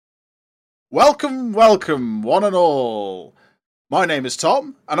Welcome, welcome, one and all. My name is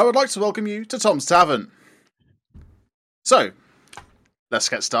Tom, and I would like to welcome you to Tom's Tavern. So, let's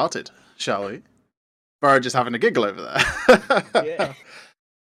get started, shall we? Burridge is having a giggle over there. Yeah.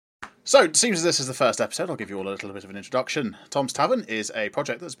 So, it seems as this is the first episode, I'll give you all a little bit of an introduction. Tom's Tavern is a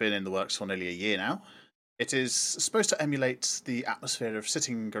project that's been in the works for nearly a year now. It is supposed to emulate the atmosphere of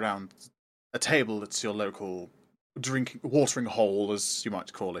sitting around a table that's your local watering hole, as you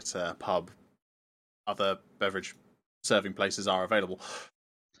might call it, pub. Other beverage serving places are available.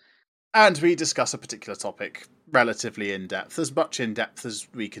 And we discuss a particular topic relatively in depth, as much in depth as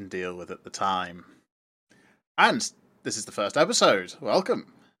we can deal with at the time. And this is the first episode.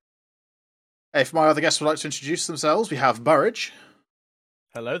 Welcome. If my other guests would like to introduce themselves, we have Burridge.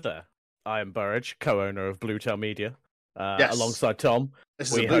 Hello there. I am Burridge, co-owner of Bluetail Media. Yes. Alongside Tom,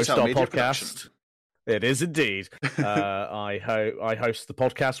 This is we a host Bluetail our Media podcast. production. It is indeed. I host the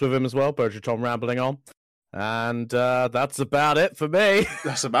podcast with him as well, Burridge and Tom Rambling On. And that's about it for me.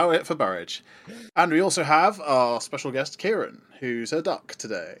 That's about it for Burridge. And we also have our special guest, Kieran, who's a duck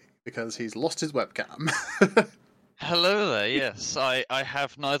today, because he's lost his webcam. Hello there, yes. I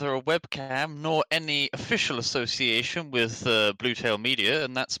have neither a webcam nor any official association with Bluetail Media,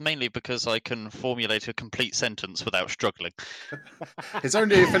 and that's mainly because I can formulate a complete sentence without struggling. His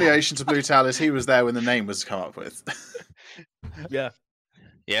only affiliation to Bluetail is he was there when the name was come up with. Yeah.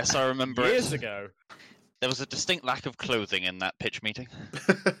 Yes, I remember Years it. ago. There was a distinct lack of clothing in that pitch meeting.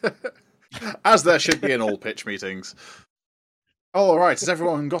 As there should be in all pitch meetings. All right, has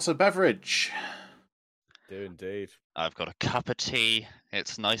everyone got a beverage? Do indeed. I've got a cup of tea.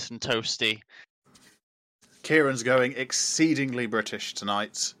 It's nice and toasty. Kieran's going exceedingly British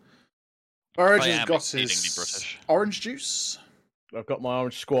tonight. Burridge I has am got exceedingly his British. orange juice, I've got my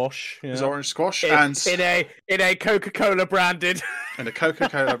orange squash. Yeah. his orange squash, in, and in a Coca-Cola branded. and a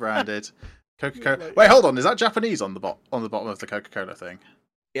Coca-Cola branded Coca-Cola. Wait, hold on. Is that Japanese on the bottom of the Coca-Cola thing?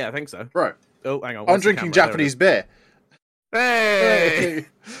 Yeah, I think so. Bro, Oh, hang on. I'm where's the drinking camera? Japanese beer. There it is.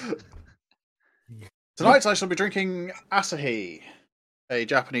 Hey! Tonight I shall be drinking Asahi, a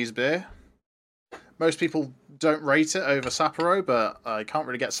Japanese beer. Most people don't rate it over Sapporo, but I can't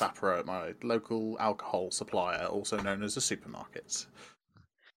really get Sapporo at my local alcohol supplier, also known as a supermarket.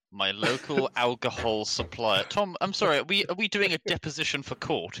 My local alcohol supplier. Tom, I'm sorry. Are we doing a deposition for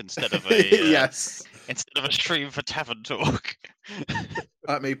court instead of a Yes. instead of a stream for tavern talk?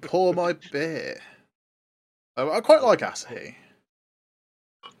 Let me pour my beer. Oh, I quite like Asahi.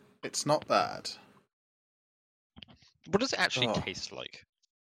 It's not bad. What does it actually Oh. taste like?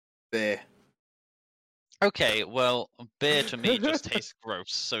 Beer. Okay, well, beer to me just tastes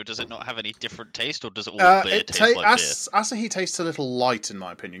gross. So does it not have any different taste, or does it all beer taste like beer? Asahi tastes a little light, in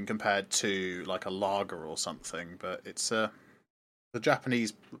my opinion, compared to like a lager or something. But it's the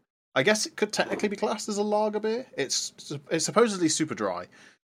Japanese. I guess it could technically be classed as a lager beer. It's supposedly super dry,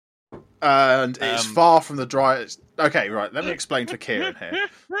 and it's far from the driest. Okay, right. Let me explain for Kieran here.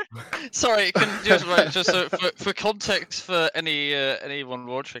 Sorry, just so for context for anyone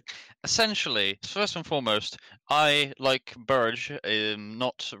watching. Essentially, first and foremost, I, like Burridge, am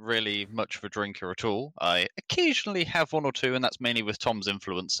not really much of a drinker at all. I occasionally have one or two, and that's mainly with Tom's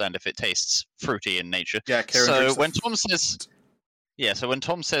influence, and if it tastes fruity in nature. Yeah, Kieran. So when Tom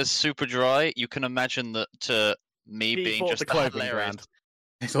says super dry, you can imagine that me He being bought just the the clothing hilarious. brand.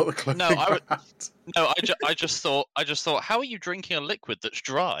 He thought the clothing No, brand. No, I just thought, how are you drinking a liquid that's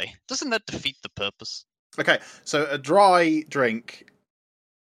dry? Doesn't that defeat the purpose? Okay, so a dry drink.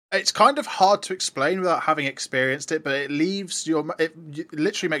 It's kind of hard to explain without having experienced it, but it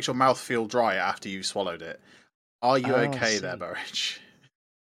literally makes your mouth feel dry after you've swallowed it. Are you Oh, I okay see. there, Burridge?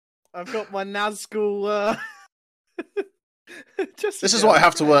 I've got my Nazgul. This is why I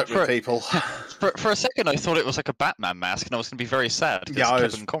have to work with For- people. For a second, I thought it was like a Batman mask, and I was going to be very sad because Yeah, I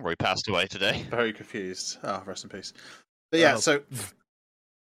was- Kevin Conroy passed away today. Very confused. Oh, rest in peace. But yeah, Oh.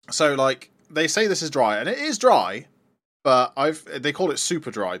 so like they say this is dry, and it is dry, but they call it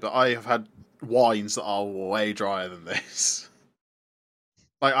super dry, but I have had wines that are way drier than this.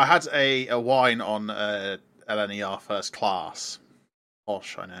 Like I had a wine on LNER first class.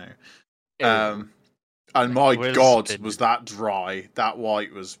 Posh, I know. And my Where's God, the- was that dry. That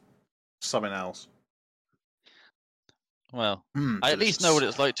white was something else. Well, I at least know delicious. what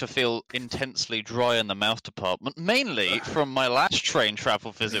it's like to feel intensely dry in the mouth department, mainly from my last train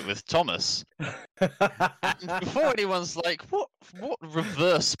travel visit with Thomas. And before anyone's like, what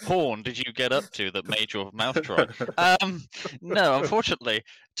reverse porn did you get up to that made your mouth dry? No, unfortunately,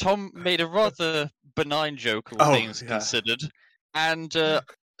 Tom made a rather benign joke, all things yeah. considered, and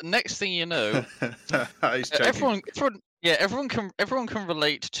next thing you know, He's joking. everyone Yeah, everyone can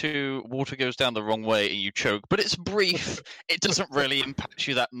relate to water goes down the wrong way and you choke, but it's brief. It doesn't really impact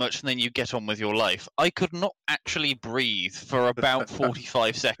you that much, and then you get on with your life. I could not actually breathe for about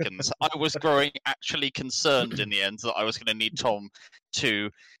 45 seconds. I was growing actually concerned in the end that I was going to need Tom to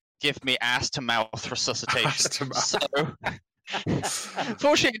give me ass-to-mouth resuscitation. Ass-to-mouth.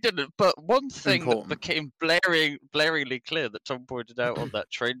 Fortunately, it didn't. But one thing Important. that became blaringly clear that Tom pointed out on that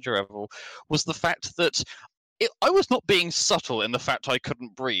train travel was the fact that I was not being subtle in the fact I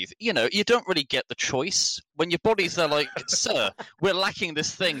couldn't breathe. You know, you don't really get the choice when your body's there like, sir, we're lacking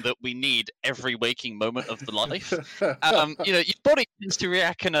this thing that we need every waking moment of the life. You know, your body tends to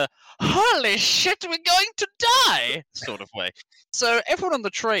react in a, holy shit, we're going to die sort of way. So everyone on the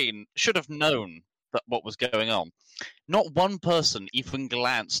train should have known that what was going on. Not one person even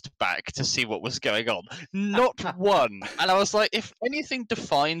glanced back to see what was going on. Not one. And I was like, if anything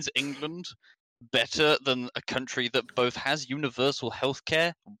defines England better than a country that both has universal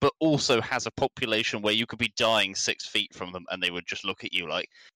healthcare but also has a population where you could be dying 6 feet from them and they would just look at you like,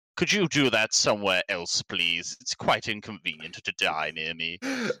 could you do that somewhere else, please? It's quite inconvenient to die near me.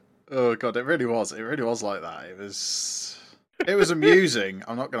 Oh god, it really was like that. It was amusing,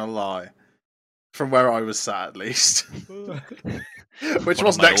 I'm not gonna lie, from where I was sat at least. Which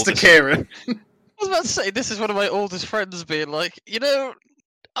was next to Kieran. I was about to say, this is one of my oldest friends being like, you know,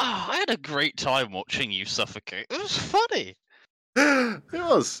 I had a great time watching you suffocate. It was funny. It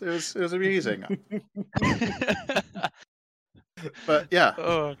was amusing. But yeah.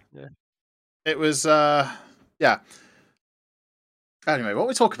 Oh, yeah. It was yeah. Anyway, what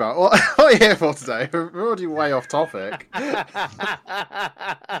we talk about? What are you here for today? We're already way off topic.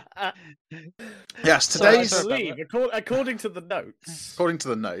 Yes, today's according to the notes. According to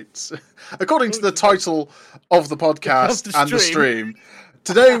the notes. According to the title of the podcast and the stream.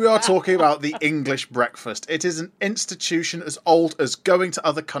 Today we are talking about the English breakfast. It is an institution as old as going to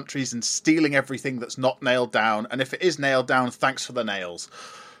other countries and stealing everything that's not nailed down. And if it is nailed down, thanks for the nails.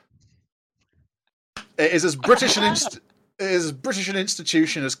 It is as British an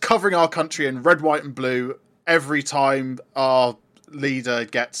institution as covering our country in red, white, and blue every time our leader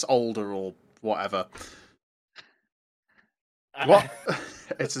gets older or whatever. What?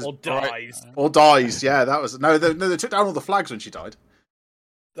 It's or dies. Or dies. Yeah, that was no. They took down all the flags when she died.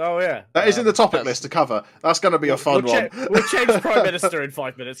 Oh yeah, that is in the topic list to cover. That's going to be a fun one. We'll change Prime Minister in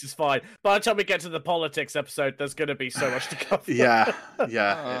 5 minutes. It's fine. By the time we get to the politics episode, there's going to be so much to cover. Yeah,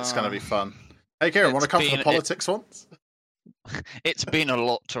 it's going to be fun. Hey, Kieran, want to come to the politics ones? It's been a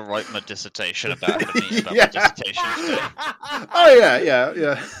lot to write my dissertation about. My dissertation today. Oh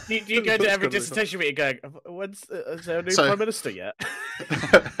yeah. Do you go to every dissertation meeting going, "When's is there a new Prime Minister yet?"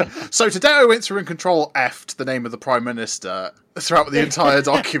 So today I went through and Control F'd the name of the Prime Minister throughout the entire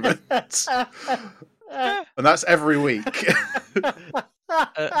document, and that's every week.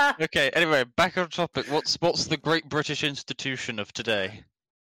 Okay. Anyway, back on topic. What's the great British institution of today?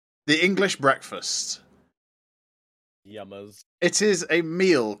 The English breakfast. Yummers. It is a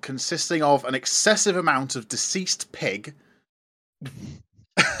meal consisting of an excessive amount of deceased pig,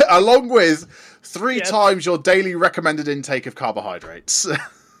 along with 3 times your daily recommended intake of carbohydrates.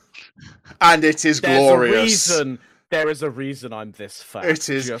 And it is glorious. There is a reason I'm this fat. It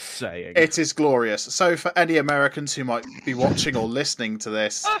is just saying. It is glorious. So for any Americans who might be watching or listening to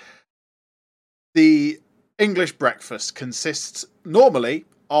this, the English breakfast consists normally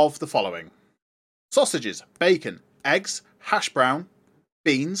of the following: sausages, bacon, eggs, hash brown,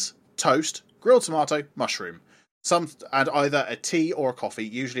 beans, toast, grilled tomato, mushroom. And either a tea or a coffee.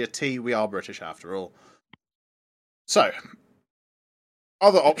 Usually a tea. We are British after all. So,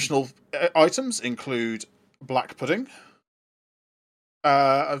 other optional items include black pudding.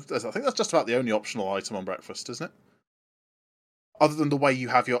 I think that's just about the only optional item on breakfast, isn't it? Other than the way you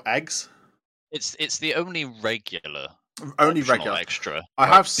have your eggs. It's the only regular. Only regular extra. I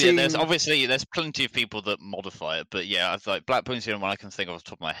have seen. There's plenty of people that modify it, but yeah, I've like black pudding's the only one I can think of off the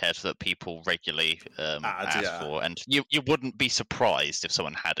top of my head that people regularly ask for, and you wouldn't be surprised if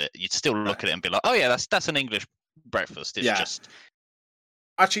someone had it. You'd still look at it and be like, oh yeah, that's an English breakfast. It's just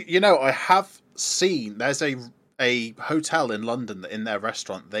actually, I have seen there's a hotel in London that in their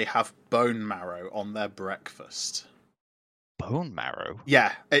restaurant they have bone marrow on their breakfast. Bone marrow?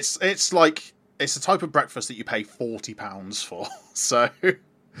 Yeah, it's like. It's a type of breakfast that you pay £40 for, so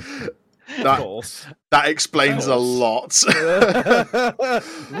that explains a lot.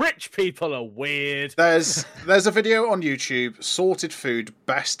 Rich people are weird. There's a video on YouTube, Sorted Food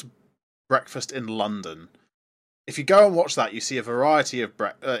Best Breakfast in London, if you go and watch that, you see a variety of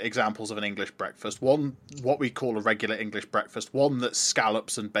examples of an English breakfast. One, what we call a regular English breakfast. One that's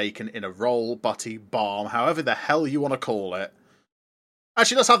scallops and bacon in a roll, butty, barm, however the hell you want to call it.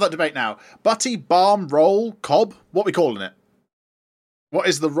 Actually, let's have that debate now. Butty, barm, roll, cob. What are we calling it? What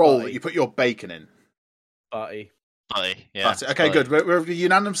is the roll that you put your bacon in? Butty. Butty, yeah. Butty. Okay, good. We're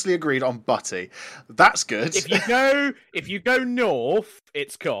unanimously agreed on butty. That's good. If you go north,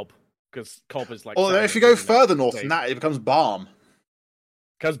 it's cob, because cob is like. Or if you go further north than that, it becomes barm.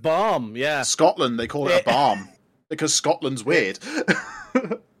 Because barm, yeah. Scotland, they call it a barm because Scotland's weird.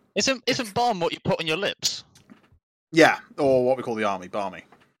 Isn't barm what you put on your lips? Yeah, or what we call the army, barmy.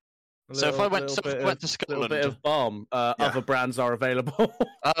 So if I went to Scotland, a little bit of balm. Other brands are available.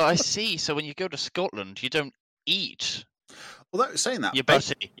 Oh, I see. So when you go to Scotland, you don't eat Well, saying that, your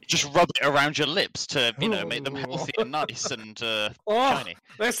butty. You just rub it around your lips to, make them healthy and nice and shiny.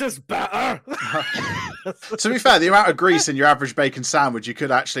 This is better. To be fair, the amount of grease in your average bacon sandwich, you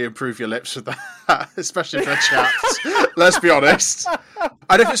could actually improve your lips with that, especially for chaps. Let's be honest.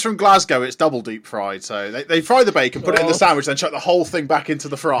 And if it's from Glasgow, it's double deep fried. So they fry the bacon, put it in the sandwich, then chuck the whole thing back into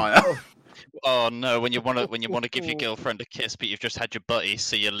the fryer. Oh no! When you want to give your girlfriend a kiss, but you've just had your butty,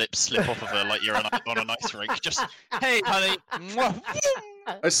 so your lips slip off of her like you're on an ice rink. Just hey, honey.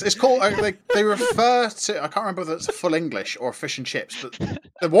 It's called. They refer to. I can't remember whether it's full English or fish and chips,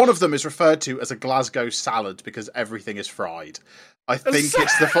 but one of them is referred to as a Glasgow salad because everything is fried. I think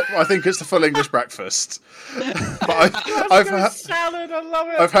it's the full English breakfast. But salad, I love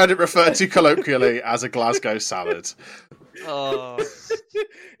it. I've heard it referred to colloquially as a Glasgow salad. Oh.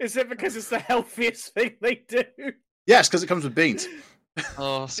 Is it because it's the healthiest thing they do? Yes, because it comes with beans.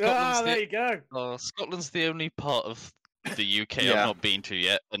 Oh, there you go. Oh, Scotland's the only part of the UK I've not been to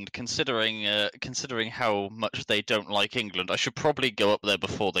yet, and considering how much they don't like England, I should probably go up there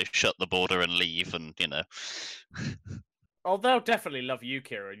before they shut the border and leave, and Oh, they'll definitely love you,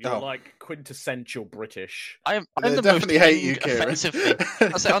 Kieran. You're like quintessential British. I'm the definitely hate you, Kieran.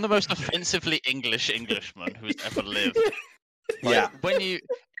 I'm the most offensively English Englishman who's ever lived.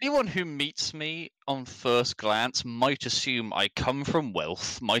 Anyone who meets me on first glance might assume I come from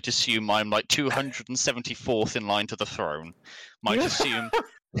wealth, might assume I'm like 274th in line to the throne, might assume,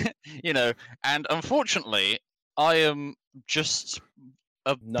 and unfortunately, I am just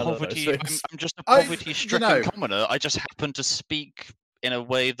a poverty. I'm just a poverty-stricken commoner. I just happen to speak in a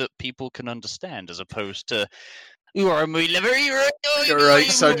way that people can understand, as opposed to "You are my lover, you're right,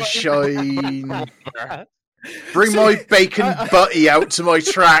 sunshine." Bring my bacon butty out to my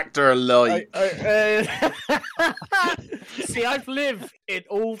tractor, like. See, I've lived in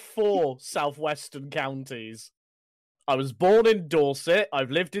all 4 southwestern counties. I was born in Dorset. I've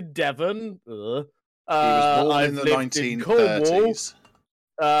lived in Devon. He was born in the 1930s.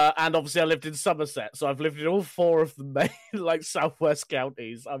 And obviously I lived in Somerset, so I've lived in all 4 of the main, southwest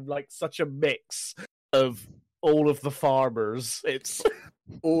counties. I'm like such a mix of all of the farmers. It's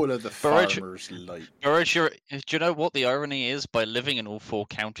all of the farmers. Burridge, do you know what the irony is? By living in all 4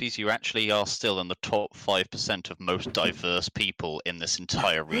 counties, you actually are still in the top 5% of most diverse people in this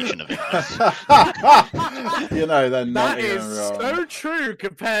entire region of England. They're not even wrong. That is so true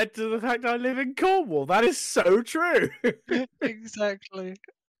compared to the fact I live in Cornwall. That is so true. Exactly.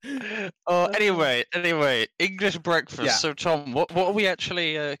 Anyway, English breakfast. Yeah. So, Tom, what are we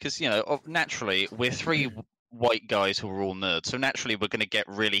actually? Because naturally we're 3 white guys who are all nerds, so naturally we're going to get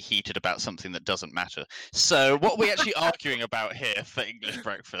really heated about something that doesn't matter. So, what are we actually arguing about here for English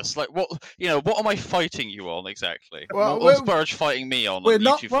breakfast? Like, what am I fighting you on exactly? Well, what's Burridge fighting me on? We're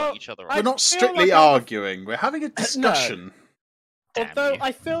not fighting each other. We're not strictly arguing. We're having a discussion. No. Although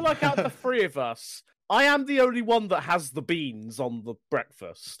I feel like out of the 3 of us, I am the only one that has the beans on the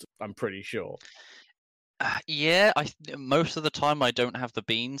breakfast. I'm pretty sure. Yeah, most of the time I don't have the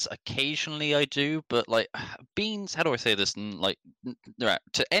beans. Occasionally I do, but beans. How do I say this? To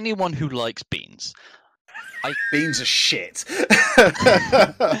anyone who likes beans, beans are shit.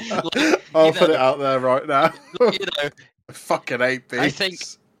 I'll put it out there right now. I fucking hate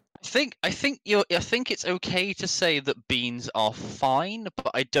beans. I think it's okay to say that beans are fine,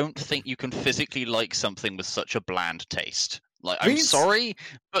 but I don't think you can physically like something with such a bland taste. I'm sorry,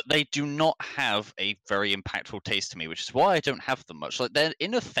 but they do not have a very impactful taste to me, which is why I don't have them much. They're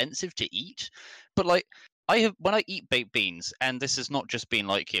inoffensive to eat, but when I eat baked beans, and this has not just been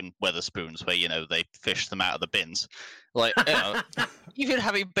like in Weatherspoons where they fish them out of the bins. Even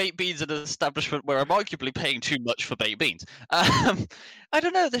having baked beans in an establishment where I'm arguably paying too much for baked beans, I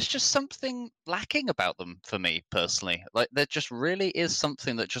don't know. There's just something lacking about them for me personally. There just really is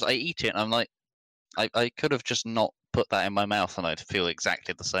something that I eat it, and I'm like, I could have just not put that in my mouth, and I'd feel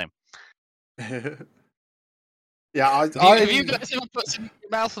exactly the same. Yeah, Have you guys ever put some in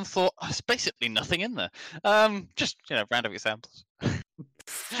your mouth and thought, oh, it's basically nothing in there? Just, random examples.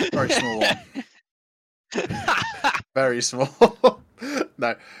 very small one. Very small.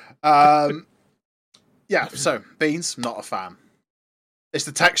 No. Yeah, so beans, not a fan. It's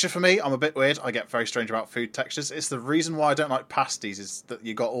the texture for me. I'm a bit weird. I get very strange about food textures. It's the reason why I don't like pasties is that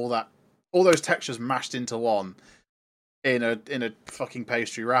you got all those textures mashed into one in a fucking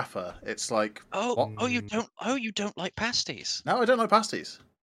pastry wrapper. It's like, you don't like pasties? no, I don't like pasties.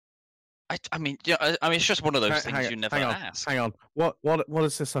 I mean, it's just one of those things you never ask. Hang on. What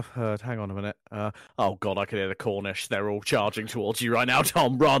is this I've heard? Hang on a minute. Oh god, I can hear the Cornish. They're all charging towards you right now.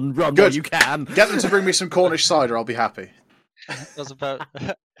 Tom, run Good. while you can. Get them to bring me some Cornish cider. I'll be happy. I was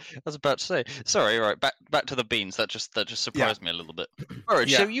about to say. Sorry, right, back to the beans. That just surprised me a little bit. Alright,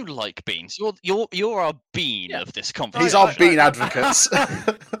 so you like beans. You're our bean of this conversation. He's our bean advocates.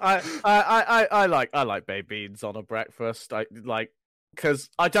 I like baked beans on a breakfast. I like because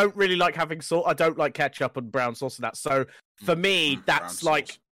I don't really like having salt. I don't like ketchup and brown sauce and that. So for me, that's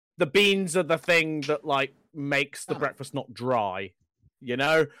like the beans are the thing that like makes the breakfast not dry.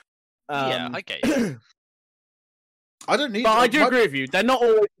 Yeah, I get you. I don't need. But I do agree with you. They're not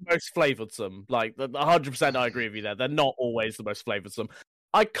always the most flavoursome. Like 100%, I agree with you there. They're not always the most flavoursome.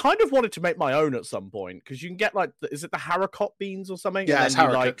 I kind of wanted to make my own at some point because you can get like, is it the haricot beans or something? Yeah, it's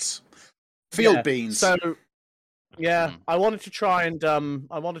haricots. Field beans. So yeah, I wanted to try and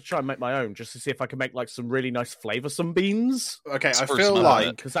make my own just to see if I could make like some really nice flavoursome beans. Okay, I feel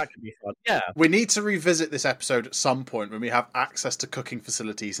like because that could be fun. Yeah, we need to revisit this episode at some point when we have access to cooking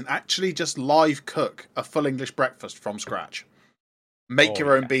facilities and actually just live cook a full English breakfast from scratch. Make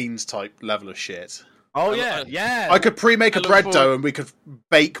your own beans type level of shit. Oh yeah. I could pre-make a bread dough and we could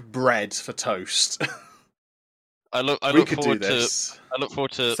bake bread for toast. I look forward to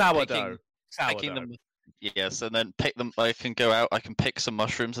sourdough. Picking them. Yes, and then pick them. I can go out. I can pick some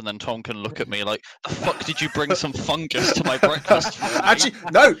mushrooms, and then Tom can look at me like, "The fuck did you bring some fungus to my breakfast?" Actually,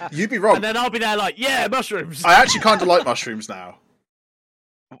 no, you'd be wrong. And then I'll be there like, "Yeah, mushrooms." I actually kind of like mushrooms now.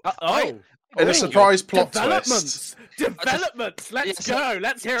 In a surprise plot twist. Developments. Let's go.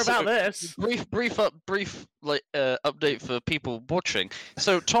 Let's hear about this. Brief update for people watching.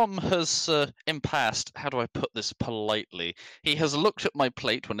 So Tom has, in past, how do I put this politely? He has looked at my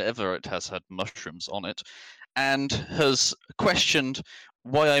plate whenever it has had mushrooms on it, and has questioned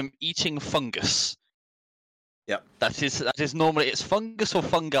why I'm eating fungus. Yep. That is normally it's fungus or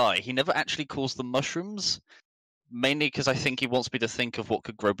fungi. He never actually calls them mushrooms. Mainly because I think he wants me to think of what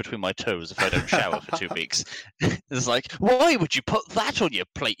could grow between my toes if I don't shower for 2 weeks. It's like, why would you put that on your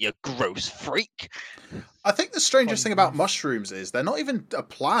plate, you gross freak? I think the strangest thing about mushrooms is they're not even a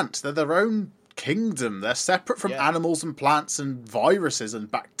plant. They're their own kingdom. They're separate from animals and plants and viruses and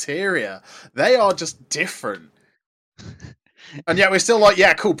bacteria. They are just different. And yet we're still like,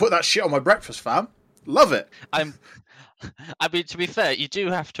 yeah, cool, put that shit on my breakfast, fam. Love it. I mean, to be fair, you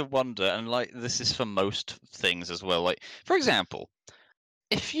do have to wonder, and like this is for most things as well. Like, for example,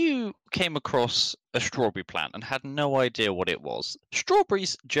 if you came across a strawberry plant and had no idea what it was,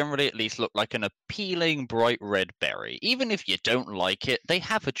 strawberries generally at least look like an appealing bright red berry. Even if you don't like it, they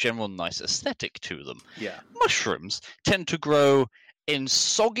have a general nice aesthetic to them. Yeah. Mushrooms tend to grow in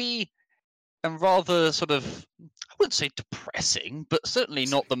soggy and rather sort of, I wouldn't say depressing, but certainly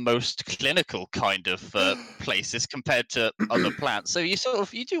not the most clinical kind of places compared to other plants. So you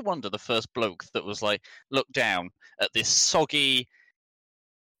do wonder the first bloke that was like, looked down at this soggy,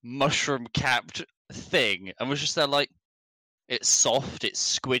 mushroom-capped thing and was just there like, it's soft,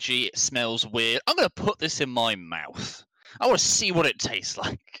 it's squidgy, it smells weird. I'm going to put this in my mouth. I want to see what it tastes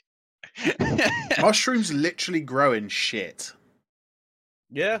like. Mushrooms literally grow in shit.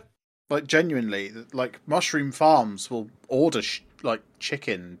 Yeah. Like, genuinely, like, mushroom farms will order,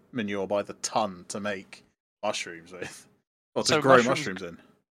 chicken manure by the ton to make mushrooms with. Or to grow mushrooms in.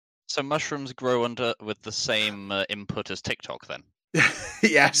 So mushrooms grow with the same input as TikTok, then?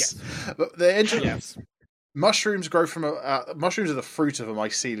 Yes. But yes. Mushrooms grow from mushrooms are the fruit of a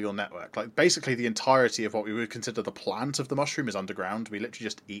mycelial network. Like, basically the entirety of what we would consider the plant of the mushroom is underground. We literally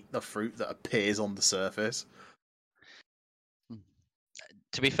just eat the fruit that appears on the surface.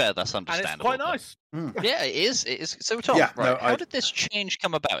 To be fair, that's understandable. And it's quite nice. Yeah, it is. It is. So, Tom, how did this change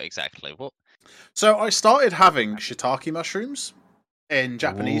come about exactly? What? So I started having shiitake mushrooms in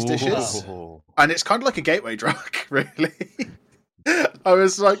Japanese dishes, and it's kind of like a gateway drug, really. I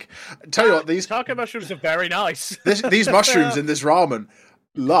was like, tell you what, these shiitake mushrooms are very nice. These mushrooms in this ramen,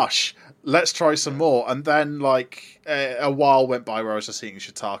 lush. Let's try some more. And then, like, a while went by where I was just eating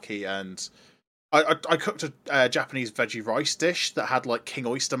shiitake and I cooked a Japanese veggie rice dish that had like king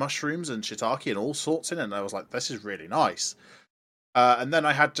oyster mushrooms and shiitake and all sorts in it, and I was like, this is really nice. And then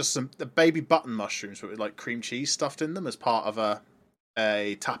I had just the baby button mushrooms with like cream cheese stuffed in them as part of a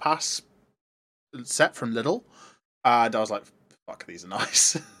tapas set from Lidl, and I was like, fuck, these are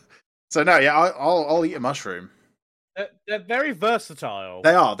nice. So no, yeah, I'll eat a mushroom. They're very versatile.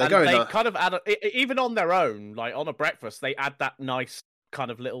 They are. They kind of add even on their own, like on a breakfast, they add that nice kind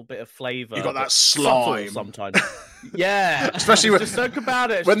of little bit of flavour. You got that slime sometimes. Yeah, especially just think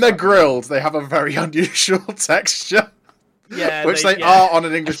about it. When they're grilled, they have a very unusual texture. Yeah, which they are on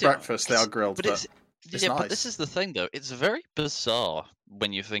an English breakfast. They are grilled, but it's nice. But this is the thing, though. It's very bizarre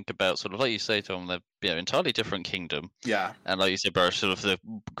when you think about sort of like you say, Tom. They're entirely different kingdom. Yeah, and like you say, Barry, sort of the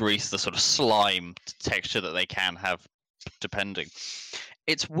grease, the sort of slime texture that they can have, depending.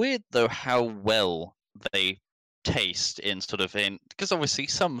 It's weird though how well they taste in because obviously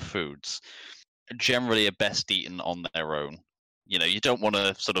some foods generally are best eaten on their own. You know, you don't want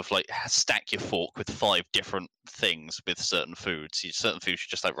to sort of like stack your fork with 5 different things with certain foods. Certain foods you're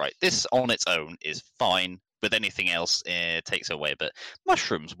just like, right, this on its own is fine. With anything else, it takes away. But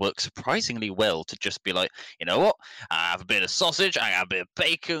mushrooms work surprisingly well to just be like, you know what? I have a bit of sausage, I have a bit of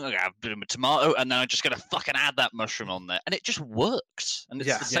bacon, I have a bit of tomato, and then I'm just going to fucking add that mushroom on there. And it just works. And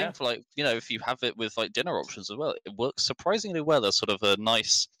it's the same for like, you know, if you have it with like dinner options as well, it works surprisingly well as sort of a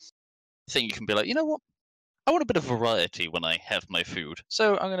nice thing. You can be like, you know what? I want a bit of variety when I have my food.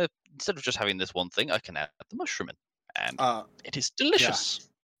 So I'm going to, instead of just having this one thing, I can add the mushroom in. And it is delicious.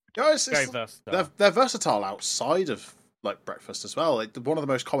 Yeah, very versatile. They're versatile outside of like breakfast as well. Like, one of the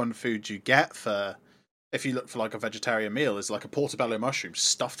most common foods you get for, if you look for like a vegetarian meal, is like a portobello mushroom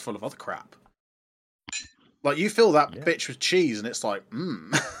stuffed full of other crap. Like you fill that bitch with cheese, and it's like,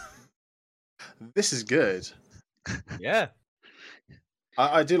 this is good. Yeah.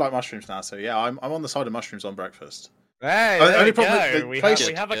 I do like mushrooms now, so yeah, I'm on the side of mushrooms on breakfast. Hey, we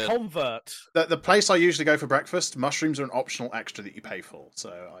have a convert. The place I usually go for breakfast, mushrooms are an optional extra that you pay for, so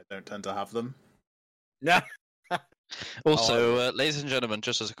I don't tend to have them. Yeah. Also, ladies and gentlemen,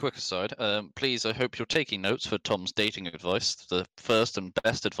 just as a quick aside, please, I hope you're taking notes for Tom's dating advice. The first and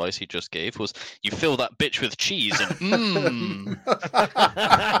best advice he just gave was, you fill that bitch with cheese and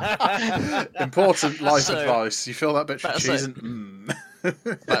Important life advice. You fill that bitch with cheese and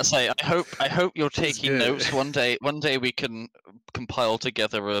Let's say, I hope you're taking notes. One day we can compile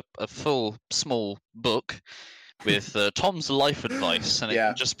together a full small book with Tom's life advice, and it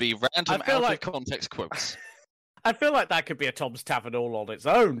can just be random out of context quotes. I feel like that could be a Tom's Tavern all on its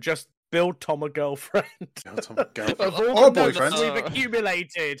own. Just build Tom a girlfriend. Build Tom a girlfriend. Of all the boyfriends we've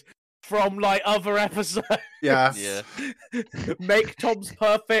accumulated from like other episodes. Yeah. Make Tom's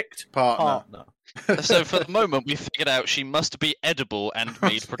perfect partner. So for the moment, we figured out she must be edible and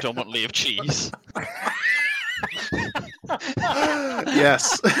made predominantly of cheese.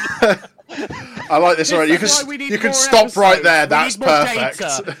 Yes. I like this already. You can stop right there. That's perfect.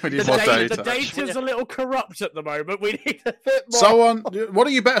 We need more data. The data's a little corrupt at the moment. We need a bit more. Someone, why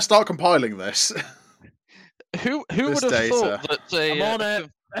don't you better start compiling this? Who would have thought that I'm on it.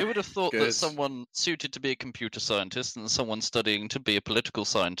 Who would have thought that someone suited to be a computer scientist and someone studying to be a political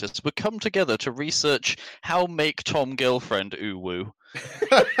scientist would come together to research how make Tom girlfriend woo?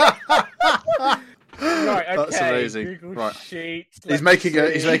 Right, okay. That's amazing. Google right. Sheet. He's making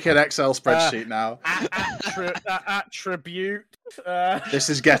an Excel spreadsheet now. Attribute. This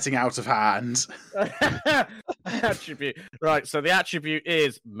is getting out of hand. Attribute. Right, so the attribute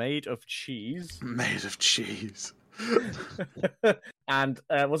is made of cheese. Made of cheese. And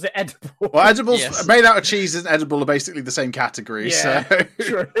was it edible? Well, edibles made out of cheese and edible are basically the same category. Yeah, so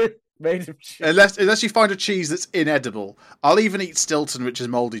true. Made of cheese. Unless you find a cheese that's inedible. I'll even eat Stilton, which is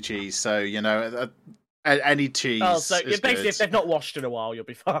mouldy cheese. So you know, any cheese. Oh, so is basically, good. if they've not washed in a while, you'll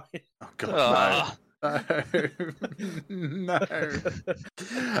be fine. Oh God, no.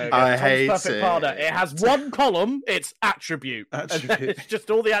 I hate it. Partner. It has one column. It's attribute. It's just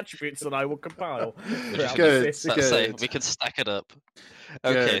all the attributes that I will compile. Good. We can stack it up.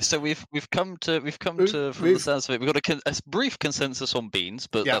 Okay, so we've come to from the sounds of it, we've got a brief consensus on beans,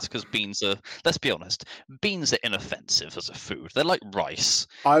 but that's because beans are, let's be honest, beans are inoffensive as a food. They're like rice.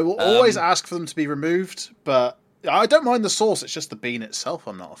 I will always ask for them to be removed, but I don't mind the sauce. It's just the bean itself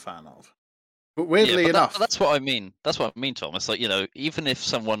I'm not a fan of. But weirdly enough, that's what I mean. That's what I mean, Tom. It's like, you know, even if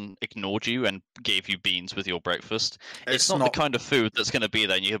someone ignored you and gave you beans with your breakfast, it's not the kind of food that's going to be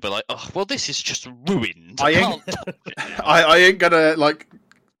there, and you'll be like, "Oh, well, this is just ruined." I ain't gonna like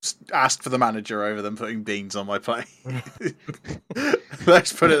ask for the manager over them putting beans on my plate.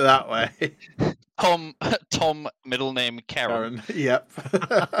 Let's put it that way. Tom, middle name Karen. Yep.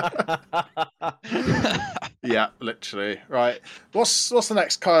 Yeah, literally. Right. What's the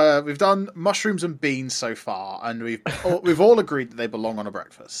next? We've done mushrooms and beans so far, and we've all agreed that they belong on a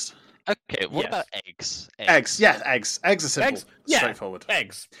breakfast. Okay, what about eggs? Eggs, yeah, eggs. Eggs are simple, straightforward.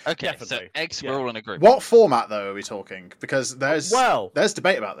 Eggs. Okay, definitely. so eggs, we're all in agreement. What format, though, are we talking? Because there's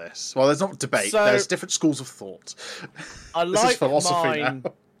debate about this. Well, there's not debate. There's different schools of thought. I like philosophy mine,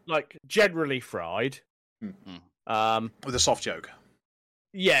 like generally fried. With a soft yolk.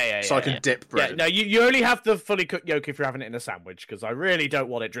 Yeah. So I can dip bread. Yeah, no, you only have the fully cooked yolk if you're having it in a sandwich, because I really don't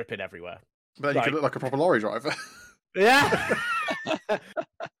want it dripping everywhere. But then you could look like a proper lorry driver. Yeah.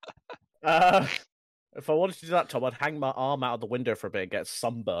 If I wanted to do that, Tom, I'd hang my arm out of the window for a bit and get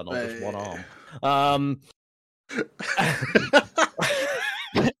sunburn on just one arm.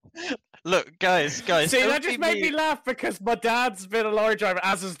 Look, guys. See, that just made me laugh because my dad's been a lorry driver,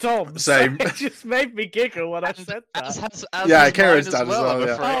 as is Tom. Same. So it just made me giggle when I said that. Yeah, Kieran's dad as well.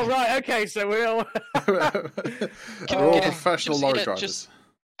 Yeah. Oh, right, okay, so we're all... We're all professional lorry drivers.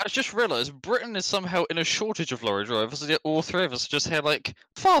 I just realised Britain is somehow in a shortage of lorry drivers, and yet all three of us just here like,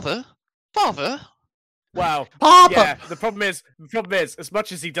 Father? Wow. Papa! Yeah, the problem is, as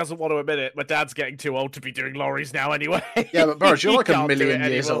much as he doesn't want to admit it, my dad's getting too old to be doing lorries now anyway. Yeah, but Boris, you're like a million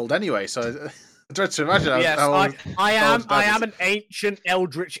years old anyway, so I dread to imagine how old I am an ancient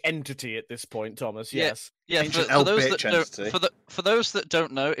eldritch entity at this point, Thomas, yes. Yeah, for those that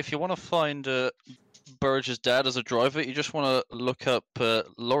don't know, if you want to find Burridge's dad as a driver, you just want to look up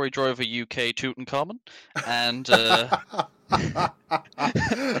Lorry Driver UK Tutankhamun, and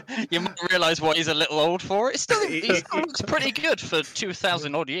you might realise why he's a little old for it. He still looks pretty good for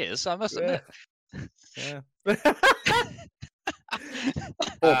 2,000 odd years, I must admit. Yeah.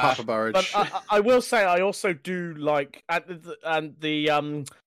 Or Papa Burridge. But I will say, I also do like the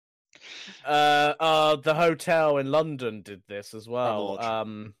hotel in London did this as well.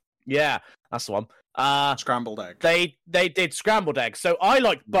 Yeah, that's the one. Scrambled egg. They did scrambled eggs, so I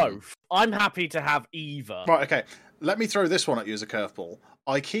like both. I'm happy to have either. Right, okay. Let me throw this one at you as a curveball.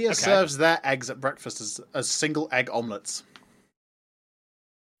 IKEA serves their eggs at breakfast as single egg omelettes.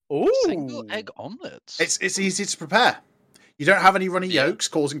 Ooh. Single egg omelettes? It's easy to prepare. You don't have any runny yolks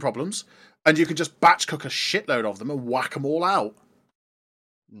causing problems, and you can just batch cook a shitload of them and whack them all out.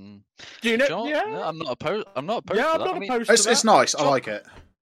 Do you know? No, I'm not opposed. Yeah, I'm not opposed to that. It's nice. I like it.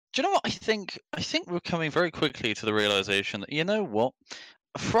 Do you know what I think? I think we're coming very quickly to the realization that, you know what,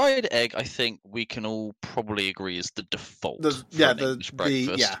 a fried egg, I think we can all probably agree is the default. English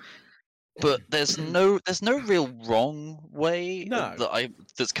breakfast. But there's no real wrong way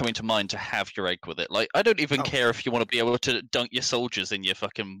that's coming to mind to have your egg with it. Like, I don't even care if you want to be able to dunk your soldiers in your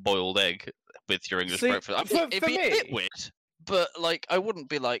fucking boiled egg with your English breakfast. It'd be a bit weird, but like, I wouldn't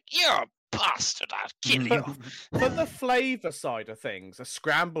be like, you're a bastard, I'll kill you. For the flavour side of things, a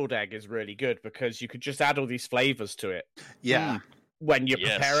scrambled egg is really good because you could just add all these flavours to it. Yeah. When you're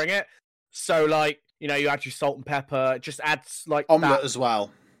preparing it. So, like, you know, you add your salt and pepper, it just adds, like... Omelette as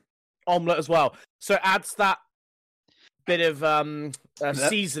well. So it adds that bit of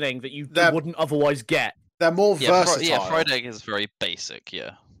seasoning that you wouldn't otherwise get. They're more versatile. Fried egg is very basic,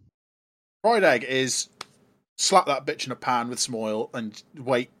 Fried egg is slap that bitch in a pan with some oil and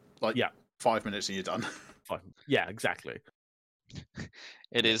wait, 5 minutes and you're done. Yeah, exactly.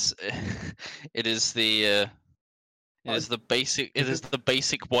 It is the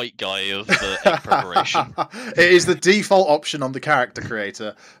basic white guy of the egg preparation. It is the default option on the character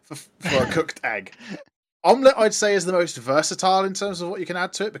creator for a cooked egg. Omelette, I'd say, is the most versatile in terms of what you can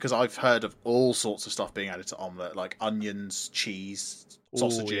add to it, because I've heard of all sorts of stuff being added to omelette, like onions, cheese,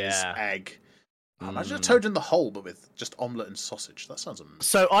 sausages, egg. Imagine a toad in the hole, but with just omelette and sausage. That sounds amazing.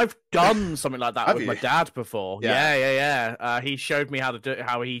 So I've done something like that with my dad before. Yeah. He showed me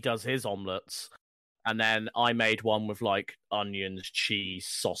how he does his omelettes. And then I made one with like onions, cheese,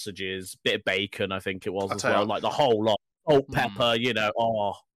 sausages, bit of bacon, I think it was as well. Like the whole lot. Salt, pepper, you know.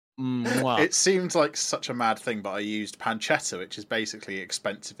 Wow. It seemed like such a mad thing, but I used pancetta, which is basically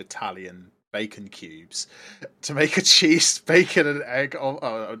expensive Italian bacon cubes, to make a cheese, bacon, and egg,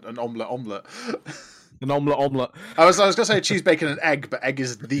 an omelette. An omelette. I was going to say cheese, bacon, and egg, but egg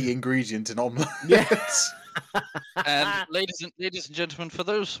is the ingredient in omelette. Yes. And ladies and gentlemen, for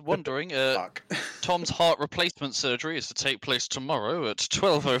those wondering, Tom's heart replacement surgery is to take place tomorrow at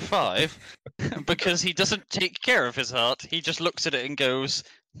 12:05 because he doesn't take care of his heart. He just looks at it and goes,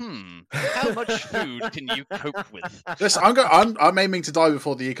 how much food can you cope with? Listen, I'm aiming to die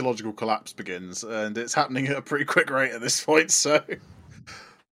before the ecological collapse begins, and it's happening at a pretty quick rate at this point, so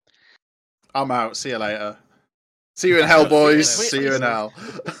I'm out. See you later. See you in hell, boys. We- See you in hell.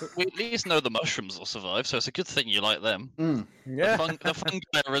 We at least know the mushrooms will survive, so it's a good thing you like them. Yeah. The fungi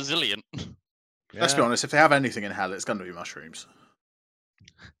are resilient. Let's be honest, if they have anything in hell, it's going to be mushrooms.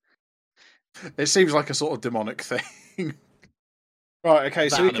 It seems like a sort of demonic thing. Right, okay,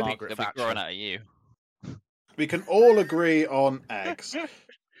 so They'll be growing out of you. We can all agree on eggs.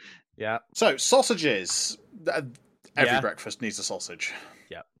 Yeah. So, sausages. Every breakfast needs a sausage.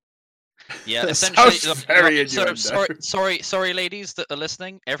 Yeah. Yeah, That essentially. sounds very innuendo. Sorry, ladies that are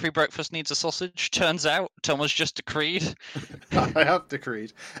listening. Every breakfast needs a sausage. Turns out, Thomas just decreed. I have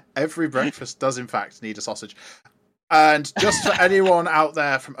decreed. Every breakfast does, in fact, need a sausage. And just for anyone out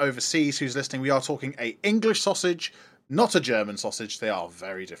there from overseas who's listening, we are talking a English sausage, not a German sausage. They are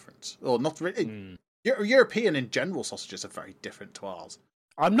very different. Or not really. European in general sausages are very different to ours.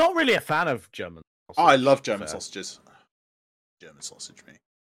 I'm not really a fan of German sausage. I love German sausages. German sausage, me.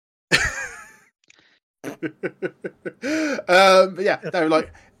 But yeah, no,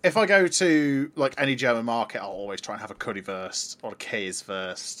 like if I go to like any German market, I'll always try and have a currywurst or a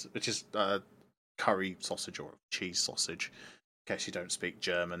Käsewurst, which is curry sausage or cheese sausage, in case you don't speak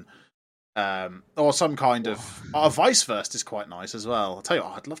German. Or some kind of Weisswurst is quite nice as well. I'll tell you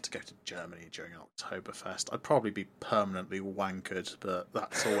what, I'd love to go to Germany during Oktoberfest. I'd probably be permanently wankered, but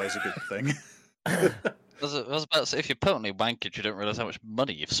that's always a good thing. I was about to say, if you're permanently wankered, you don't realise how much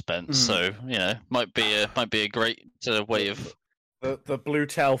money you've spent. So might be a great way of. The Blue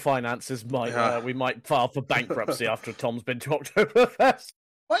Tail finances might we might file for bankruptcy after Tom's been to Oktoberfest.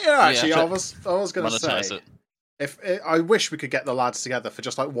 Well, yeah, actually, I was going to say. It. I wish we could get the lads together for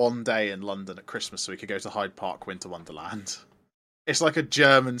just like one day in London at Christmas so we could go to Hyde Park Winter Wonderland. It's like a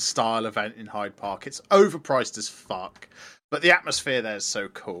German style event in Hyde Park. It's overpriced as fuck, but the atmosphere there is so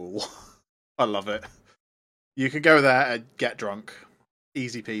cool. I love it. You can go there and get drunk.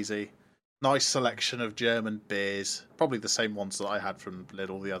 Easy peasy. Nice selection of German beers. Probably the same ones that I had from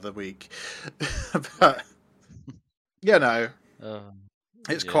Lidl the other week. But,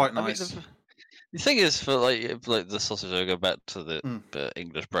 it's quite nice. I mean, the thing is, for like the sausage, I go back to the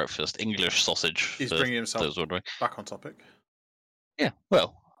English breakfast, English sausage. He's bringing himself back on topic. Yeah,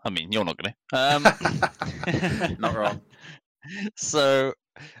 well, I mean, you're not going to. Not wrong. So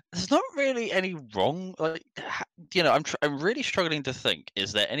there's not really any wrong. Like, I'm really struggling to think.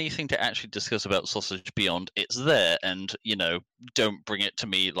 Is there anything to actually discuss about sausage beyond it's there, and don't bring it to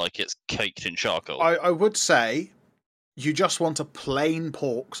me like it's caked in charcoal? I would say you just want a plain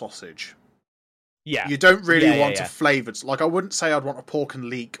pork sausage. Yeah. You don't really want a flavoured... Like, I wouldn't say I'd want a pork and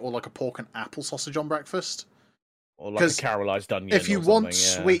leek or like a pork and apple sausage on breakfast. Or like a caramelised onion. If you want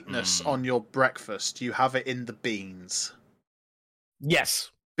sweetness on your breakfast, you have it in the beans. Yes.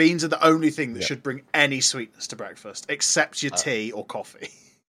 Beans are the only thing that should bring any sweetness to breakfast, except your tea or coffee.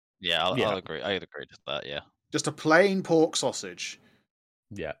 Yeah, I'll agree. I'd agree with that, yeah. Just a plain pork sausage.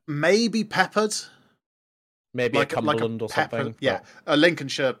 Yeah. Maybe peppered. Maybe like a Cumberland or something. Yeah, a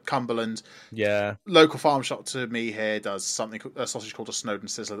Lincolnshire Cumberland. Yeah. Local farm shop to me here does a sausage called a Snowdon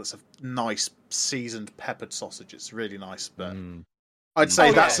Sizzler that's a nice seasoned peppered sausage. It's really nice, but I'd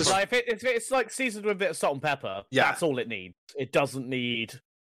say that's if it's like seasoned with a bit of salt and pepper, that's all it needs. It doesn't need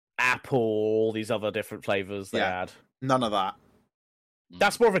apple, all these other different flavours they add. None of that.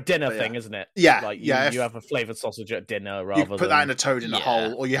 That's more of a dinner thing, isn't it? Yeah, like you have a flavoured sausage at dinner rather than... You put that in a toad in a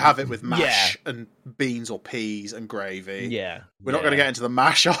hole, or you have it with mash and beans or peas and gravy. Yeah. We're not going to get into the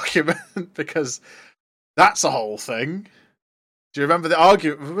mash argument, because that's a whole thing. Do you remember the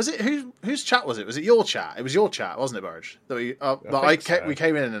argument? Was it whose chat was it? Was it your chat? It was your chat, wasn't it, Burge? That we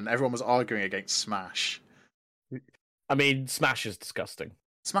came in and everyone was arguing against Smash. I mean, Smash is disgusting.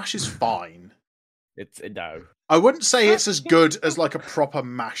 Smash is fine. No. I wouldn't say it's as good as like a proper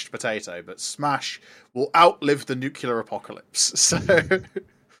mashed potato, but Smash will outlive the nuclear apocalypse. So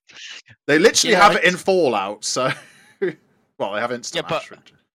they literally have it in Fallout. So well, they have instant mash.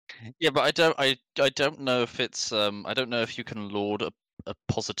 Yeah, but I don't know if it's I don't know if you can laud a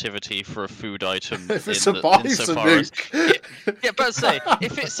positivity for a food item if it survives a nuke. But say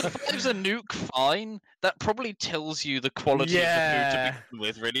if it survives a nuke, fine. That probably tells you the quality of the food to begin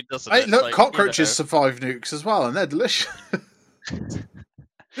with, really, doesn't it? Look, cockroaches survive nukes as well, and they're delicious.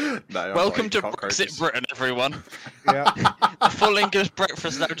 No, welcome to Brexit Britain, everyone. Yeah. A full English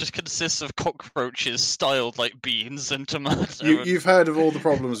breakfast now just consists of cockroaches styled like beans and tomato. You've heard of all the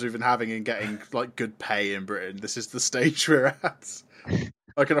problems we've been having in getting like good pay in Britain. This is the stage we're at.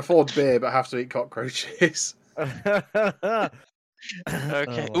 I can afford beer, but have to eat cockroaches.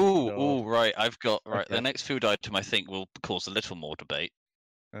 Okay. Right. I've got The next food item I think will cause a little more debate,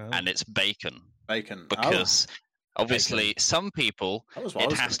 and it's bacon. Bacon, because Obviously, some people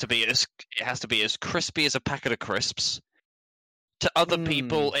it has to be as crispy as a packet of crisps. To other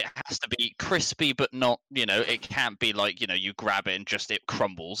people, it has to be crispy, but not, it can't be like, you grab it and just it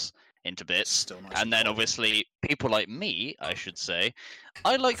crumbles into bits. Nice and then obviously people like me, I should say,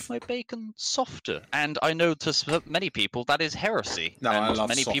 I like my bacon softer. And I know to many people that is heresy. No, and I love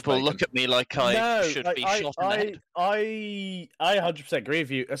many soft people bacon. look at me like I should be shot in the head. I 100% agree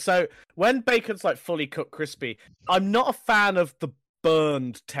with you. So when bacon's like fully cooked crispy, I'm not a fan of the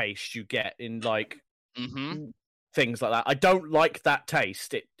burned taste you get in like things like that. I don't like that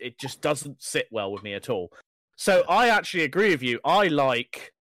taste. It just doesn't sit well with me at all. So I actually agree with you. I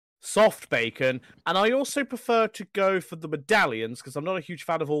like soft bacon, and I also prefer to go for the medallions because I'm not a huge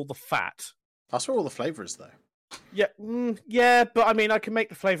fan of all the fat. That's where all the flavour is, though. Yeah, yeah, but I mean, I can make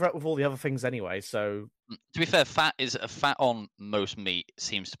the flavour up with all the other things anyway. So to be fair, fat on most meat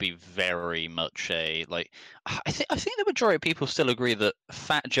seems to be very much a like. I think the majority of people still agree that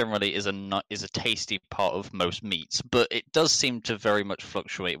fat generally is a tasty part of most meats, but it does seem to very much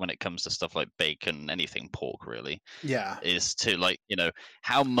fluctuate when it comes to stuff like bacon, anything pork, really. Yeah, is to like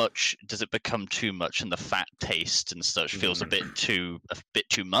how much does it become too much, and the fat taste and such feels a bit too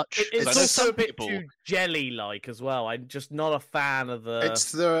much. It's also a bit too jelly-like as well. I'm just not a fan of the.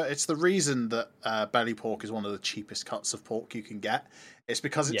 It's the reason that belly pork is one of the cheapest cuts of pork you can get. It's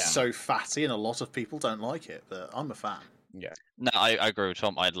because it's so fatty, and a lot of people don't like it. But I'm a fan. Yeah. No, I agree with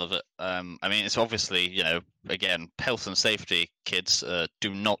Tom. I'd love it. I mean, it's obviously, again, health and safety, kids.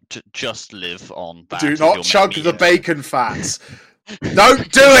 Do not just live on that. Do not chug the bacon fat.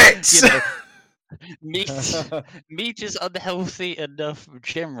 Don't do it! Meat is unhealthy enough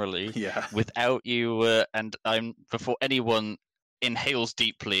generally. Yeah. Without you, and before anyone inhales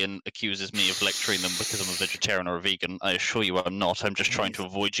deeply and accuses me of lecturing them because I'm a vegetarian or a vegan, I assure you I'm not. I'm just trying to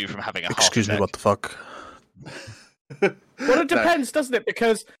avoid you from having a heart Excuse me, what the fuck? Well, it depends, doesn't it?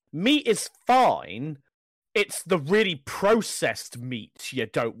 Because meat is fine. It's the really processed meat you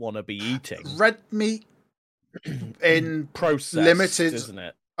don't want to be eating. Red meat in processed, limited, isn't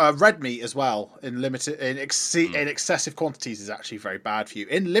it? Red meat as well in excessive quantities is actually very bad for you.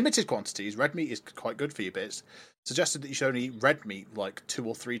 In limited quantities, red meat is quite good for you, but it's suggested that you should only eat red meat like 2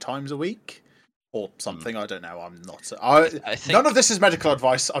 or 3 times a week. Or something, I don't know. I'm not. I think... None of this is medical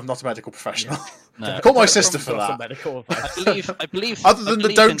advice. I'm not a medical professional. No. Call my sister for that. Medical advice. I believe. Other than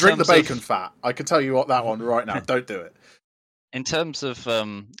the don't drink the bacon fat, I can tell you what that one right now. Don't do it. In terms of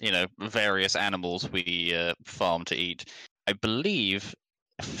various animals we farm to eat, I believe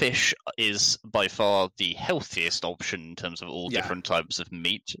fish is by far the healthiest option in terms of all different types of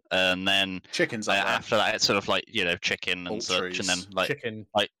meat, and then chickens. After that, it's sort of like chicken and such, and then like chicken.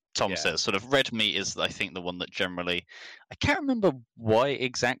 Like Tom says, sort of red meat is, I think, the one that generally, I can't remember why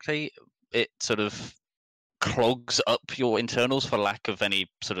exactly it sort of clogs up your internals, for lack of any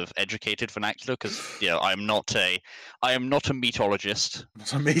sort of educated vernacular, because I am not a meatologist.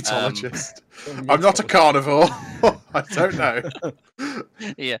 Not a meatologist. I'm not a carnivore. I don't know.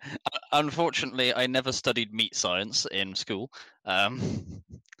 Yeah, unfortunately, I never studied meat science in school.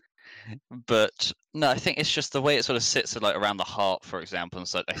 But no, I think it's just the way it sort of sits like around the heart, for example. And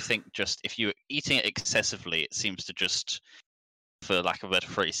so I think just if you're eating it excessively, it seems to just, for lack of a better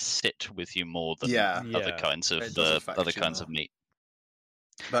phrase, sit with you more than other kinds of of meat.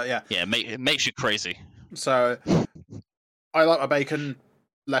 But it makes you crazy. So I like my bacon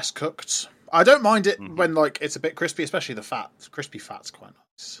less cooked. I don't mind it when like it's a bit crispy, especially the fat. Crispy fat's quite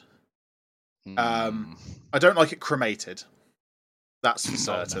nice. I don't like it cremated. That's for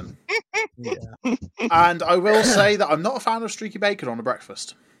certain. And I will say that I'm not a fan of streaky bacon on a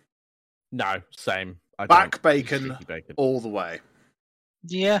breakfast. No, same. Back bacon all the way.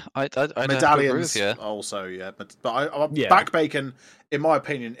 Yeah, I medallions agree with you. Also, but back bacon, in my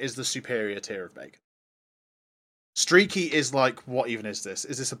opinion, is the superior tier of bacon. Streaky is like, what even is this?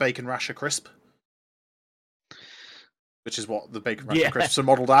 Is this a bacon rasher crisp? Which is what the bacon rasher crisps are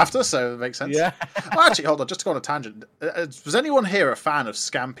modelled after, so it makes sense. Yeah. Well, actually, hold on, just to go on a tangent. Was anyone here a fan of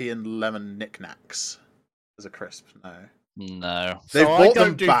scampi and lemon knickknacks as a crisp? No. No. They've so bought I don't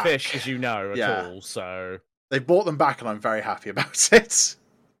them do back. fish, as you know, at all. So they've bought them back, and I'm very happy about it.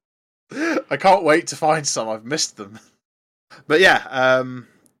 I can't wait to find some. I've missed them. But yeah,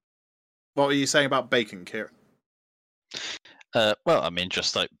 what were you saying about bacon, Kieran? Well, I mean,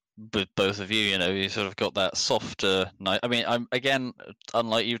 just like with both of you, you sort of got that softer night. I mean, I'm again,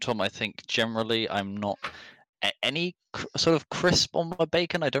 unlike you, Tom. I think generally I'm not any sort of crisp on my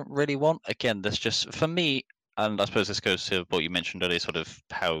bacon. I don't really want. Again, that's just for me. And I suppose this goes to what you mentioned earlier, sort of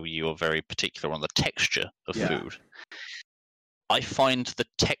how you are very particular on the texture of food. I find the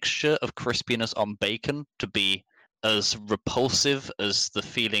texture of crispiness on bacon to be as repulsive as the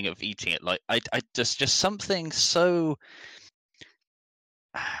feeling of eating it. Like I just something so.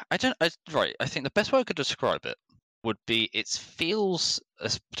 I think the best way I could describe it would be it feels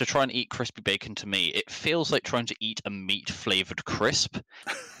to try and eat crispy bacon to me. It feels like trying to eat a meat flavored crisp,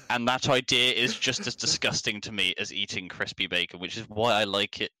 and that idea is just as disgusting to me as eating crispy bacon, which is why I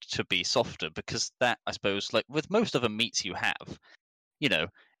like it to be softer. Because that, I suppose, like with most other meats you have, you know,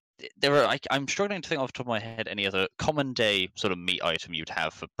 there are. I'm struggling to think off the top of my head any other common day sort of meat item you'd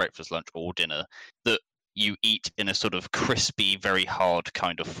have for breakfast, lunch, or dinner that you eat in a sort of crispy, very hard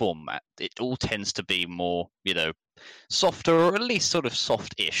kind of format. It all tends to be more, softer, or at least sort of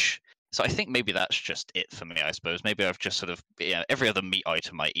soft-ish. So I think maybe that's just it for me, I suppose. Maybe I've just sort of, every other meat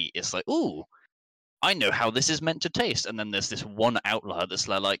item I eat, it's like, ooh, I know how this is meant to taste. And then there's this one outlier that's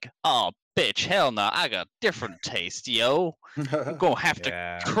like, oh, bitch, hell no, I got different taste, yo. You're going to have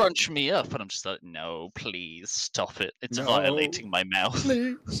to crunch me up. And I'm just like, no, please, stop it. It's violating my mouth.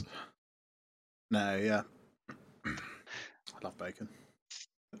 Please. No, yeah. I love bacon.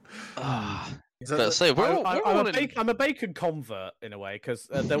 I'm a bacon convert in a way, because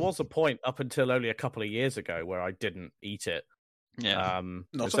there was a point up until only a couple of years ago where I didn't eat it. Yeah,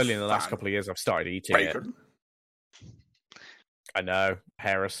 it's only in the last couple of years I've started eating bacon. It. I know,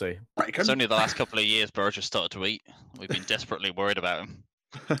 heresy. Bacon. It's only the last couple of years Burge has started to eat. We've been desperately worried about him.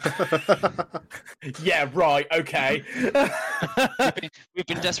 Yeah, right, okay. we've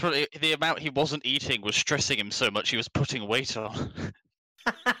been desperately. The amount he wasn't eating was stressing him so much he was putting weight on.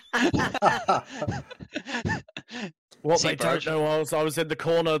 What they don't know is I was in the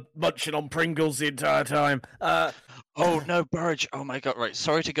corner munching on Pringles the entire time. Oh no, Burge! Oh my god! Right,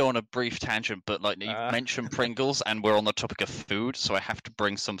 sorry to go on a brief tangent, but you mentioned Pringles, and we're on the topic of food, so I have to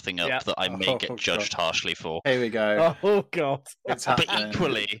bring something up that I may get judged harshly for. Here we go. Oh god!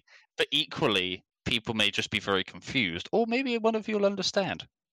 But equally, people may just be very confused, or maybe one of you will understand.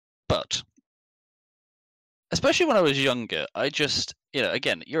 But especially when I was younger, I just,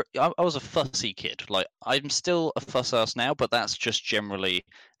 again, I was a fussy kid. Like, I'm still a fuss ass now, but that's just generally,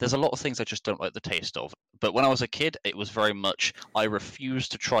 there's a lot of things I just don't like the taste of. But when I was a kid, it was very much, I refuse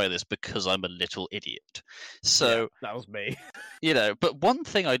to try this because I'm a little idiot. So that was me. But one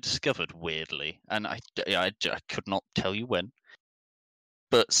thing I discovered weirdly, and I could not tell you when,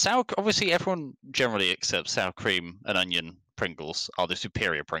 but obviously everyone generally accepts sour cream and onion Pringles are the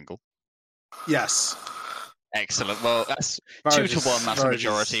superior Pringle. Yes. Excellent. Well, that's 2-1. That's a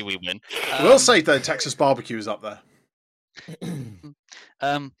majority. We win. We'll say though, Texas barbecue is up there.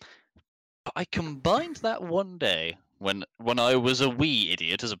 I combined that one day when I was a wee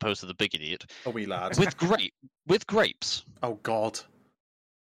idiot as opposed to the big idiot. A wee lad. With grapes. Oh God.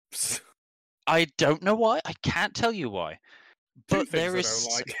 I don't know why. I can't tell you why. But there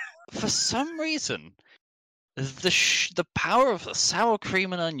is, for some reason, the power of the sour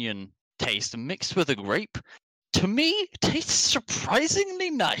cream and onion taste mixed with a grape, to me, tastes surprisingly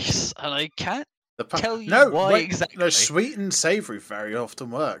nice, and I can't tell you why exactly. No, sweet and savoury very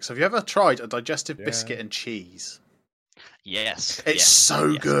often works. Have you ever tried a digestive biscuit and cheese? Yes. It's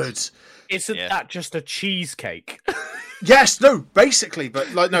so good. Isn't that just a cheesecake? Yes, no, basically, but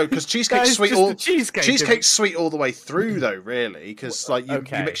because cheesecake's sweet. Cheesecake's sweet all the way through, though. Really, because you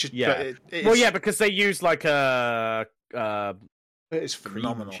mix your because they use like a. It's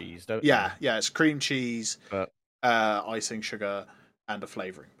phenomenal. Cream cheese, don't they? It's cream cheese, icing, sugar, and a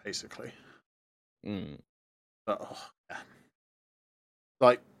flavouring, basically. But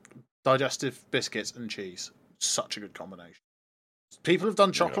like digestive biscuits and cheese, such a good combination. People have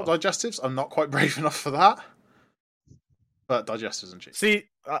done chocolate digestives. I'm not quite brave enough for that. But digestives and cheese. See,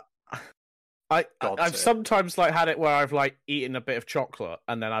 I've sometimes had it where I've eaten a bit of chocolate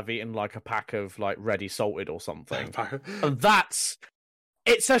and then I've eaten a pack of ready salted or something, and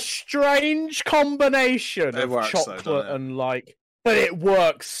it's a strange combination of chocolate and but it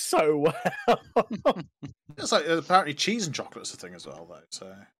works so well. It's apparently cheese and chocolate's a thing as well, though.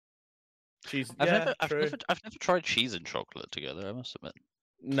 So cheese. I've never tried cheese and chocolate together. I must admit.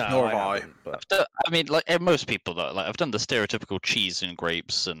 No, nor have I. But most people though, I've done the stereotypical cheese and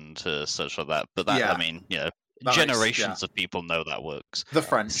grapes and such like that. But that, generations of people know that works. The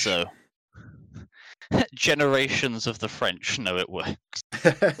French, so generations of the French know it works.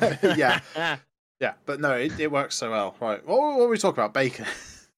 Yeah. But no, it works so well. Right, what were we talking about? Bacon.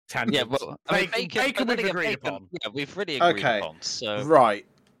 Yeah, well, bacon we've agreed upon. Yeah, we've really agreed upon. So right,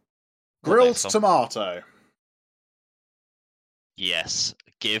 grilled tomato. Yes,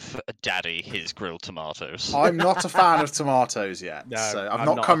 give Daddy his grilled tomatoes. I'm not a fan of tomatoes yet, so I've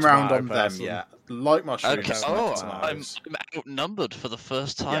not come round on them yet. Like mushrooms. Okay. I'm outnumbered for the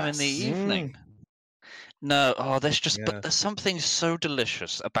first time in the evening. No, there's Yeah. but there's something so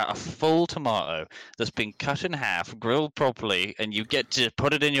delicious about a full tomato that's been cut in half, grilled properly, and you get to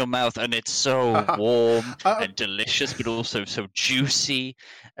put it in your mouth, and it's so warm and delicious, but also so juicy,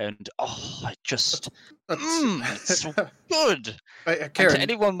 and it just, it's so good. And Kieran, to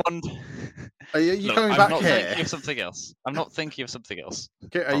anyone are you Look, coming I'm back not here? thinking of something else. I'm not thinking of something else.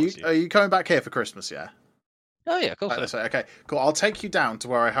 Are you coming back here for Christmas? Yeah. Oh yeah, of course. That's right. Okay, cool. I'll take you down to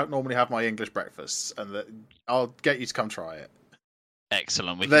where I normally have my English breakfasts, and I'll get you to come try it.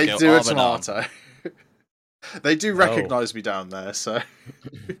 Excellent. We They can go do a arm in arm. tomato. They do recognise me down there, so.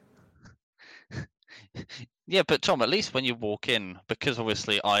 Yeah, but Tom, at least when you walk in, because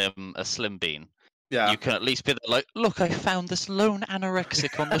obviously I am a slim bean, Yeah. you can at least be like, look, I found this lone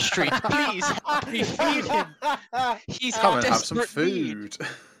anorexic on the street. Please help me feed him. He's Come in and have some desperate food.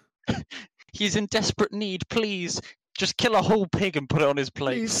 need. He's in desperate need. Please, just kill a whole pig and put it on his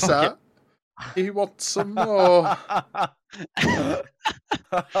plate. Please, Fuck sir. He wants some more. it. Yeah.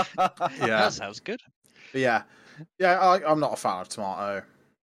 That sounds good. Yeah. I'm not a fan of tomato.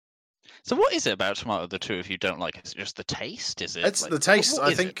 So what is it about tomato the two of you don't like? Is it just the taste? Is it? It's the taste, what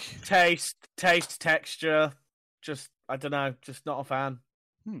I is think. Taste, texture. Just, I don't know. Just not a fan.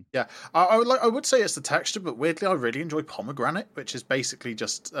 Yeah, I would say it's the texture, but weirdly, I really enjoy pomegranate, which is basically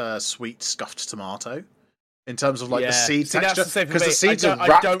just sweet stuffed tomato. In terms of the seed texture, because the seeds are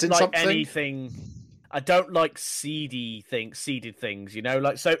wrapped in something. Anything. I don't like seeded things. You know,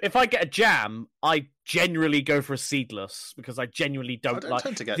 like so. If I get a jam, I generally go for a seedless because I genuinely don't like.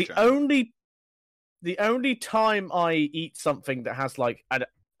 Tend to get the jam. The only time I eat something that has like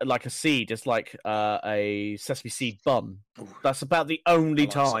a seed is like a sesame seed bun. Ooh, that's about the only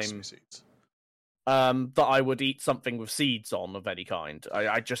time that I would eat something with seeds on of any kind.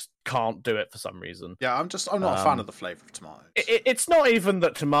 I just can't do it for some reason. Yeah, I'm not a fan of the flavour of tomatoes. It's not even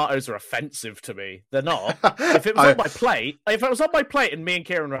that tomatoes are offensive to me. They're not. If it was on my plate, and me and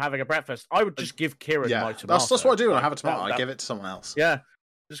Kieran were having a breakfast, I would just give Kieran my tomato. That's what I do when I have a tomato. I give it to someone else. Yeah,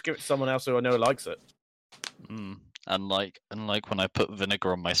 just give it to someone else who I know likes it. Unlike when I put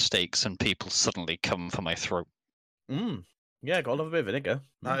vinegar on my steaks and people suddenly come for my throat. Yeah, gotta love a bit of vinegar.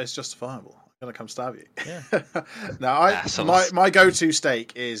 That is justifiable. I'm gonna come stab you. Yeah. Now, my go-to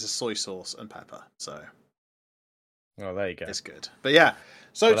steak is soy sauce and pepper. So. Oh, there you go. It's good, but yeah.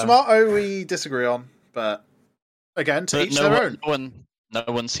 So tomato, we disagree on, but again, to each their own. No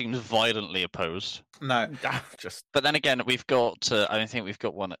one seems violently opposed. No, But then again, we've got. I think we've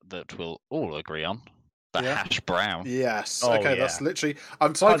got one that we'll all agree on. The hash brown. Yes. Oh, okay, yeah. that's literally.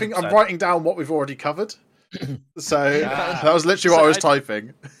 I'm typing. 100%. I'm writing down what we've already covered. So that was literally what I was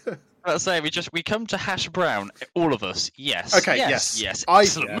typing. Let's say we come to hash brown, all of us. Yes. Okay. Yes.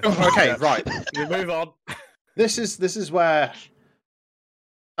 Okay. Right. We move on. This is where.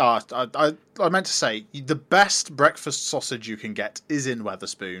 I meant to say the best breakfast sausage you can get is in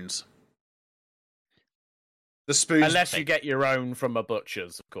Wetherspoons. The spoons, unless you get your own from a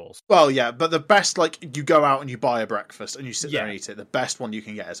butcher's, of course. Well, yeah, but the best, you go out and you buy a breakfast and you sit there and eat it. The best one you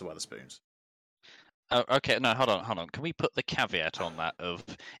can get is a Wetherspoons. Oh, okay, no, hold on. Can we put the caveat on that of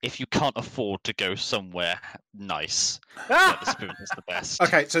if you can't afford to go somewhere nice, Wetherspoons is the best.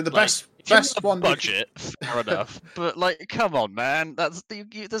 Okay, so the best one budget, fair enough. But come on, man, that's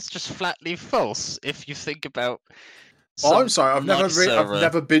just flatly false. If you think about. Oh, I'm sorry. I've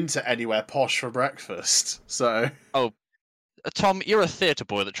never been to anywhere posh for breakfast. So. Oh, Tom, you're a theatre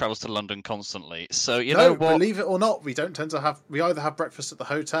boy that travels to London constantly. So know what? Believe it or not, we don't tend to have. We either have breakfast at the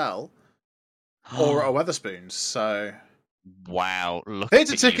hotel, or at Wetherspoons. So. Wow! Look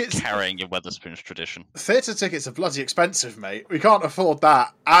theatre at tickets you carrying your Wetherspoons tradition. Theatre tickets are bloody expensive, mate. We can't afford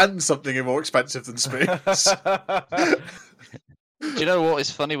that and something more expensive than spoons. Do you know what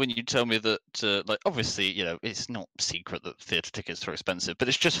is funny when you tell me that, obviously, it's not secret that theatre tickets are expensive, but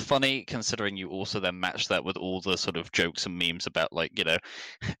it's just funny considering you also then match that with all the sort of jokes and memes about,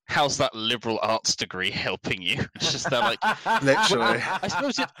 how's that liberal arts degree helping you? It's just that, literally. I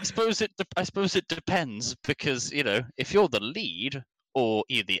suppose it depends because, if you're the lead or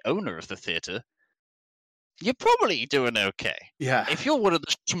you're the owner of the theatre, you're probably doing okay. Yeah. If you're one of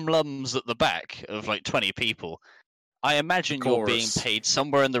the schlums at the back of 20 people, I imagine you're being paid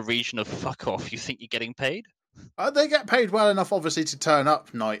somewhere in the region of fuck off. You think you're getting paid? They get paid well enough, obviously, to turn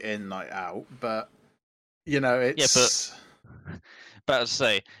up night in, night out. But it's. Yeah, but to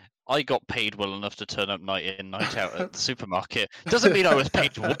say, I got paid well enough to turn up night in, night out at the supermarket. Doesn't mean I was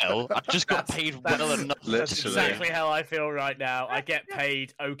paid well. I just got paid well enough. That's exactly how I feel right now. I get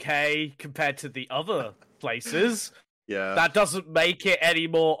paid okay compared to the other places. Yeah. That doesn't make it any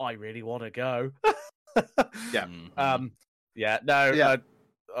more. I really want to go. Yeah. Yeah. No. Yeah.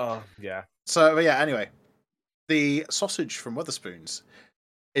 Yeah. So yeah. Anyway, the sausage from Wetherspoons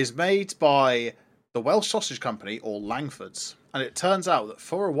is made by the Welsh Sausage Company, or Langfords, and it turns out that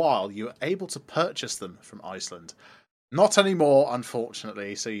for a while you were able to purchase them from Iceland. Not anymore,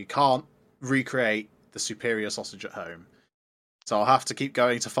 unfortunately, so you can't recreate the superior sausage at home. So I'll have to keep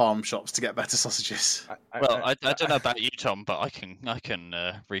going to farm shops to get better sausages. I don't know about you, Tom, but I can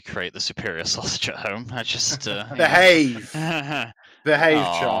recreate the superior sausage at home. I just behave, behave,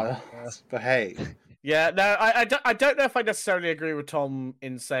 Aww. child, behave. Yeah, no, I don't know if I necessarily agree with Tom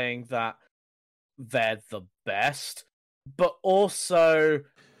in saying that they're the best, but also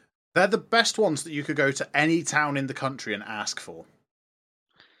they're the best ones that you could go to any town in the country and ask for.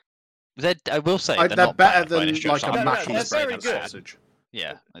 I will say they're not better than like a Mackey's breakfast sausage.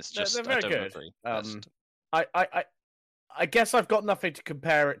 Yeah, it's just they're very I don't good. agree. I guess I've got nothing to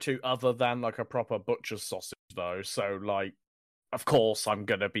compare it to other than like a proper butcher's sausage, though. So, like, of course, I'm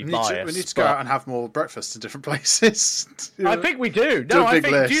gonna be biased. We need to go out and have more breakfast in different places. I think we do. No, I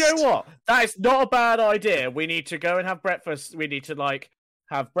think. Do you know what? That is not a bad idea. We need to go and have breakfast. We need to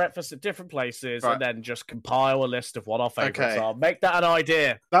have breakfast at different places, right, and then just compile a list of what our favourites are. Make that an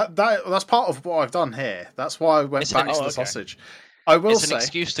idea. That's part of what I've done here. That's why I went back to the sausage. I will say, it's an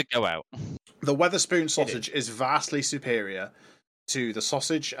excuse to go out. The Wetherspoon sausage is vastly superior to the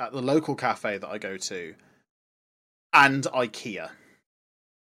sausage at the local cafe that I go to and IKEA.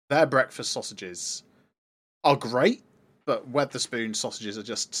 Their breakfast sausages are great, but Wetherspoon sausages are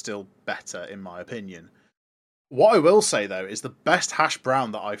just still better, in my opinion. What I will say, though, is the best hash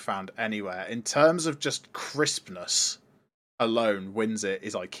brown that I've found anywhere, in terms of just crispness alone, wins it,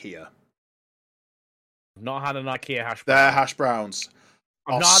 is IKEA. I've not had an IKEA hash brown. Their hash browns.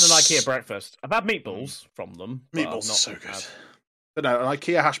 I've not had an IKEA breakfast. I've had meatballs from them. Meatballs are so good. But no, an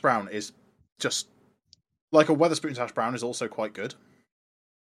IKEA hash brown is just like a Wetherspoon's hash brown is also quite good.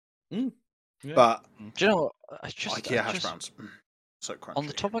 Yeah. But do you know what? IKEA hash browns. So crunchy. On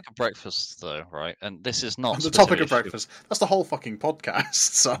the topic of breakfast, though, right? And this is not on the topic of breakfast. That's the whole fucking podcast.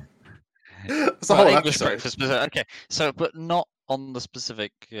 So that's the whole English breakfast. Okay, so but not on the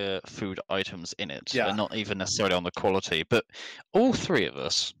specific food items in it. Yeah. Not even necessarily on the quality. But all three of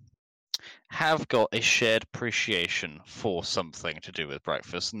us have got a shared appreciation for something to do with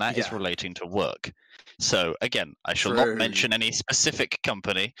breakfast, and that is relating to work. So again, I shall not mention any specific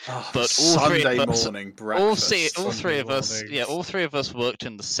company, but all Sunday three of us, morning breakfast. all three of us worked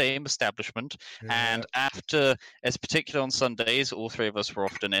in the same establishment, and after, as particularly on Sundays, all three of us were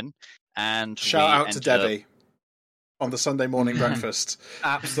often in. And shout out to Debbie on the Sunday morning breakfast.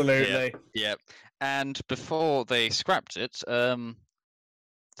 Absolutely, yeah. And before they scrapped it,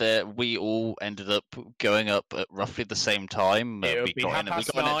 we all ended up going up at roughly the same time. We got in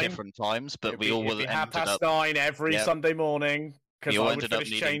at different times, but we all ended up 9:30 every Sunday morning. Because I would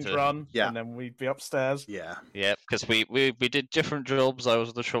finish change run, and then we'd be upstairs. Yeah, because we did different jobs. I was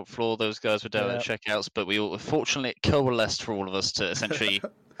on the shop floor; those guys were down at checkouts. But we all, fortunately, it coalesced for all of us to essentially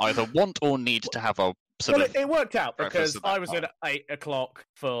either want or need to have our it worked out because I was in at 8 o'clock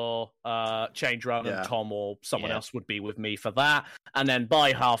for change run, and Tom or someone else would be with me for that. And then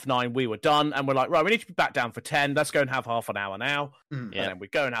by 9:30 we were done, and we're like, right, we need to be back down for 10. Let's go and have half an hour now. And then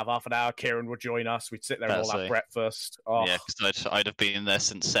we'd go and have half an hour. Kieran would join us. We'd sit there and all have breakfast. Yeah, because I'd have been there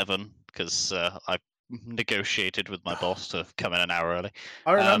since 7 because I negotiated with my boss to come in an hour early.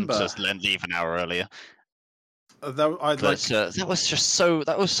 I remember. Just leave an hour earlier. That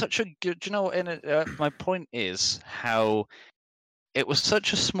was such a good. You know, my point is how it was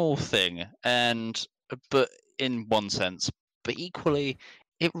such a small thing, but in one sense, but equally,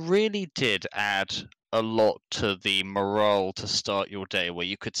 it really did add a lot to the morale to start your day, where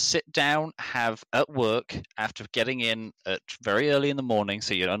you could sit down, have at work after getting in at very early in the morning,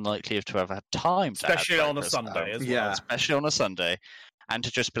 so you're unlikely to have had time, especially on a Sunday as well. Especially on a Sunday. And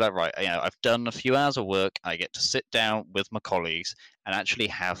to just be like, right, I've done a few hours of work. I get to sit down with my colleagues and actually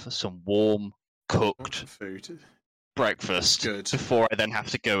have some warm, cooked food breakfast before I then have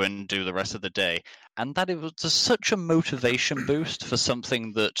to go and do the rest of the day. And that it was such a motivation boost for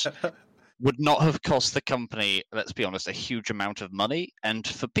something that would not have cost the company, let's be honest, a huge amount of money. And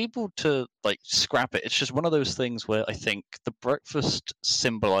for people to scrap it, it's just one of those things where I think the breakfast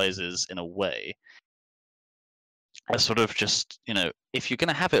symbolizes, in a way, a sort of just, if you're going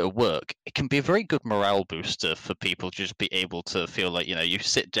to have it at work, it can be a very good morale booster for people to just be able to feel like, you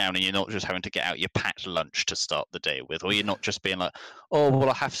sit down and you're not just having to get out your packed lunch to start the day with, or you're not just being like, oh, well,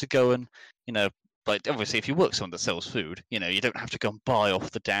 I have to go and, obviously if you work someone that sells food, you don't have to go and buy off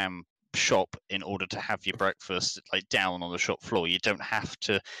the damn shop in order to have your breakfast down on the shop floor. You don't have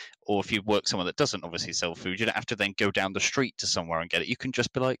to, or if you work someone that doesn't obviously sell food, you don't have to then go down the street to somewhere and get it. You can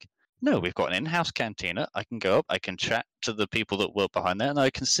just be like, No, we've got an in-house cantina. I can go up, I can chat to the people that work behind there, and I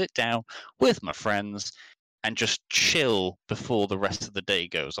can sit down with my friends and just chill before the rest of the day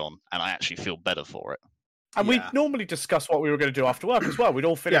goes on, and I actually feel better for it. And we'd normally discuss what we were going to do after work as well. We'd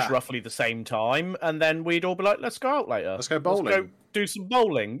all finish roughly the same time, and then we'd all be like, let's go out later. Let's go bowling. Let's go do some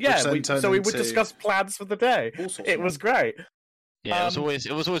bowling. Yeah, so we would discuss plans for the day. It was great. Yeah, it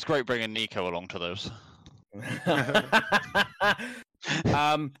was always great bringing Nico along to those.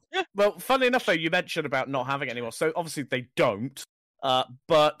 Well, funny enough, though, you mentioned about not having it anymore. So obviously they don't,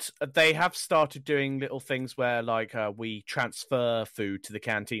 but they have started doing little things where, like, we transfer food to the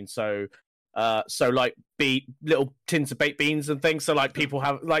canteen. So like little tins of baked beans and things. So like people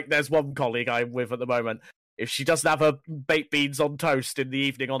have, like, there's one colleague I'm with at the moment. If she doesn't have her baked beans on toast in the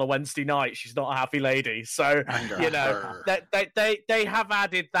evening on a Wednesday night, she's not a happy lady. So, you know, they have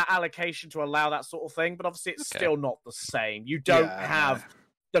added that allocation to allow that sort of thing, but obviously it's still not the same. You don't have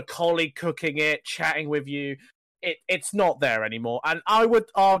the colleague cooking it, chatting with you. It's not there anymore. And I would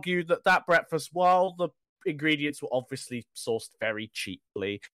argue that breakfast, while the ingredients were obviously sourced very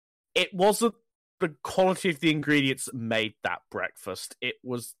cheaply, it wasn't the quality of the ingredients that made that breakfast. It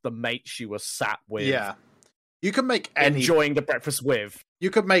was the mates you were sat with. Yeah. You can make enjoying the breakfast with.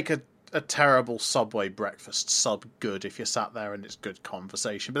 You could make a terrible Subway breakfast sub good if you sat there and it's good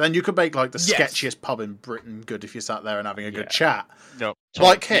conversation. But then you could make like the sketchiest pub in Britain good if you sat there and having a good chat. No, Tom,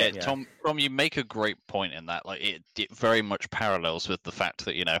 like him. Tom, you make a great point in that. Like it very much parallels with the fact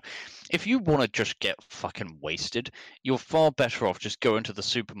that, you know, if you want to just get fucking wasted, you're far better off just going to the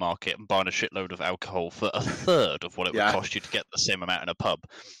supermarket and buying a shitload of alcohol for a third of what it would cost you to get the same amount in a pub.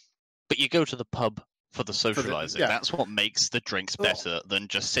 But you go to the pub for the socializing. That's what makes the drinks better than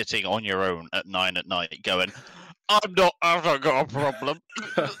just sitting on your own at 9 at night going, I've not got a problem.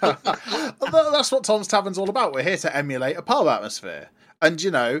 That's what Tom's Tavern's all about. We're here to emulate a pub atmosphere. And, you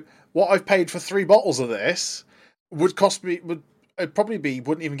know, what I've paid for 3 bottles of this would cost me, wouldn't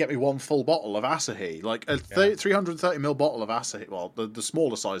even get me 1 full bottle of Asahi. Like a 330ml bottle of Asahi. Well, the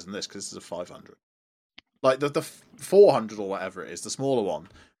smaller size than this, because this is a 500. Like the 400 or whatever it is, the smaller one,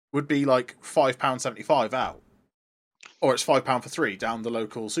 would be like £5.75 out, or it's £5 for 3 down the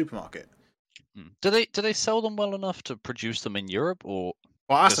local supermarket. Do they sell them well enough to produce them in Europe, or?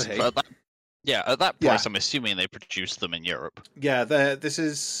 Well, Asahi. At that price, I'm assuming they produce them in Europe. Yeah,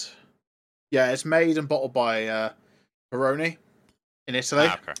 it's made and bottled by Peroni in Italy.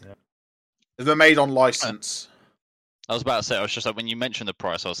 Okay. Yeah. They're made on license. I was about to say, I was just like, when you mentioned the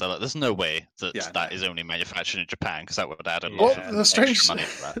price, I was like, there's no way that is only manufactured in Japan, because that would add a lot of extra money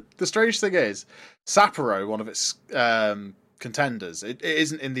to that. The strange thing is, Sapporo, one of its contenders, it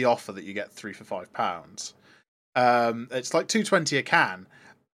isn't in the offer that you get 3 for £5. It's like $2.20 a can,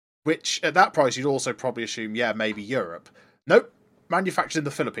 which at that price you'd also probably assume, maybe Europe. Nope, manufactured in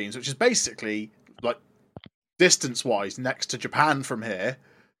the Philippines, which is basically, like, distance-wise next to Japan from here.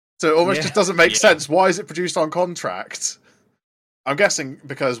 So it almost just doesn't make sense. Why is it produced on contract? I'm guessing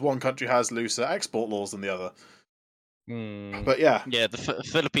because one country has looser export laws than the other. But yeah. Yeah, the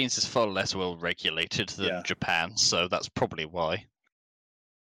Philippines is far less well regulated than Japan, so that's probably why.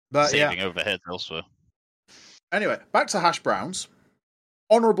 But saving overheads elsewhere. Anyway, back to hash browns.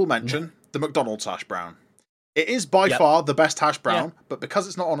 Honourable mention, the McDonald's hash brown. It is by far the best hash brown, but because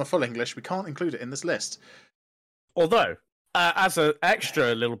it's not on a full English, we can't include it in this list. Although, as an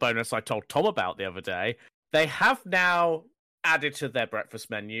extra little bonus I told Tom about the other day, they have now added to their breakfast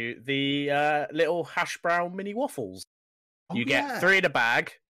menu the little hash brown mini waffles. You get 3 in a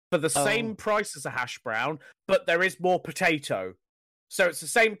bag for the same price as a hash brown, but there is more potato. So it's the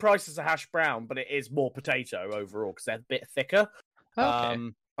same price as a hash brown, but it is more potato overall because they're a bit thicker.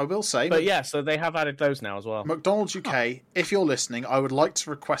 Okay. I will say... But so they have added those now as well. McDonald's UK, if you're listening, I would like to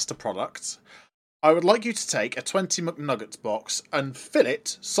request a product. I would like you to take a 20 McNuggets box and fill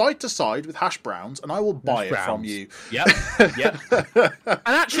it side to side with hash browns, and I will buy it from you. Yep. And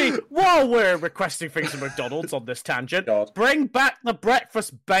actually, while we're requesting things from McDonald's on this tangent, bring back the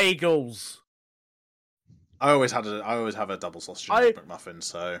breakfast bagels. I always have a double sausage and McMuffin,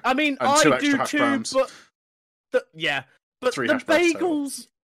 so I mean, and I 2 extra do hash too, browns. but the 3 hash browns bagels.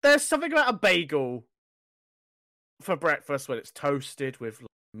 There's something about a bagel for breakfast when it's toasted with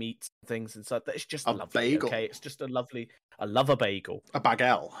meats and things inside that it's just a lovely. Bagel. Okay, it's just a lovely. I love a bagel. A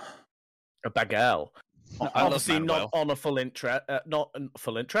bagel. Obviously not on a full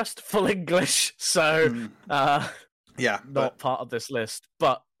interest, full English. So not part of this list,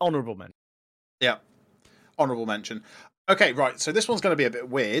 but honourable mention. Yeah, honourable mention. Okay, right. So this one's going to be a bit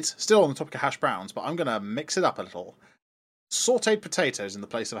weird. Still on the topic of hash browns, but I'm going to mix it up a little. Sautéed potatoes in the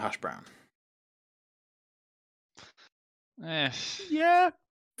place of a hash brown. Yeah,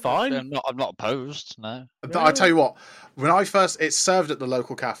 fine. I'm not opposed. No. But I tell you what, when I first, it's served at the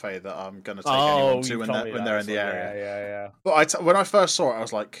local cafe that I'm going to take anyone to when they're in the area. Yeah. But when I first saw it, I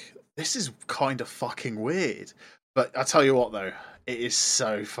was like, this is kind of fucking weird. But I tell you what, though, it is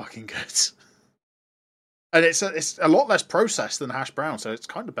so fucking good. And it's a lot less processed than hash brown, so it's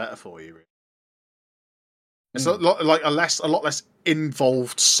kind of better for you. Really. It's a lot less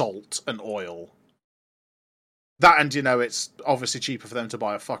involved salt and oil. That, and it's obviously cheaper for them to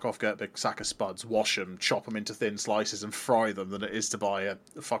buy a fuck off get big sack of spuds, wash them, chop them into thin slices, and fry them than it is to buy a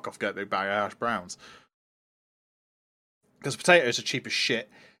fuck off get big bag of hash browns. Because potatoes are cheap as shit.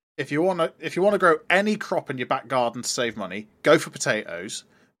 If you want to grow any crop in your back garden to save money, go for potatoes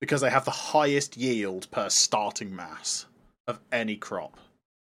because they have the highest yield per starting mass of any crop.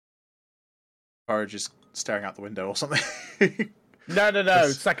 Or just staring out the window or something.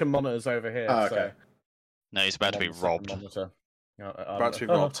 No. Second monitor's over here. Oh, okay. So. No, he's about to be robbed. About to be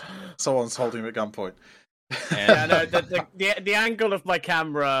robbed. Someone's holding him at gunpoint. Yeah, no. The angle of my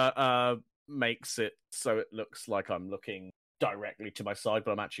camera makes it so it looks like I'm looking directly to my side,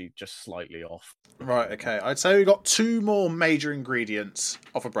 but I'm actually just slightly off. Right, okay. I'd say we've got two more major ingredients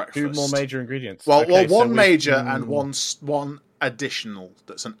of a breakfast. Two more major ingredients. Well, one major and one additional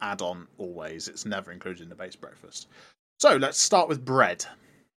that's an add-on always. It's never included in the base breakfast. So let's start with bread.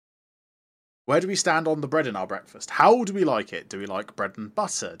 Where do we stand on the bread in our breakfast? How do we like it? Do we like bread and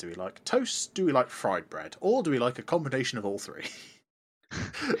butter? Do we like toast? Do we like fried bread? Or do we like a combination of all three?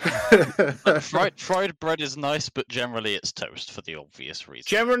 Fried bread is nice, but generally it's toast for the obvious reason.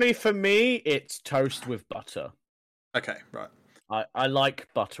 Generally, for me, it's toast with butter. Okay, right. I like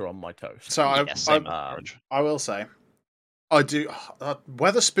butter on my toast. So I will say, I do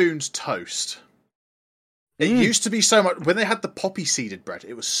Weatherspoon's toast. It used to be so much when they had the poppy seeded bread.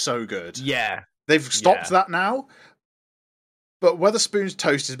 It was so good. Yeah, they've stopped that now. But Weatherspoon's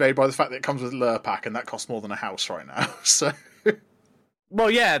toast is made by the fact that it comes with Lurpak, and that costs more than a house right now. So. Well,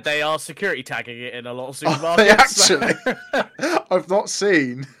 yeah, they are security tagging it in a lot of supermarkets. They actually? I've not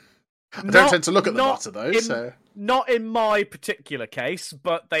seen. I don't tend to look at the butter, though. Not in my particular case,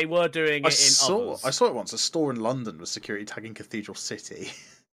 but they were doing it in others. I saw it once. A store in London was security tagging Cathedral City.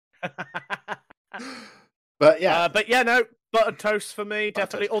 But yeah. No, buttered toast for me,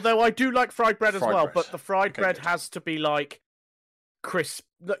 definitely. Toast. Although I do like fried bread as well, but the fried bread has to be like crisp.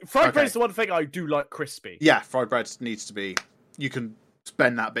 Fried bread is the one thing I do like crispy. Yeah, fried bread needs to be. You can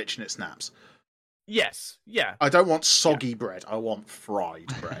bend that bitch and it snaps. Yes, yeah. I don't want soggy bread. I want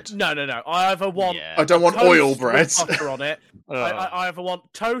fried bread. No. I either want. Yeah. I don't want oil bread. With butter on it. I either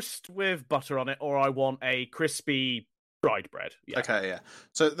want toast with butter on it, or I want a crispy fried bread. Yeah. Okay, yeah.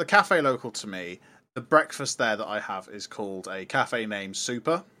 So the cafe local to me, the breakfast there that I have is called a cafe named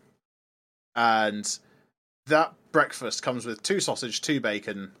Super, and that breakfast comes with 2 sausage, 2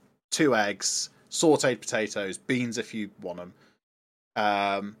 bacon, 2 eggs, sautéed potatoes, beans if you want them.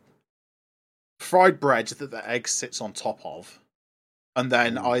 Fried bread that the egg sits on top of, and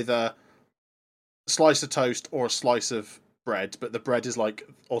then either a slice of toast or a slice of bread, but the bread is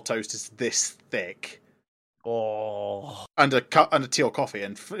or toast is this thick. Oh, and a tea or coffee,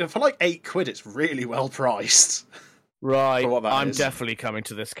 and for like £8, it's really well priced. Right, I'm definitely coming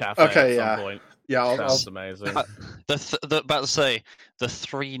to this cafe at some point. Yeah, that's amazing. About to say, the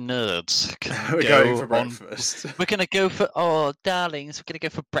 3 nerds we're going for breakfast. We're gonna go for darlings. We're gonna go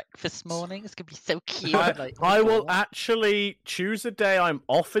for breakfast morning. It's gonna be so cute. I will actually choose a day I'm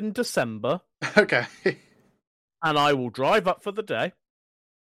off in December. Okay. And I will drive up for the day.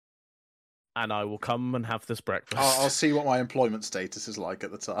 And I will come and have this breakfast. I'll see what my employment status is like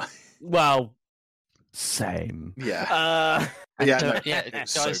at the time. Well, same. Yeah.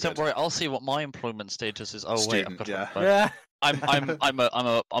 Guys, so don't worry. I'll see what my employment status is. Oh student, wait, yeah. I'm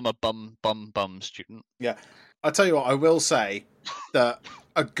a bum student. Yeah. I'll tell you what, I will say that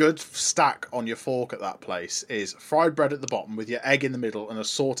a good stack on your fork at that place is fried bread at the bottom with your egg in the middle and a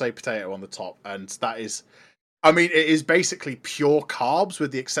sauteed potato on the top, and that is, I mean, it is basically pure carbs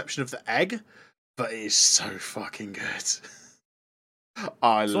with the exception of the egg, but it is so fucking good. So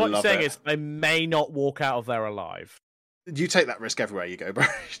what you're saying is I may not walk out of there alive. You take that risk everywhere you go,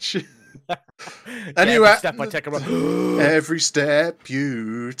 Burridge. Anyway, every step I take every step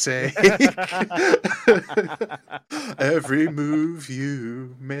you take, every move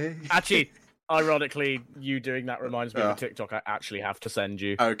you make. Actually, ironically, you doing that reminds me of a TikTok I actually have to send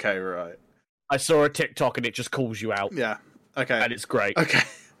you. Okay, right. I saw a TikTok and it just calls you out. Yeah. Okay. And it's great. Okay.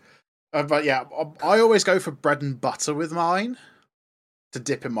 But yeah, I always go for bread and butter with mine to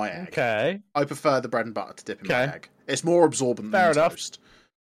dip in my egg. Okay. I prefer the bread and butter to dip in my egg. It's more absorbent than toast.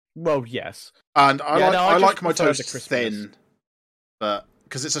 Well, yes. And I like my toast thin, but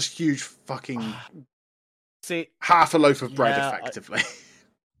because it's a huge fucking half a loaf of bread, effectively.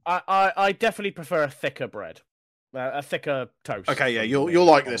 I definitely prefer a thicker bread, a thicker toast. Okay, yeah, you'll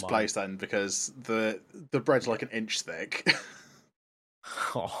like this place then, because the bread's like an inch thick.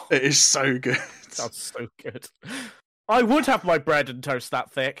 Oh, it is so good. Sounds so good. I would have my bread and toast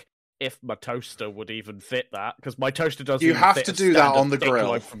that thick if my toaster would even fit that, because my toaster doesn't. You have to do that on the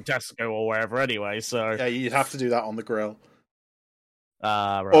grill from Tesco or wherever, anyway. So yeah, you'd have to do that on the grill.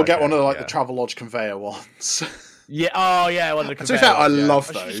 Right, or get one of the Travelodge conveyor ones. Yeah. Oh, yeah. One of the to be fair, I love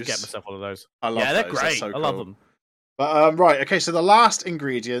those. I should get myself one of those. I love they're those. great. So I cool. love them. But right, okay. So the last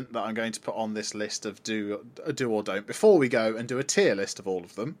ingredient that I'm going to put on this list of do or don't before we go and do a tier list of all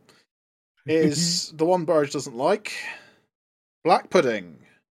of them is the one Burge doesn't like: black pudding.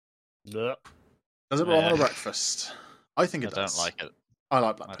 Yep. Does it belong on a breakfast? I think it does. I don't like it. I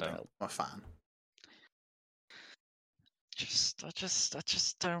like black pudding. I'm a fan. I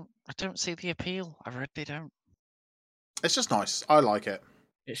don't see the appeal. I really don't. It's just nice. I like it.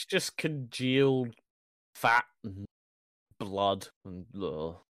 It's just congealed fat and blood and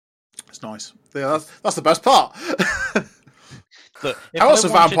it's nice. Yeah, that's the best part. Look, how else are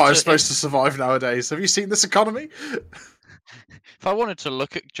vampires supposed to survive nowadays? Have you seen this economy? If I wanted to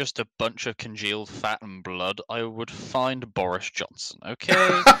look at just a bunch of congealed fat and blood, I would find Boris Johnson.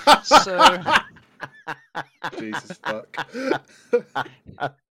 Okay, so Jesus fuck. I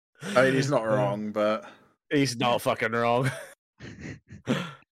mean, he's not wrong, but he's not fucking wrong.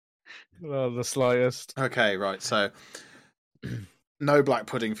 Not the slightest. Okay, right. So no black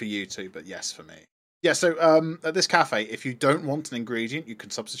pudding for you two, but yes for me. Yeah, so at this cafe, if you don't want an ingredient, you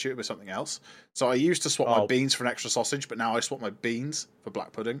can substitute it with something else. So I used to swap my beans for an extra sausage, but now I swap my beans for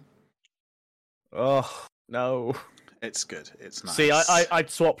black pudding. Oh, no. It's good. It's nice. See,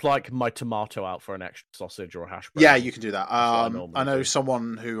 I'd swap like my tomato out for an extra sausage or a hash brown. Yeah, you can do that. I know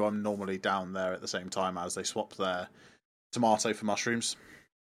someone who I'm normally down there at the same time as they swap their tomato for mushrooms.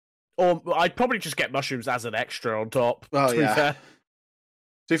 Or I'd probably just get mushrooms as an extra on top. Oh, yeah. Fair.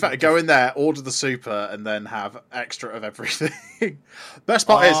 To be fair, go in there, order the super, and then have extra of everything. Best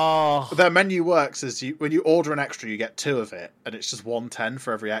part is, their menu works as when you order an extra, you get 2 of it, and it's just $1.10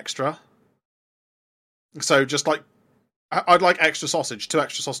 for every extra. So just like, I'd like extra sausage, 2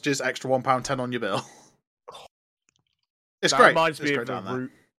 extra sausages, extra £1.10 on your bill. It's great. Reminds me of the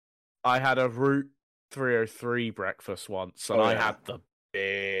Route. I had a Route 303 breakfast once, and I had the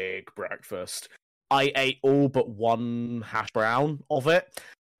big breakfast. I ate all but 1 hash brown of it,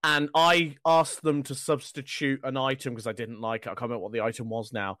 and I asked them to substitute an item because I didn't like it. I can't remember what the item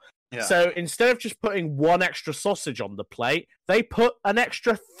was now. Yeah. So instead of just putting 1 extra sausage on the plate, they put an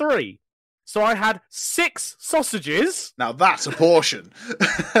extra 3. So I had 6 sausages. Now that's a portion.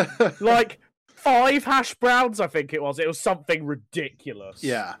 Like 5 hash browns, I think it was. It was something ridiculous.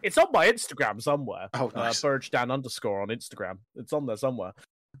 Yeah. It's on my Instagram somewhere. Oh, nice. BurgeDan_ on Instagram. It's on there somewhere.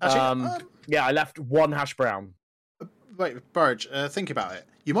 Actually, yeah, I left 1 hash brown. Wait, Burge, think about it.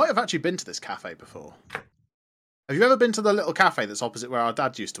 You might have actually been to this cafe before. Have you ever been to the little cafe that's opposite where our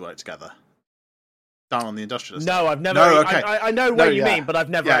dad used to work together? Down on the industrial estate? No, I've never. No, okay. I know what you mean, but I've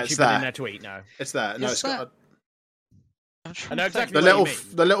never actually been in there to eat. No, it's there. No, it's got. I know exactly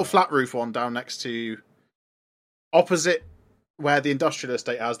the little flat roof one down next to, opposite where the industrial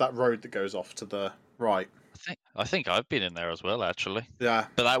estate has that road that goes off to the right. I think I've been in there as well, actually. Yeah,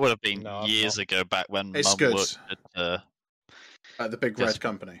 but that would have been years ago, back when Mum worked at the Big Red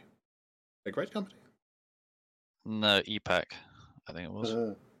Company. Big Red Company? No, EPAC. I think it was.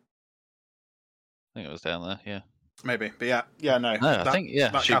 I think it was down there. Yeah, maybe, but yeah, no. I think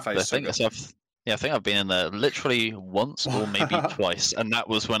that cafe is so good. I think I've been in there literally once or maybe twice, and that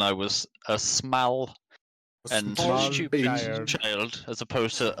was when I was a small and stupid child, as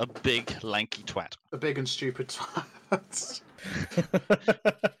opposed to a big lanky twat. A big and stupid twat.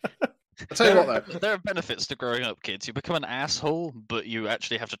 I'll tell you what, though. There are benefits to growing up, kids. You become an asshole, but you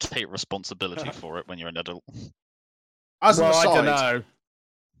actually have to take responsibility for it when you're an adult. As an aside, I don't know.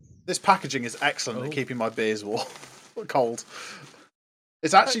 This packaging is excellent at keeping my beers warm, cold.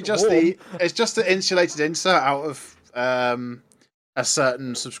 It's actually just the insulated insert out of a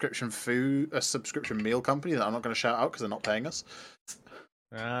certain subscription meal company that I'm not going to shout out because they're not paying us.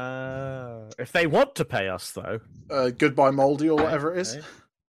 If they want to pay us, though. Goodbye Moldy or whatever it is.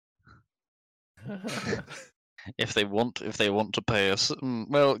 If they want to pay us,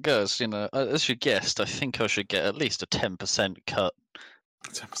 well, guys, as you guessed, I think I should get at least a 10% cut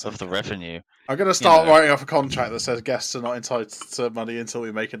 10% of the revenue. I'm going to start writing off a contract that says guests are not entitled to money until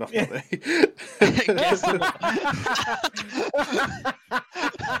we make enough money.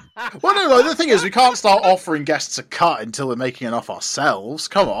 Well, no, like, the thing is, we can't start offering guests a cut until we're making enough ourselves.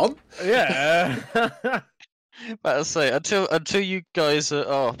 Come on. Yeah. But I say until you guys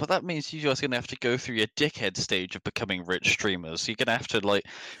are, but that means you guys are gonna have to go through your dickhead stage of becoming rich streamers. You're gonna have to like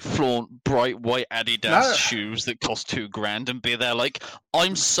flaunt bright white Adidas shoes that cost $2,000 and be there like,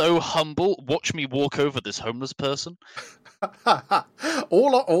 I'm so humble. Watch me walk over this homeless person.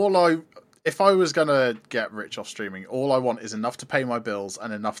 If I was gonna get rich off streaming, all I want is enough to pay my bills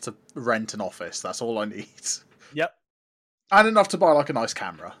and enough to rent an office. That's all I need. Yep. And enough to buy like a nice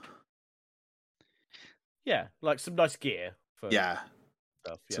camera. Yeah, like some nice gear. Yeah.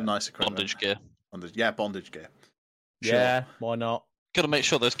 Stuff, Some nice equipment. Bondage gear. Bondage gear. Sure. Yeah, why not? Gotta make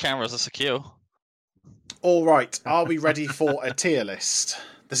sure those cameras are secure. All right, are we ready for a tier list?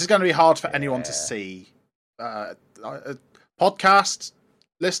 This is going to be hard for anyone to see. Podcast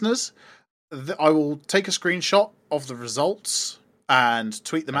listeners, I will take a screenshot of the results and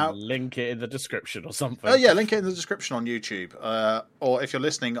tweet them out. Link it in the description or something. Oh yeah, link it in the description on YouTube. Or if you're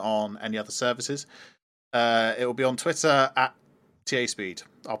listening on any other services, it will be on Twitter at @TASpeed.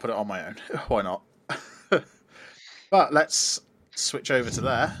 I'll put it on my own. Why not? But let's switch over to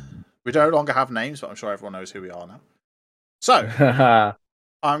there. We no longer have names, but I'm sure everyone knows who we are now. So,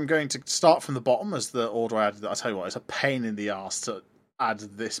 I'm going to start from the bottom as the order I added. I tell you what, it's a pain in the ass to add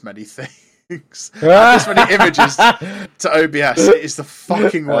this many things, add this many images to OBS. It is the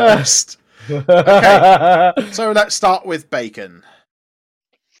fucking worst. Okay, so let's start with bacon.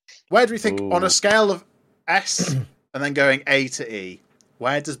 Where do we think, on a scale of S and then going A to E,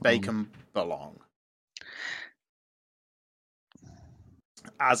 where does bacon belong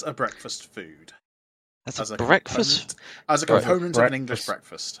as a breakfast food? As a breakfast? As a component of an English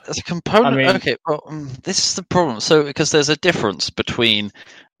breakfast. As a component? Okay, well, this is the problem. So, because there's a difference between,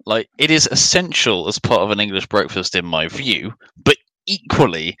 like, it is essential as part of an English breakfast in my view, but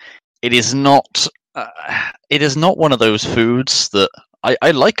equally, it is not one of those foods that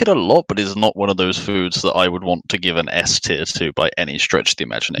I like it a lot, but it's not one of those foods that I would want to give an S tier to by any stretch of the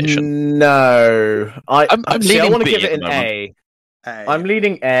imagination. No, I want to give it an A. I'm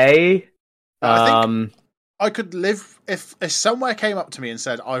leaning A. I think I could live if somewhere came up to me and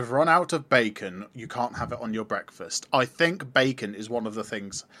said, "I've run out of bacon. You can't have it on your breakfast." I think bacon is one of the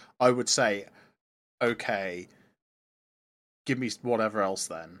things I would say. Okay, give me whatever else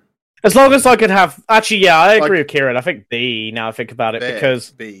then. As long as I could have... Actually, yeah, I agree with Kieran. I think B, now I think about it,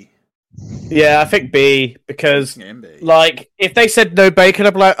 because... B. Yeah, I think B, because, like, if they said no bacon,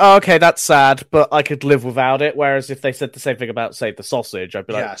 I'd be like, oh, okay, that's sad, but I could live without it, whereas if they said the same thing about, say, the sausage, I'd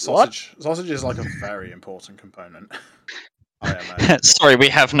be like, sausage. What? Sausage is, like, a very important component. Sorry, we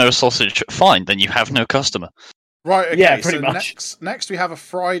have no sausage. Fine, then you have no customer. Right, okay, yeah, pretty much. Next we have a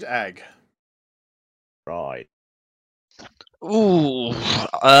fried egg. Right. Ooh.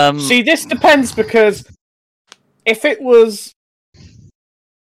 See, this depends, because if it was...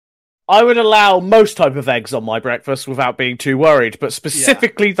 I would allow most type of eggs on my breakfast without being too worried, but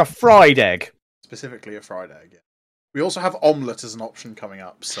specifically the fried egg. Specifically a fried egg, yeah. We also have omelette as an option coming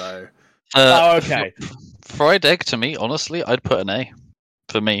up, so... okay. Fried egg, to me, honestly, I'd put an A.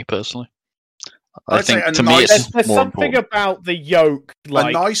 For me, personally. I think, to me, it's there's more something important. about the yolk,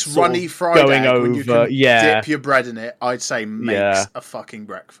 like... A nice runny fried egg, over, when you can dip your bread in it, I'd say makes a fucking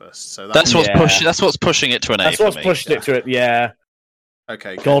breakfast. So that's what's pushing it to an A. That's what's pushed it to it, yeah.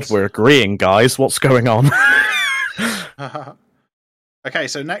 Okay. God, we're agreeing, guys. What's going on? Okay,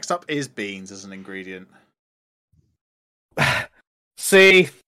 so next up is beans as an ingredient. See.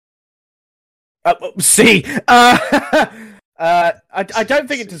 I don't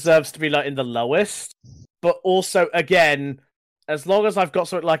think it deserves to be like in the lowest, but also again, as long as I've got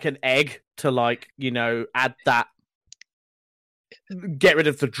something like an egg to like, add that, get rid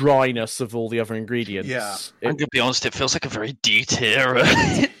of the dryness of all the other ingredients. Yeah, I'm gonna be honest. It feels like a very D tier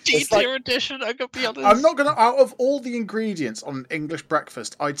edition. I'm gonna be honest. I'm not gonna. Out of all the ingredients on an English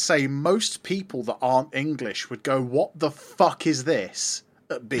breakfast, I'd say most people that aren't English would go, "What the fuck is this?"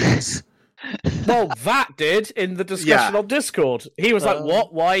 at beans. Well, that did in the discussion on Discord. He was like,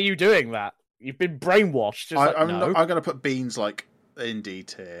 "What? Why are you doing that? You've been brainwashed." I'm going to put beans like in D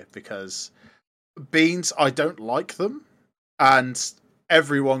tier because beans, I don't like them, and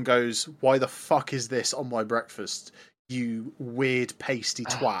everyone goes, "Why the fuck is this on my breakfast? You weird pasty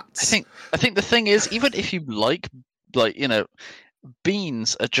twats." I think the thing is, even if you like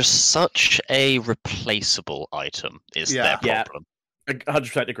beans are just such a replaceable item. Is their problem.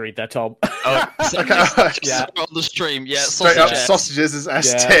 100% agreed there, Tom. Okay. On the stream, straight up, sausages is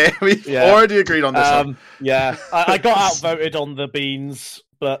S tier. We've already agreed on this one. Yeah, I got outvoted on the beans,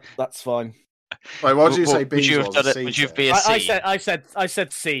 but that's fine. Wait, what did you say? Would you have done it? Would you be a C? I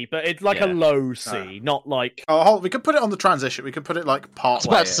said C, but it's like a low C, not like. Oh, hold on. We could put it on the transition. We could put it like part. I was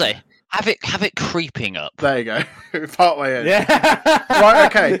about to say, have it creeping up. There you go, part way in. Yeah. Right.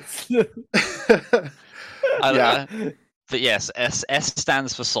 Okay. But yes, S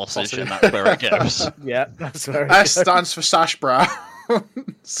stands for sausage, and that's where it goes. Yeah, that's where it S stands for sash brown.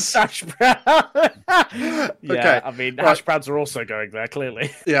 Sash brown. Yeah, okay. I mean, hash browns are also going there,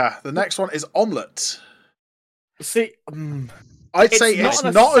 clearly. Yeah, the next one is omelette. See, I'd say it's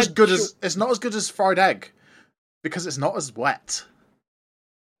not as good as fried egg because it's not as wet,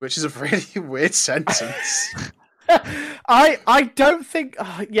 which is a really weird sentence. I don't think.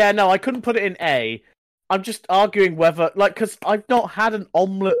 Yeah, no, I couldn't put it in A. I'm just arguing whether, like, because I've not had an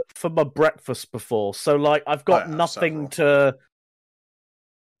omelette for my breakfast before, so like I've got nothing to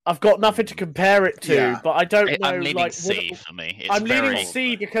compare it to. But I don't know. I'm leaning C for me. I'm leaning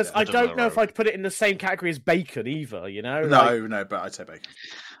C because I don't know if I'd put it in the same category as bacon either. You know? No, but I'd say bacon.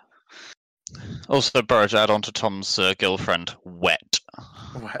 Also, Burge, add on to Tom's girlfriend, wet.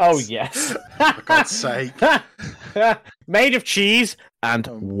 Oh yes. For God's sake. Made of cheese and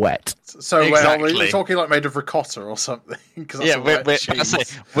wet. So exactly. We're talking like made of ricotta or something. Yeah,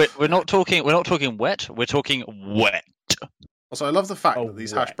 we're not talking wet. We're talking wet. Also, I love the fact that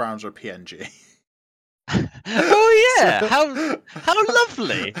these hash browns are PNG. Oh yeah, how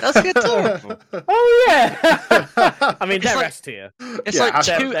lovely! That's good. Oh yeah. I mean, they're S tier. It's like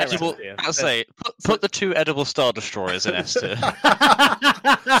two edible. I'll say, put the 2 edible Star Destroyers in S tier.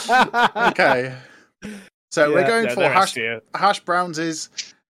 Okay, so we're going for hash browns is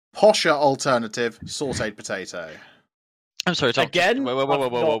posher alternative sautéed potato. I'm sorry, Tom. Again?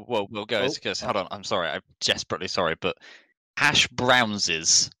 Whoa, guys, hold on. I'm sorry. I'm desperately sorry, but hash browns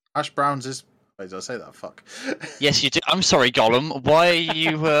is. Hash browns is. Wait, did I say that? Fuck. Yes, you did. I'm sorry, Gollum. Why are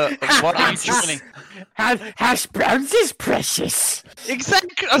you? Why are you joining? Hash browns is precious.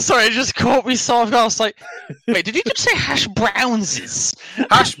 Exactly. I'm sorry. It just caught me so off guard. I was like, wait, did you just say hash browns is?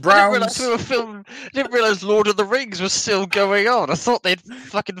 Hash browns. Didn't realize Lord of the Rings was still going on. I thought they'd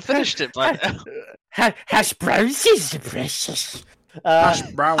fucking finished it by now. Hash browns is precious. Hash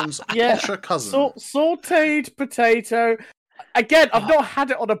browns, posher cousin. Sautéed potato. Again, I've not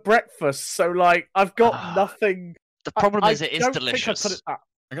had it on a breakfast, so like I've got nothing. The problem is it is delicious. I'm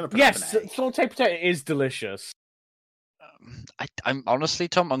gonna put sautéed potato is delicious. I'm honestly,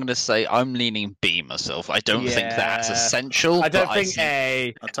 Tom, I'm going to say I'm leaning B myself. I don't think that's essential. I don't think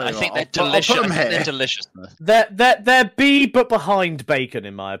A. I think they're delicious. I'll put them here. They're delicious. They're B, but behind bacon,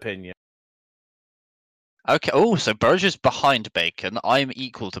 in my opinion. Okay. Oh, so Burge is behind bacon. I'm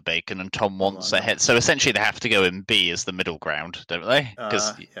equal to bacon, and Tom wants ahead. So essentially, they have to go in B as the middle ground, don't they?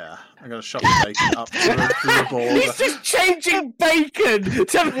 Yeah, I'm gonna shove the bacon up to the border. He's just changing bacon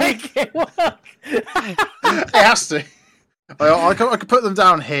to make it work. It has to. I could put them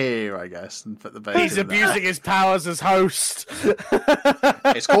down here, I guess, and put the bacon. He's abusing his powers as host.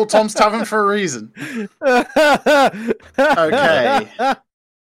 It's called Tom's Tavern for a reason. Okay.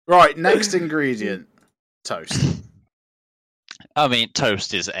 Right. Next ingredient. Toast. I mean,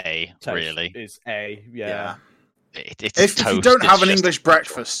 toast is A, really. Is A, yeah. If you don't have an English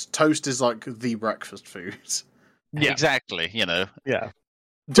breakfast, toast is like the breakfast food. Yeah, exactly. You know. Yeah.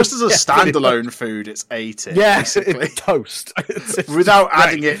 Just as a standalone food, it's A tier. Yeah, basically. it's toast. Without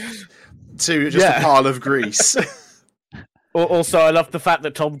adding it to just a pile of grease. Also, I love the fact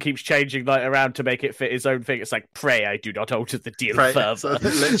that Tom keeps changing like around to make it fit his own thing. It's like, pray I do not alter the deal further.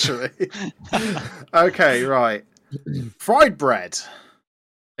 Literally. Okay, right. Fried bread.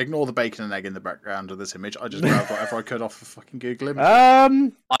 Ignore the bacon and egg in the background of this image. I just grabbed whatever I could off of fucking Google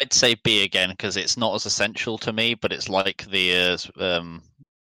Images. I'd say B again because it's not as essential to me, but it's like the.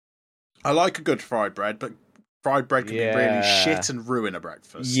 I like a good fried bread, but fried bread can be really shit and ruin a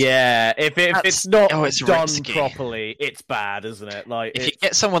breakfast. Yeah, if it's not done risky. properly, it's bad, isn't it? Like, if you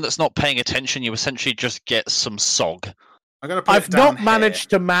get someone that's not paying attention, you essentially just get some sog. I've not managed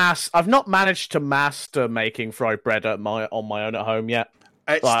to master making fried bread on my own at home yet.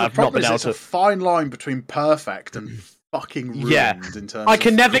 It's a fine line between perfect and fucking ruined in terms. I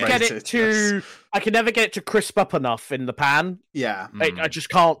can never get it to crisp up enough in the pan. Yeah, I just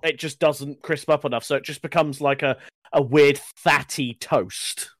can't. It just doesn't crisp up enough, so it just becomes like a weird fatty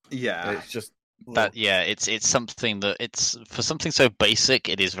toast. Yeah, it's just that. Yeah, it's something that it's for something so basic.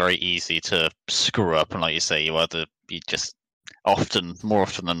 It is very easy to screw up, and like you say, more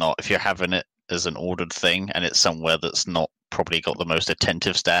often than not, if you're having it as an ordered thing and it's somewhere that's not probably got the most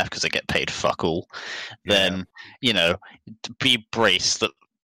attentive staff because they get paid fuck all, then be braced that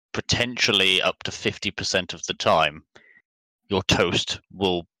potentially up to 50% of the time your toast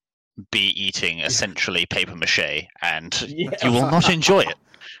will be eating essentially paper mache, and Yeah. you will not enjoy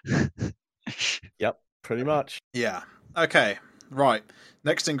it. Yep, pretty much. Yeah. Okay. Right.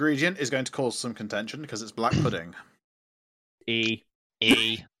 Next ingredient is going to cause some contention because it's black pudding. E.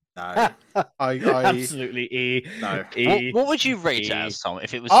 No. I Absolutely E. No. E. What would you rate it E. as, Tom?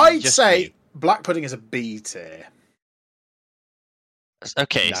 If it was, I'd just say you? black pudding is a B tier.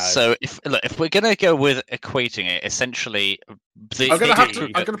 Okay, No. so if we're gonna go with equating it, essentially, I'm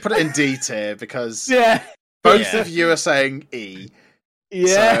gonna put it in D tier because both of you are saying E.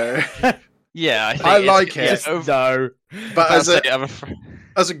 Yeah. So, yeah, I, think I like yeah, it. No. But I'm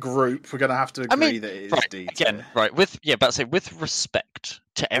as a group, we're gonna have to agree that it is right, D tier. again, right? With respect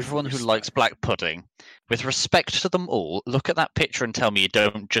to everyone who likes black pudding, with respect to them all, look at that picture and tell me you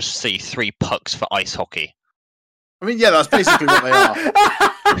don't just see 3 pucks for ice hockey. I mean, yeah, that's basically what they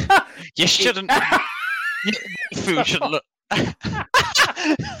are. You shouldn't. Food shouldn't look.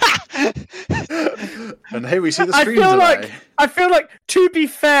 And here we see the screen delay. I feel like, to be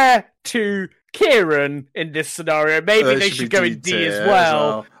fair to Kieran in this scenario, maybe they should go in D as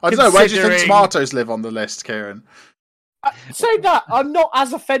well. I don't know. Where do you think tomatoes live on the list, Kieran? Saying that, I'm not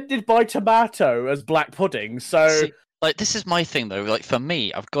as offended by tomato as black pudding, so... See, like, this is my thing, though. Like, for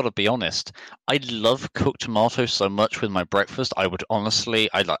me, I've got to be honest. I love cooked tomatoes so much with my breakfast. I would honestly...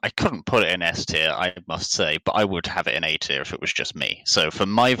 I couldn't put it in S tier, I must say, but I would have it in A tier if it was just me. So, for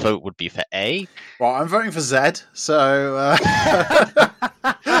my vote would be for A. Well, I'm voting for Z, so...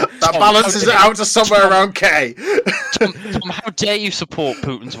 that balances it out to somewhere around K. Tom, how dare you support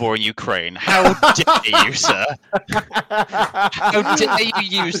Putin's war in Ukraine? How dare you, sir? How dare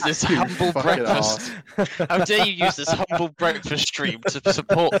you use this humble breakfast? How dare you use this humble breakfast stream to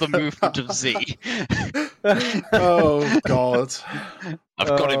support the movement of Z? Oh, God. I've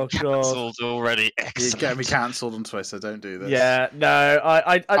got him cancelled already. You're getting me cancelled on Twitter, don't do this. Yeah, no,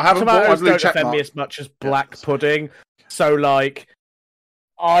 I haven't bought my tomatoes blue don't check offend me mark. as much as black pudding, so, like,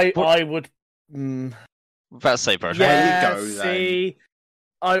 I would... About to say, bro. Yeah, There you go, C.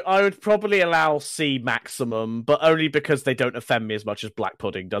 I would probably allow C maximum, but only because they don't offend me as much as black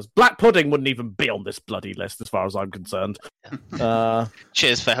pudding does. Black pudding wouldn't even be on this bloody list, as far as I'm concerned.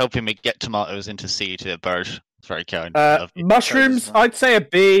 Cheers for helping me get tomatoes into C tier, Bird. It's very kind. Mushrooms, I'd say a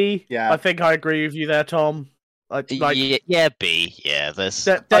B. Yeah. I think I agree with you there, Tom. Yeah, B. Yeah, there's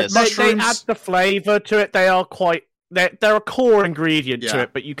they add the flavour to it. They are quite... They're a core ingredient to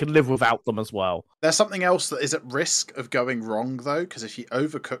it, but you can live without them as well. There's something else that is at risk of going wrong, though, because if you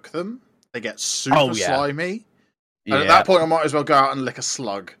overcook them, they get super slimy. Yeah. And at that point, I might as well go out and lick a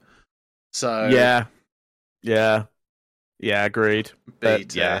slug. So Yeah, agreed. B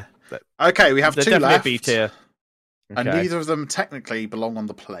tier. Okay, we have two left. B tier. And neither of them technically belong on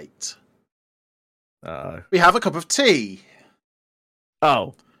the plate. Uh-oh. We have a cup of tea.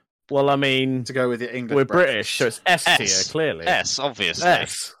 Oh. Well, I mean... To go with the English We're breakfast. British, so it's S tier, clearly. S, obviously.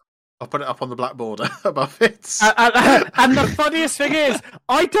 S. I'll put it up on the black border above it. And the funniest thing is,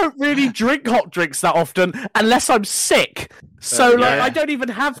 I don't really drink hot drinks that often unless I'm sick. So, I don't even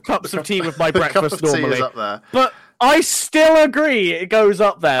have cups of tea with my breakfast cup of tea normally. is up there. But I still agree it goes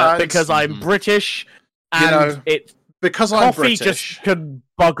up there because I'm British and because I'm coffee British, just can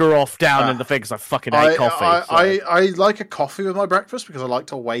bugger off down in the thing because I fucking hate coffee. I like a coffee with my breakfast because I like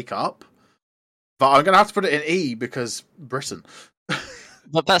to wake up. But I'm going to have to put it in E because Britain.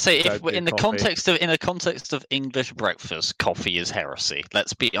 But that's it. If in the context of English breakfast, coffee is heresy.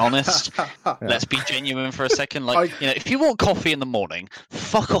 Let's be honest. Let's be genuine for a second. Like, if you want coffee in the morning,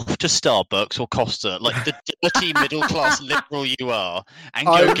 fuck off to Starbucks or Costa, like the dirty middle class liberal you are, and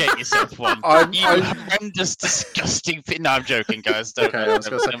go get yourself one. You horrendous, disgusting. No, I'm joking, guys. Don't. Okay,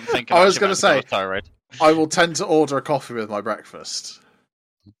 I was going to say, thyroid. I will tend to order a coffee with my breakfast,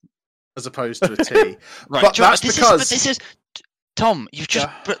 as opposed to a tea. Right, but that's because this is. Tom, you're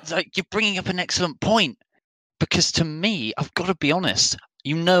bringing up an excellent point, because to me, I've got to be honest.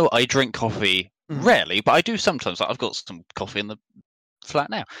 I drink coffee rarely, but I do sometimes. Like, I've got some coffee in the flat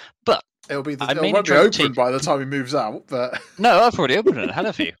now, but it won't be open by the time he moves out. But no, I've already opened it. Had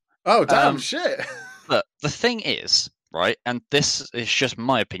a few. Oh damn! Shit. But the thing is, right, and this is just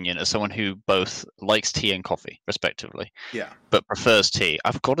my opinion as someone who both likes tea and coffee, respectively. Yeah. But prefers tea.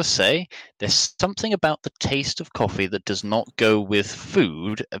 I've got to say, there's something about the taste of coffee that does not go with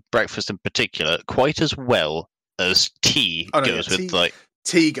food, breakfast in particular, quite as well as tea goes with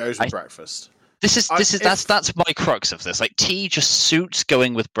tea goes with breakfast. That's my crux of this. Like, tea just suits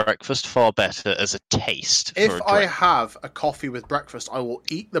going with breakfast far better as a taste. If I have a coffee with breakfast, I will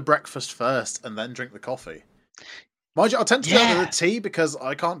eat the breakfast first and then drink the coffee. Mind you, I tend to go with the tea because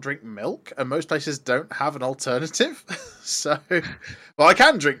I can't drink milk, and most places don't have an alternative. So, well, I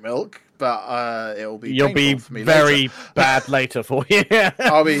can drink milk, but it'll be for me very later. bad later for you.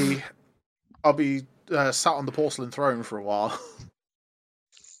 I'll be sat on the porcelain throne for a while.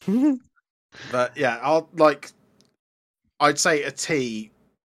 But yeah, I'd say a tea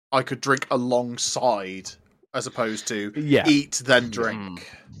I could drink alongside, as opposed to eat then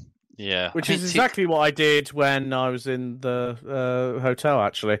drink. Yeah, which is exactly what I did when I was in the hotel.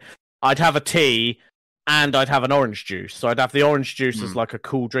 Actually, I'd have a tea and I'd have an orange juice. So I'd have the orange juice as like a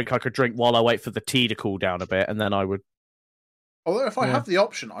cool drink I could drink while I wait for the tea to cool down a bit, and then I would. Although if I have the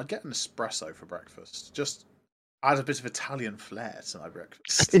option, I'd get an espresso for breakfast. Just add a bit of Italian flair to my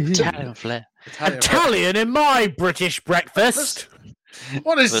breakfast. Italian flair. Italian in my British breakfast.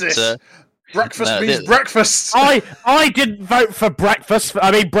 What is this? Breakfast means breakfast. I didn't vote for breakfast.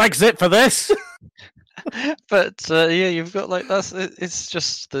 I mean Brexit for this. But you've got like it's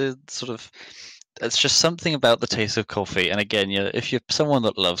just the sort of. It's just something about the taste of coffee. And again, if you're someone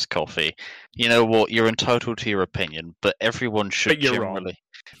that loves coffee, you know what? You're entitled to your opinion, but everyone should generally.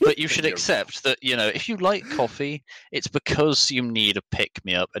 But you should accept that, if you like coffee, it's because you need a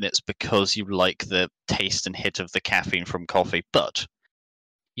pick-me-up, and it's because you like the taste and hit of the caffeine from coffee. But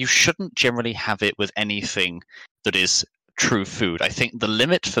you shouldn't generally have it with anything that is true food. I think the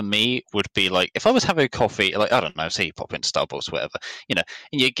limit for me would be like if I was having coffee, like I don't know, say you pop in Starbucks, whatever, and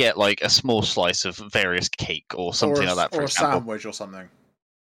you get like a small slice of various cake or something like that, for example. Sandwich or something.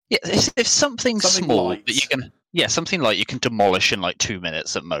 Yeah, if something small light. that you can, something like you can demolish in like 2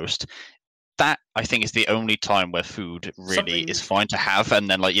 minutes at most. That I think is the only time where food really is fine to have, and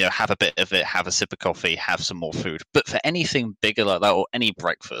then have a bit of it, have a sip of coffee, have some more food. But for anything bigger like that or any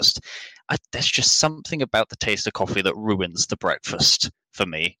breakfast, there's just something about the taste of coffee that ruins the breakfast for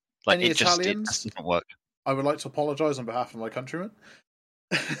me. Like Any it just Italians? Doesn't work. I would like to apologise on behalf of my countrymen.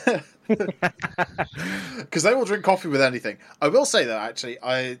 Because they will drink coffee with anything. I will say that actually,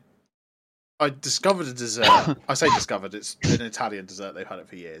 I discovered a dessert. I say discovered, it's an Italian dessert. They've had it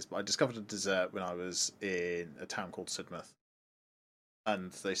for years. But I discovered a dessert when I was in a town called Sidmouth.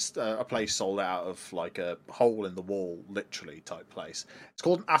 And a place sold out of like a hole in the wall, literally, type place. It's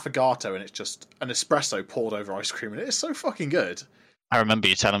called an affogato, and it's just an espresso poured over ice cream. And it is so fucking good. I remember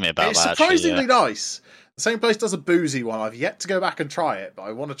you telling me about it's that. It's surprisingly nice. The same place does a boozy one. I've yet to go back and try it, but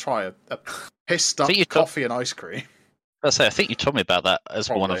I want to try a pissed up coffee and ice cream. I think you told me about that as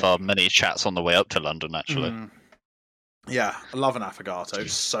one of our many chats on the way up to London, actually. Yeah, I love an affogato.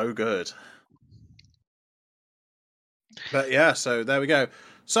 It's so good. But yeah, so there we go.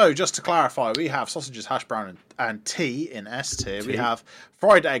 So just to clarify, we have sausages, hash brown, and tea in S tier. We have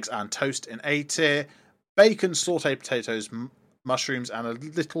fried eggs and toast in A tier. Bacon, sautéed potatoes, mushrooms, and a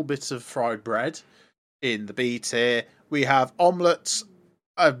little bit of fried bread in the B tier. We have omelettes,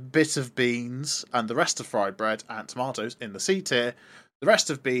 a bit of beans, and the rest of fried bread and tomatoes in the C tier. The rest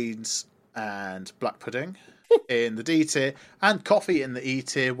of beans and black pudding in the D tier. And coffee in the E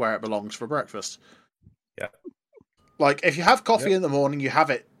tier, where it belongs for breakfast. Yeah. Like, if you have coffee in the morning, you have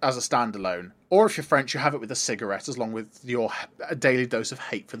it as a standalone. Or if you're French, you have it with a cigarette, as long with your daily dose of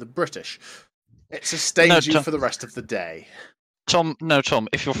hate for the British. It sustains you for the rest of the day. Tom,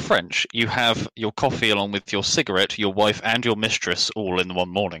 if you're French, you have your coffee along with your cigarette, your wife, and your mistress all in one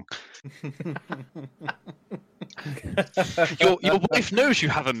morning. Your wife knows you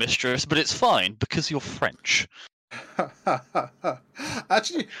have a mistress, but it's fine because you're French.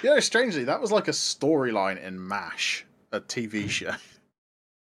 Actually, strangely, that was like a storyline in MASH, a TV show.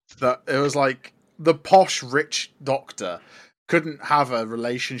 That it was like the posh rich doctor couldn't have a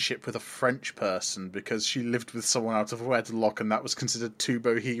relationship with a French person because she lived with someone out of wedlock, and that was considered too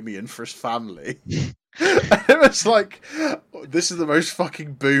bohemian for his family. It was like, this is the most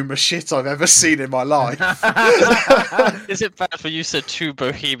fucking boomer shit I've ever seen in my life. Is it bad when you said too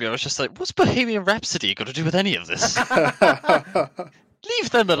bohemian? I was just like, what's Bohemian Rhapsody got to do with any of this? Leave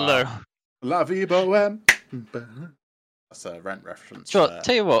them alone. La vie bohème. That's a Rent reference. Sure,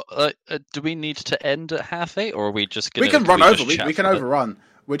 tell you what, do we need to end at 8:30, or are we just going to... We can run over, we can overrun.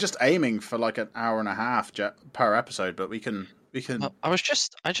 We're just aiming for like an hour and a half per episode, but we can... I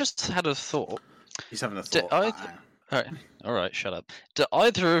just had a thought. He's having a thought. All right, shut up. Do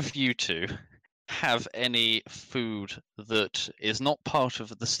either of you two have any food that is not part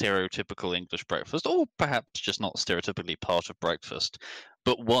of the stereotypical English breakfast, or perhaps just not stereotypically part of breakfast,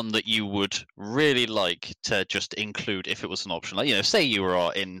 but one that you would really like to just include if it was an option? Like, say you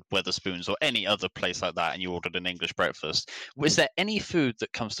were in Wetherspoons or any other place like that and you ordered an English breakfast. Was there any food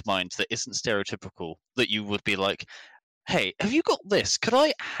that comes to mind that isn't stereotypical that you would be like, hey, have you got this? Could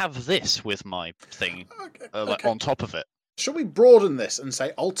I have this with my thing, like on top of it? Should we broaden this and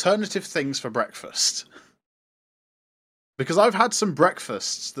say alternative things for breakfast? Because I've had some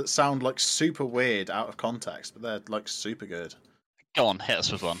breakfasts that sound like super weird out of context, but they're like super good. Go on, hit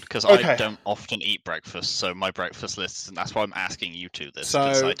us with one, because I don't often eat breakfast, so my breakfast list, and that's why I'm asking you to this,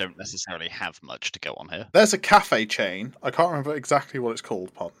 because I don't necessarily have much to go on here. There's a cafe chain. I can't remember exactly what it's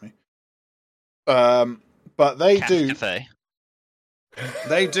called, pardon me. But they Cafe.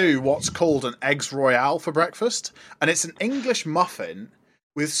 They do what's called an eggs royale for breakfast, and it's an English muffin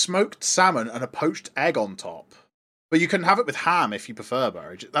with smoked salmon and a poached egg on top. But you can have it with ham if you prefer,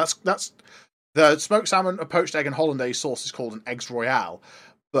 Burridge. That's the smoked salmon, a poached egg, and hollandaise sauce is called an eggs royale,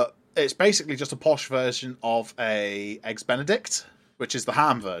 but it's basically just a posh version of a eggs Benedict, which is the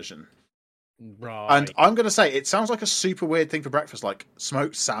ham version. Right. And I'm going to say it sounds like a super weird thing for breakfast, like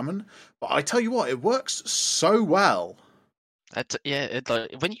smoked salmon, but I tell you what, it works so well.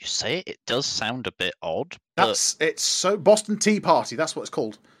 When you say it, it does sound a bit odd. It's so Boston Tea Party. That's what it's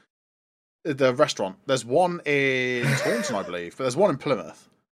called. The restaurant. There's one in Taunton, I believe, but there's one in Plymouth,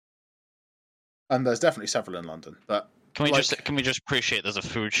 and there's definitely several in London. But can we just appreciate there's a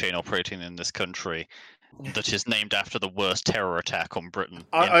food chain operating in this country that is named after the worst terror attack on Britain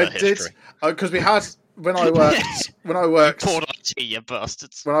in history? Because we had when I worked. Poured on tea, you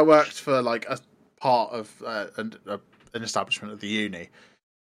bastards. When I worked for like a part of an establishment of the uni,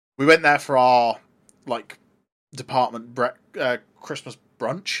 we went there for our like department Christmas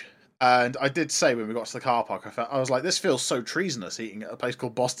brunch, and I did say when we got to the car park, I was like, this feels so treasonous eating at a place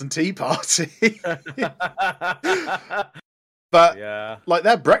called Boston Tea Party. But yeah, like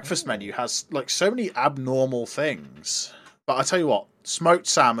their breakfast menu has like so many abnormal things. But I tell you what, smoked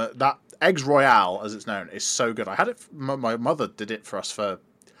salmon, that eggs royale as it's known, is so good. I had it. My mother did it for us for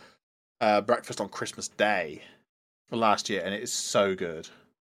breakfast on Christmas Day last year, and it is so good.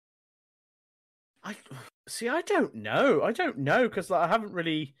 I don't know because like, I haven't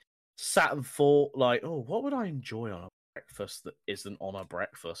really sat and thought like, oh, what would I enjoy on a breakfast that isn't on a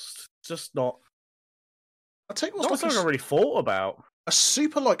breakfast? It's just not. I'll tell you what's not something I really thought about. A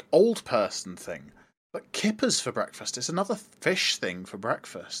super like old person thing, but kippers for breakfast. It's another fish thing for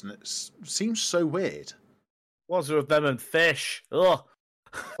breakfast, and it seems so weird. What's with them and fish? Ugh.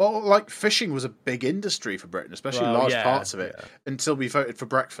 Well, like fishing was a big industry for Britain, especially large parts of it, until we voted for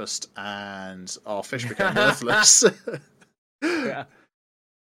breakfast and our fish became worthless. Yeah,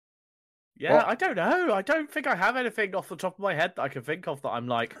 well, I don't know. I don't think I have anything off the top of my head that I can think of that I'm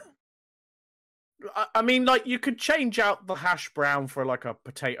like. I mean, like you could change out the hash brown for like a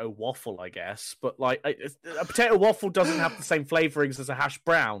potato waffle, I guess, but like a potato waffle doesn't have the same flavorings as a hash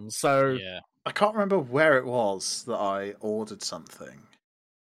brown, so yeah. I can't remember where it was that I ordered something.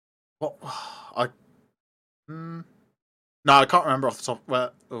 What no, I can't remember off the top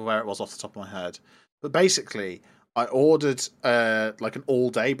where it was off the top of my head. But basically, I ordered like an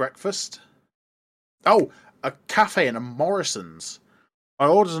all-day breakfast. Oh, a cafe and a Morrison's. I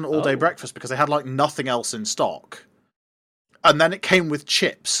ordered an all-day breakfast because they had like nothing else in stock, and then it came with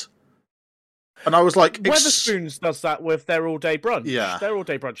chips. And I was like, Wetherspoons does that with their all-day brunch. Yeah, their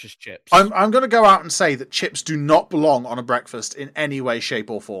all-day brunch is chips. I'm going to go out and say that chips do not belong on a breakfast in any way, shape,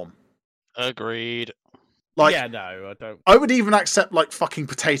 or form. Agreed. Like, yeah, no, I don't. I would even accept like fucking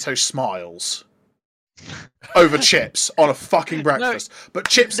potato smiles over chips on a fucking breakfast, but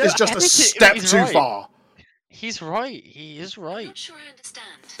chips is just a step too far. He's right. He is right. I'm not sure I understand.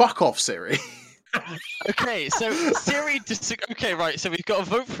 Fuck off, Siri. Okay, so Siri. Okay, right. So we've got a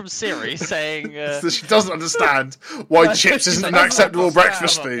vote from Siri saying she doesn't understand why chips isn't an acceptable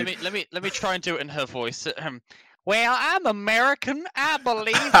breakfast food. Let me try and do it in her voice. Well, I'm American. I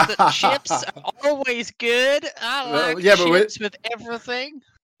believe that chips are always good. I like chips with everything.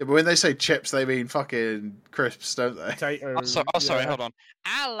 Yeah, but when they say chips, they mean fucking crisps, don't they? Sorry, hold on.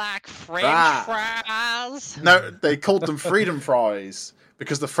 I like French fries. No, they called them freedom fries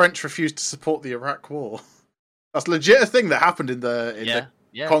because the French refused to support the Iraq War. That's legit a thing that happened in the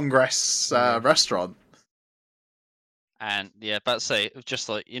Congress restaurant. And about to say, just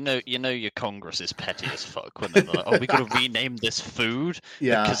like you know, your Congress is petty as fuck when they're like, "Oh, we got to rename this food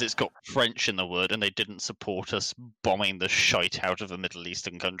because it's got French in the word," and they didn't support us bombing the shite out of a Middle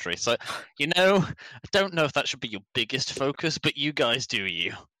Eastern country. So, I don't know if that should be your biggest focus, but you guys do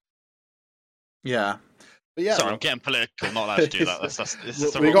you. Yeah. But yeah, sorry, I'm getting political. Not allowed to do that.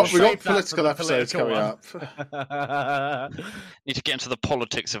 We got political episodes coming up. Need to get into the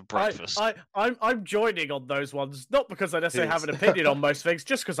politics of breakfast. I'm joining on those ones, not because I necessarily have an opinion on most things,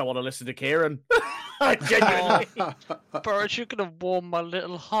 just because I want to listen to Kieran. I genuinely. Burridge, you're gonna warm my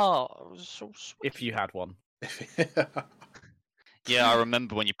little heart. So sweet. If you had one. Yeah, I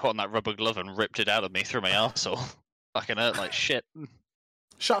remember when you put on that rubber glove and ripped it out of me through my arsehole. Fucking hurt like shit.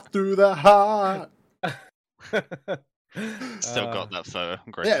 Shot through the heart. Still got that photo.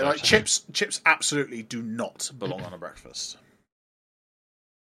 Great Yeah, photo. like chips absolutely do not belong on a breakfast.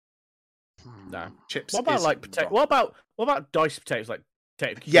 No. Chips. What about like potato? What about diced potatoes? Like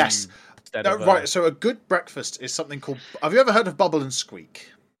potato cubes? Yes. No, right. So a good breakfast is something called. Have you ever heard of bubble and squeak?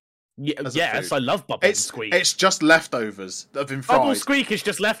 Yes, I love bubble and squeak. It's just leftovers that have been fried. Bubble and squeak is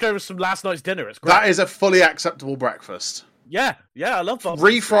just leftovers from last night's dinner. It's great. That is a fully acceptable breakfast. Yeah, I love bubble.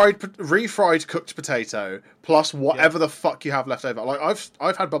 Refried cooked potato plus whatever the fuck you have left over. Like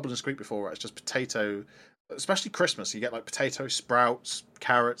I've had bubble and squeak before, where it's just potato, especially Christmas. You get like potato, sprouts,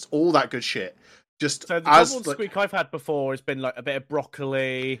 carrots, all that good shit. Just so the bubble and squeak I've had before has been like a bit of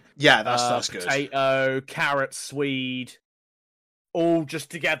broccoli. Yeah, that's good. Potato, carrot, swede, all just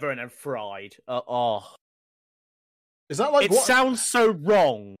together and then fried. Is that like? It sounds so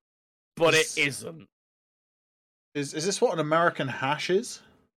wrong, but it isn't. Is this what an American hash is?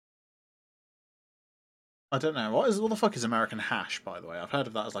 I don't know. What the fuck is American hash, by the way? I've heard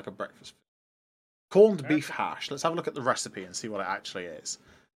of that as like a breakfast. Corned beef hash. Let's have a look at the recipe and see what it actually is.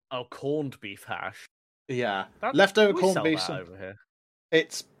 Oh, corned beef hash. Yeah. Leftover corned beef over here.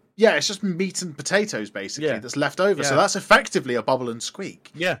 It's just meat and potatoes basically that's left over. Yeah. So that's effectively a bubble and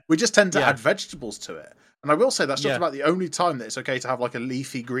squeak. Yeah. We just tend to add vegetables to it. And I will say that's just about the only time that it's okay to have like a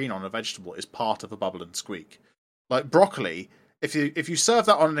leafy green on a vegetable is part of a bubble and squeak. Like broccoli, if you serve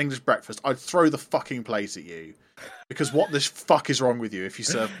that on an English breakfast, I'd throw the fucking plate at you. Because what the fuck is wrong with you if you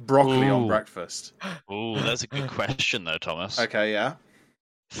serve broccoli on breakfast? Ooh, that's a good question though, Thomas. Okay, yeah.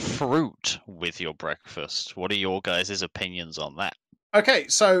 Fruit with your breakfast. What are your guys' opinions on that? Okay,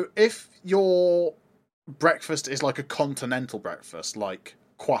 so if your breakfast is like a continental breakfast, like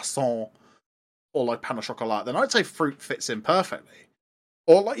croissant or like pain au chocolat, then I'd say fruit fits in perfectly.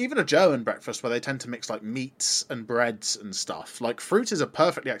 Or like even a German breakfast where they tend to mix like meats and breads and stuff. Like fruit is a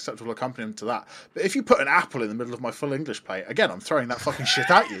perfectly acceptable accompaniment to that. But if you put an apple in the middle of my full English plate, again, I'm throwing that fucking shit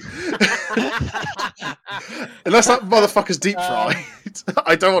at you. Unless that motherfucker's deep fried.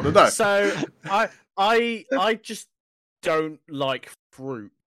 I don't want to know. So I just don't like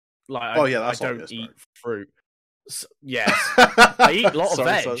fruit. Like I don't eat fruit. Yes, I eat a lot of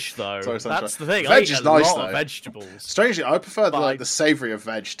veg though. That's the thing. I eat a lot of vegetables. Strangely, I prefer the savoury of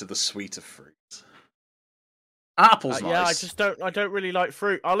veg to the sweet of fruit. Apple's nice. Yeah, I don't really like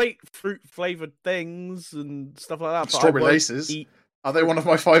fruit. I'll eat fruit flavoured things and stuff like that. But strawberry laces. Are they one of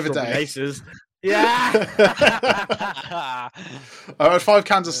my 5 a day? Laces. Yeah. I had 5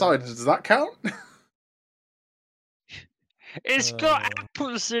 cans of cider. Does that count? It's got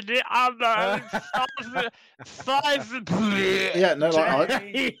apples in it. I'm five. Yeah, no, like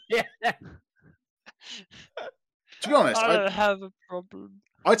to be honest, I don't have a problem.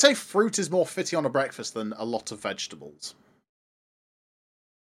 I'd say fruit is more fitting on a breakfast than a lot of vegetables.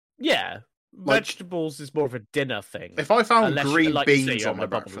 Yeah, vegetables is more of a dinner thing. If I found green beans on my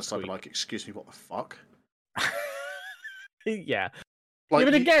breakfast, I'd be like, "Excuse me, what the fuck?" Yeah.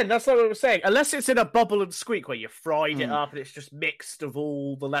 But again, that's not what I was saying. Unless it's in a bubble and squeak where you fried it up and it's just mixed of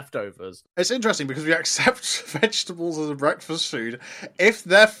all the leftovers. It's interesting because we accept vegetables as a breakfast food if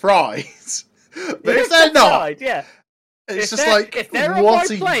they're fried. But if they're not, it's just like, if they're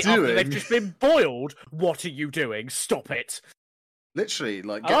what on my plate after they've just been boiled, what are you doing? Stop it. Literally,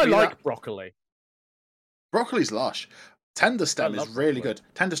 like I like broccoli. Broccoli's lush. Tender stem is really good.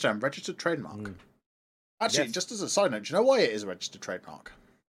 Tender stem, registered trademark. Actually, just as a side note, do you know why it is a registered trademark?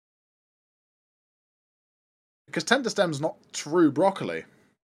 Because tender stem's not true broccoli.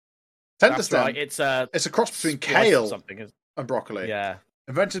 Tender stem, right. It's a cross between kale and broccoli. Yeah.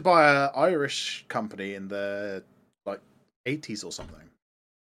 Invented by an Irish company in the 80s or something.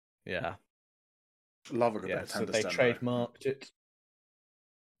 Yeah. Love a good bit of tender stem. So they trademarked it.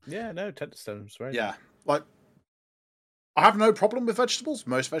 Yeah, no, tender stem's right. Yeah. Like, I have no problem with vegetables.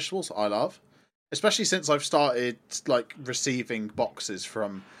 Most vegetables I love. Especially since I've started receiving boxes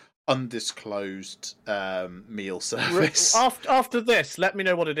from undisclosed meal service. After this, let me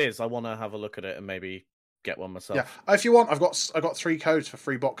know what it is. I want to have a look at it and maybe get one myself. Yeah, if you want, I've got 3 codes for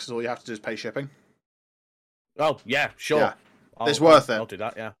free boxes. All you have to do is pay shipping. Oh yeah, sure. Yeah. It's worth it. I'll do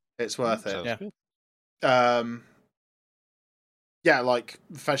that. Yeah, it's worth it. Yeah. Yeah, like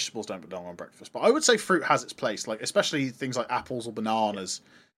vegetables don't belong on breakfast, but I would say fruit has its place. Like especially things like apples or bananas.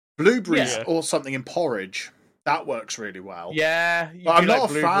 Blueberries or something in porridge, that works really well. Yeah, but I'm not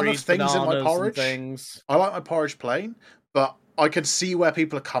a fan of things in my porridge. I like my porridge plain, but I can see where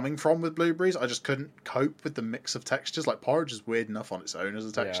people are coming from with blueberries. I just couldn't cope with the mix of textures. Like porridge is weird enough on its own as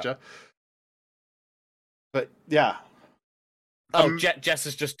a texture. But yeah. Jess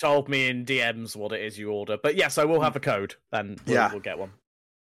has just told me in DMs what it is you order. But yes, I will have a code, and we'll get one.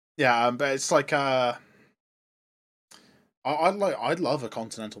 Yeah, but it's like I'd love a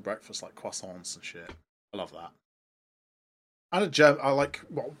continental breakfast like croissants and shit. I love that. And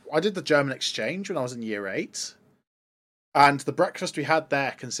I did the German exchange when I was in year 8, and the breakfast we had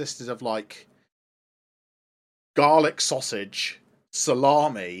there consisted of like garlic sausage,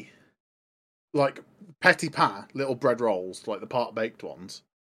 salami, like petit pain, little bread rolls, like the part baked ones,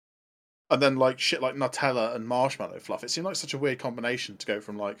 and then like shit like Nutella and marshmallow fluff. It seemed like such a weird combination to go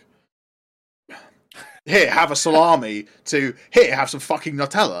from like, here, have a salami, to here, have some fucking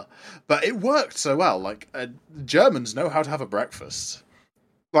Nutella. But it worked so well. Like, Germans know how to have a breakfast.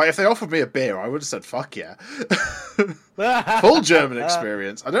 Like, if they offered me a beer, I would have said, fuck yeah. Full German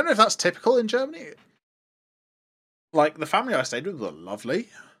experience. I don't know if that's typical in Germany. Like, the family I stayed with were lovely.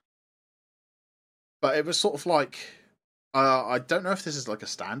 But it was sort of like, I don't know if this is like a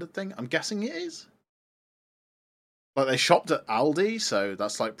standard thing. I'm guessing it is. Like, they shopped at Aldi, so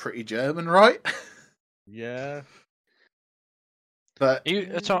that's like pretty German, right? Yeah. But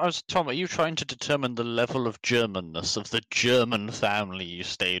Tom, are you trying to determine the level of Germanness of the German family you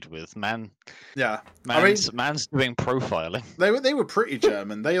stayed with? Yeah, man's doing profiling. They were pretty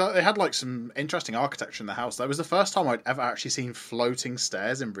German. They had like some interesting architecture in the house. That was the first time I'd ever actually seen floating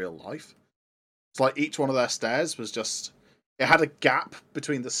stairs in real life. It's like each one of their stairs was just, it had a gap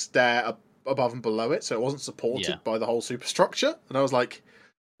between the stair above and below it, so it wasn't supported by the whole superstructure. And I was like,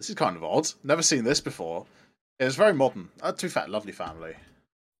 this is kind of odd. Never seen this before. It was very modern. To be fair, lovely family.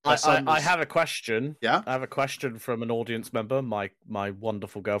 I have a question. Yeah? I have a question from an audience member, my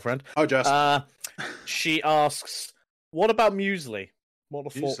wonderful girlfriend. Oh, Jess. She asks, what about muesli? What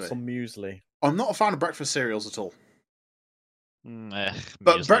are thoughts on muesli? I'm not a fan of breakfast cereals at all.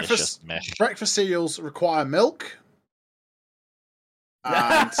 But breakfast cereals require milk.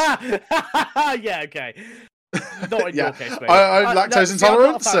 And... yeah, okay. Not in your case, mate. I'm lactose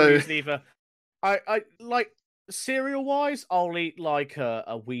intolerant, so I like cereal wise. I'll eat like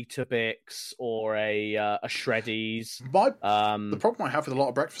a Weetabix or a Shreddies. The problem I have with a lot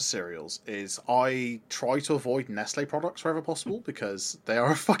of breakfast cereals is I try to avoid Nestle products wherever possible because they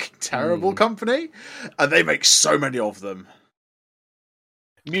are a fucking terrible company, and they make so many of them.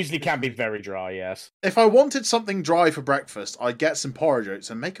 Muesli can be very dry, yes. If I wanted something dry for breakfast, I'd get some porridge oats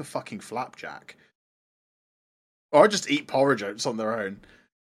and make a fucking flapjack. Or I'd just eat porridge oats on their own.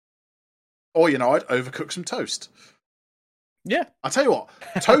 Or, I'd overcook some toast. Yeah. I'll tell you what,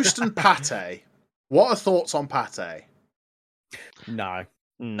 toast and pate. What are thoughts on pate? No.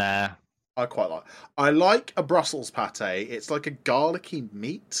 Nah. I quite like. I like a Brussels pate. It's like a garlicky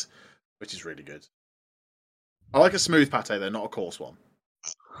meat, which is really good. I like a smooth pate, though, not a coarse one.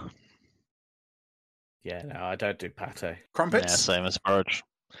 Yeah, no, I don't do pate. Crumpets? Yeah, same as porridge.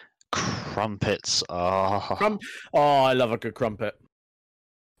 Crumpets. Oh, I love a good crumpet.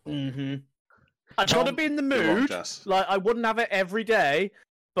 Mm-hmm. I try to be in the mood. Like, I wouldn't have it every day,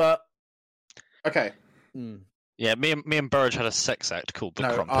 but... Okay. Yeah, me and Burridge had a sex act called the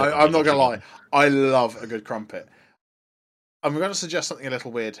Crumpet. I'm not going to lie. I love a good crumpet. I'm going to suggest something a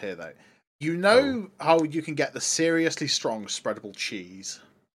little weird here, though. You know how you can get the seriously strong spreadable cheese?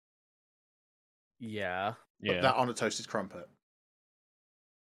 Yeah. Put that on a toasted crumpet.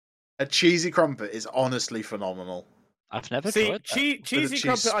 A cheesy crumpet is honestly phenomenal. I've never tried that. Cheesy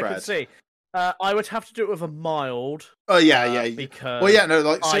crumpet spread. I can see. I would have to do it with a mild. Oh, yeah. Because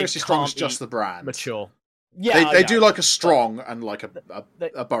like seriously strong is just the brand. Mature. Yeah, they do like a strong and like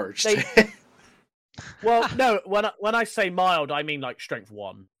a Burridge. Well, no, when I say mild, I mean like strength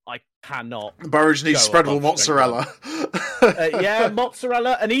 1. I cannot. Burridge needs spreadable mozzarella. Yeah,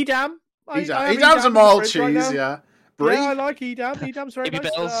 mozzarella and Edam. Edam's a mild cheese, yeah. Brie? Yeah, I like Edam. Edam's very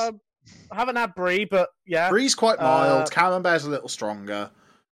nice. I haven't had Brie, but yeah. Brie's quite mild. Camembert's a little stronger.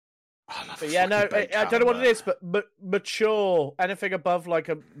 But yeah, no, I don't know what it is, but mature, anything above like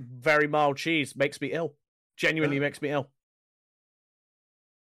a very mild cheese makes me ill. Genuinely makes me ill.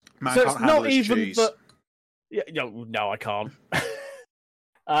 Man, so it's not even cheese. But yeah, no, I can't.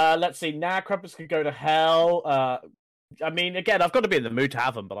 Let's see. Crumpets could go to hell. I mean, again, I've got to be in the mood to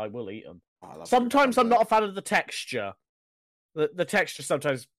have them, but I will eat them. Sometimes I'm not a fan of the texture. The texture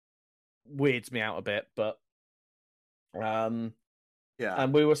sometimes weirds me out a bit, but yeah.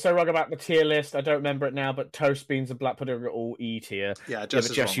 And we were so wrong about the tier list. I don't remember it now, but toast, beans, and black pudding are all E tier. Yeah,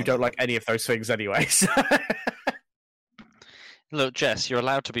 but Jess, you don't like any of those things, anyways. Look, Jess, you're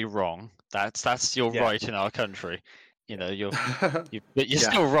allowed to be wrong. That's your right in our country. You're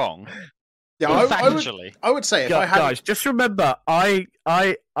still wrong. Yeah, I would say if I had guys, just remember, I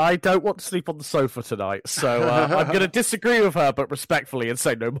don't want to sleep on the sofa tonight, so I'm going to disagree with her, but respectfully, and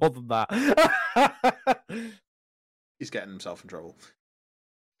say no more than that. He's getting himself in trouble.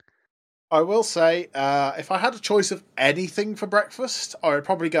 I will say, if I had a choice of anything for breakfast, I would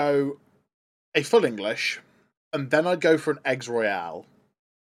probably go a full English, and then I'd go for an eggs royale,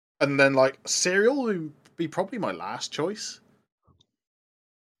 and then like cereal would be probably my last choice.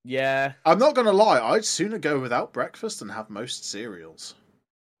 Yeah. I'm not going to lie, I'd sooner go without breakfast and have most cereals.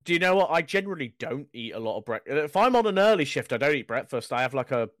 Do you know what? I generally don't eat a lot of breakfast. If I'm on an early shift, I don't eat breakfast. I have like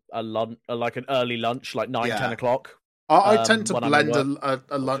a lunch, like an early lunch, like 10 o'clock. I tend to blend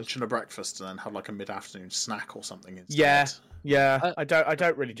a lunch and a breakfast and then have like a mid-afternoon snack or something instead. Yeah. I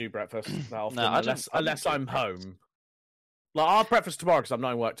don't really do breakfast that often, unless I'm home. Like, I'll have breakfast tomorrow because I'm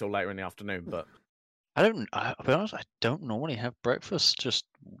not in work till later in the afternoon, but... I'll be honest, I don't normally have breakfast, just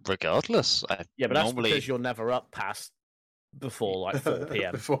regardless. But that's because you're never up past before like 4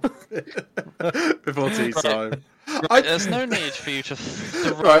 p.m. before tea time. Right, there's no need for you to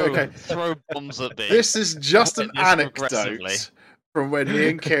throw bombs at me. This is just an anecdote from when me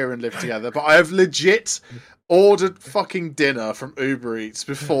and Kieran lived together, but I have legit ordered fucking dinner from Uber Eats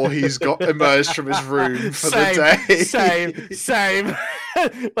before he's got emerged from his room for the day. Same.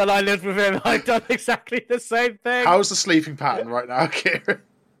 When I lived with him, I'd done exactly the same thing. How's the sleeping pattern right now, Kieran?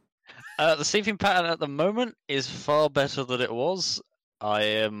 The sleeping pattern at the moment is far better than it was. I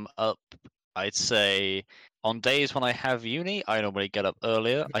am up, I'd say, on days when I have uni, I normally get up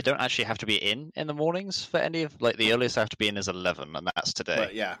earlier. I don't actually have to be in the mornings for any of, like, the earliest I have to be in is 11, and that's today.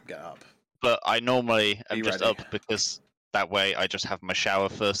 But yeah, get up. But I normally am just ready? up because that way I just have my shower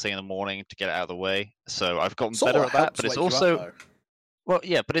first thing in the morning to get it out of the way. So I've gotten Sort better of at that, but helps it's wake you also... up, though. Well,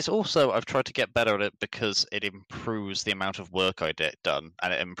 yeah, but it's also, I've tried to get better at it because it improves the amount of work I get done,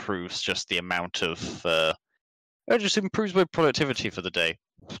 and it improves just the amount of, it just improves my productivity for the day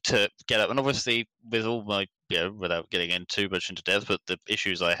to get up. And obviously, with all my, without getting in too much into depth, but the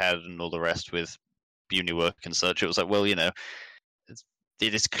issues I had and all the rest with uni work and such, it was like, well, it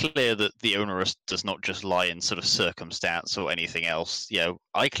is clear that the onus does not just lie in sort of circumstance or anything else.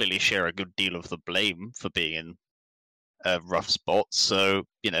 I clearly share a good deal of the blame for being in a rough spot, so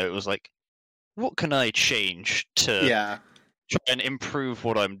it was like, what can I change to try and improve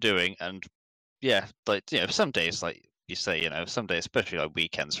what I'm doing? And some days, like you say, some days, especially like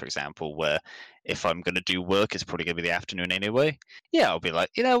weekends, for example, where if I'm going to do work, it's probably going to be the afternoon anyway. I'll be like,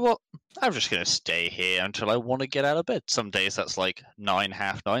 you know what, I'm just going to stay here until I want to get out of bed. Some days that's like 9,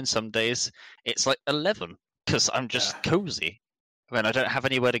 half 9. Some days it's like 11 because I'm just cozy. I mean, I don't have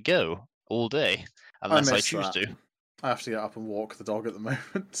anywhere to go all day unless I choose to. I have to get up and walk the dog at the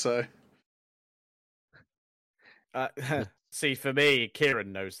moment, so... See, for me,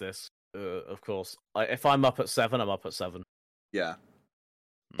 Kieran knows this, of course. If I'm up at 7, I'm up at 7. Yeah.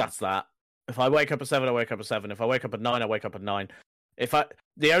 That's that. If I wake up at 7, I wake up at 7. If I wake up at 9, I wake up at 9.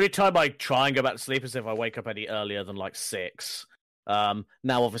 The only time I try and go back to sleep is if I wake up any earlier than like 6. Now,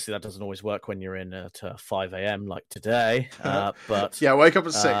 obviously, that doesn't always work when you're in at 5 a.m. like today. But yeah, wake up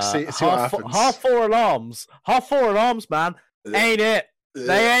at 6. See what happens. Half 4 alarms, man. Ain't it?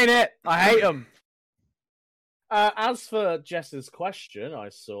 They ain't it. I hate them. As for Jess's question, I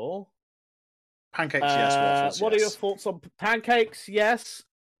saw pancakes. Yes, waffles. What are your thoughts on pancakes? Yes.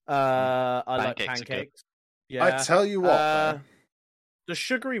 I like pancakes. Yeah. I tell you what, the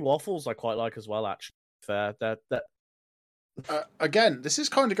sugary waffles I quite like as well. Actually, fair. Again, this is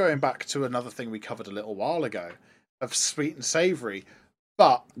kind of going back to another thing we covered a little while ago of sweet and savoury.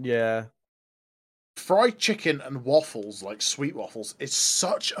 But yeah, fried chicken and waffles, like sweet waffles, is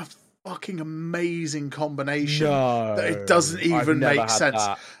such a fucking amazing combination that it doesn't even make sense.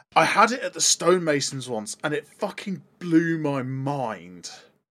 I had it at the Stonemasons once and it fucking blew my mind.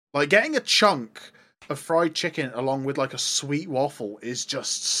 Like, getting a chunk of fried chicken along with like a sweet waffle is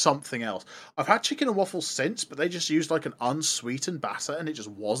just something else. I've had chicken and waffles since, but they just used like an unsweetened batter and it just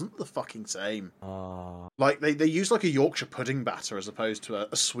wasn't the fucking same. Like they used like a Yorkshire pudding batter as opposed to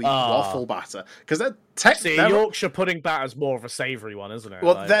a sweet waffle batter, because they're Yorkshire pudding batter is more of a savoury one, isn't it?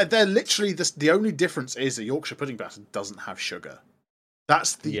 Well, they're literally the only difference is a Yorkshire pudding batter doesn't have sugar.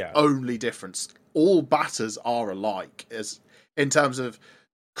 That's the only difference. All batters are alike as in terms of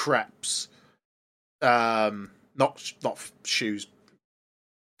crepes. Not shoes,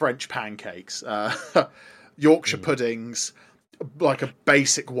 French pancakes, Yorkshire puddings, like a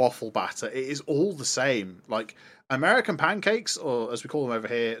basic waffle batter. It is all the same. Like American pancakes, or as we call them over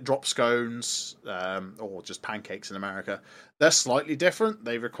here, drop scones, or just pancakes in America. They're slightly different.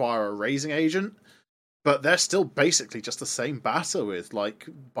 They require a raising agent. but they're still basically just the same batter with like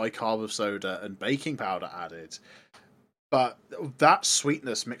bicarb of soda and baking powder added. But that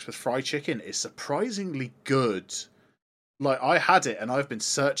sweetness mixed with fried chicken is surprisingly good. Like, I had it, and I've been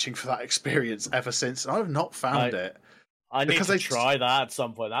searching for that experience ever since, and I've not found it. I need to try that at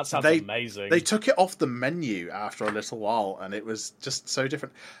some point. That sounds amazing. They took it off the menu after a little while, and it was just so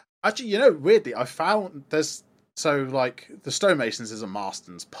different. Actually, you know, weirdly, I found so like the Stonemasons is a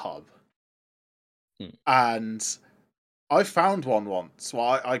Marston's pub, and I found one once.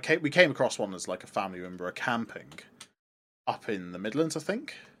 Well, we came across one as like a family member camping up in the Midlands, I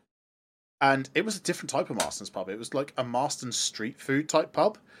think. And it was a different type of Marston's pub. It was like a Marston's street food type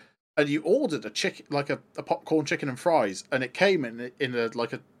pub. And you ordered a chicken, like a popcorn chicken and fries, and it came in a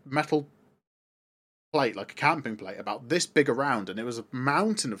like a metal plate, like a camping plate, about this big around, and it was a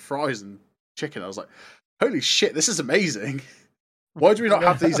mountain of fries and chicken. I was like, holy shit, this is amazing. Why do we not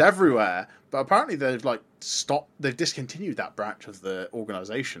have these everywhere? But apparently they've discontinued that branch of the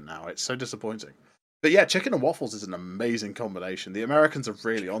organisation now. It's so disappointing. But yeah, chicken and waffles is an amazing combination. The Americans are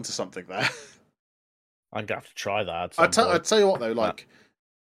really onto something there. I'm gonna have to try that. I'd tell you what though, like,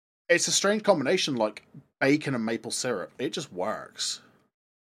 it's a strange combination, like bacon and maple syrup. It just works.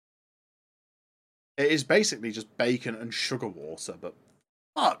 It is basically just bacon and sugar water, but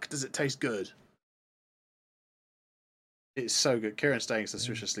fuck, does it taste good? It's so good. Kieran's staying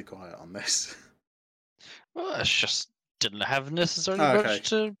suspiciously quiet on this. Well, it's just didn't have necessarily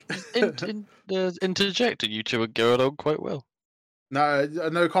much to interject, and you two are going on quite well.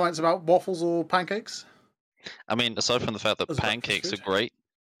 No comments about waffles or pancakes? I mean, aside from the fact that pancakes are great,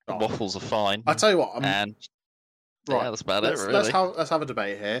 waffles are fine. I tell you what, yeah, that's about it. Really, let's have a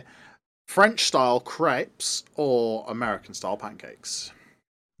debate here: French style crepes or American style pancakes?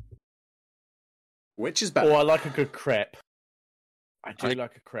 Which is better? Oh, I like a good crepe. I do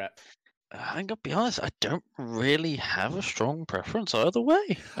like a crepe. I'm gonna be honest. I don't really have a strong preference either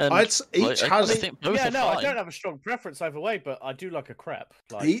way. And I don't have a strong preference either way, but I do like a crepe.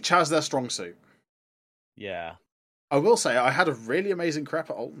 Each has their strong suit. Yeah. I will say I had a really amazing crepe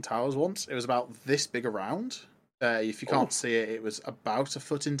at Alton Towers once. It was about this big around. If you can't see it, it was about a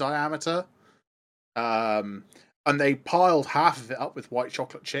foot in diameter. And they piled half of it up with white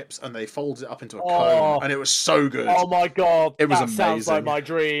chocolate chips, and they folded it up into a cone, and it was so good. Oh my god, it was amazing. Sounds like my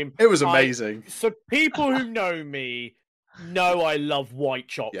dream. It was amazing. So people who know me know I love white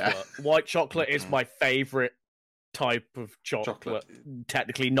chocolate. Yeah. White chocolate is my favorite type of chocolate.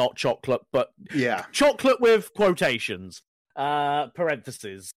 Technically not chocolate, but yeah, chocolate with quotations,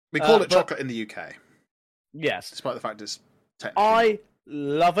 parentheses. We call it chocolate in the UK. Yes, despite the fact it's technically. I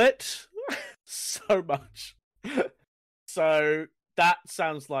love it so much. So that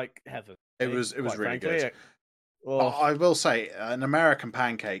sounds like heaven. It was really good. I will say, an American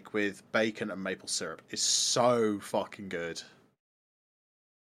pancake with bacon and maple syrup is so fucking good.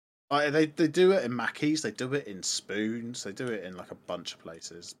 They do it in Mackey's, they do it in Spoons, they do it in like a bunch of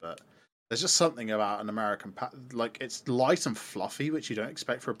places, but there's just something about an American like it's light and fluffy, which you don't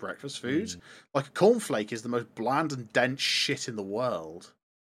expect for a breakfast food. Like a cornflake is the most bland and dense shit in the world.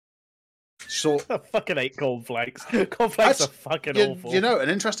 I fucking hate cornflakes. Cornflakes are fucking awful. You know, an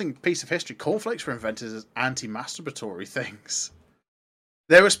interesting piece of history: cornflakes were invented as anti-masturbatory things.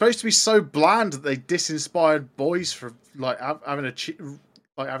 They were supposed to be so bland that they disinspired boys from like having a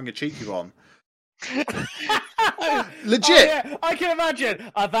cheeky one. Legit. Oh, yeah, I can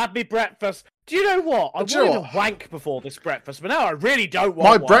imagine. I've had me breakfast. Do you know what? I wanted to wank before this breakfast, but now I really don't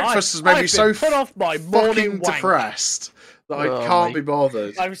want my breakfast has made me so put off my morning depressed that I can't be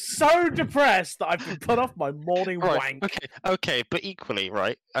bothered. I'm so depressed that I've been put off my morning wank. Okay, but equally,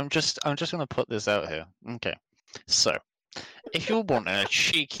 right? I'm just gonna put this out here. Okay, so if you're wanting a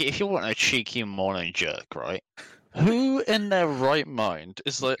cheeky morning jerk, right? Who in their right mind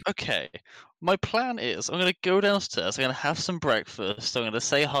is like, okay, my plan is I'm going to go downstairs, I'm going to have some breakfast, I'm going to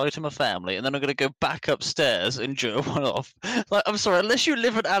say hi to my family, and then I'm going to go back upstairs and jerk one off. Like, I'm sorry, unless you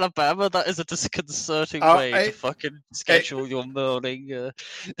live in Alabama, that is a disconcerting way to fucking schedule your morning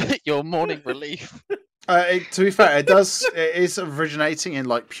relief. To be fair, it is originating in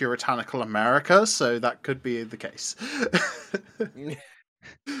like puritanical America, so that could be the case.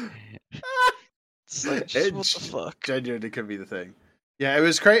 What the fuck? Genuinely could be the thing. Yeah, it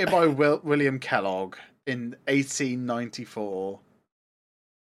was created by William Kellogg in 1894.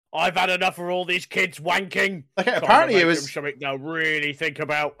 I've had enough of all these kids wanking. Okay, apparently it was something to really think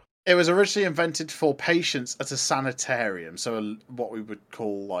about. It was originally invented for patients at a sanitarium, so what we would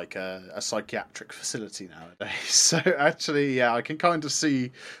call like a psychiatric facility nowadays. So actually, yeah, I can kind of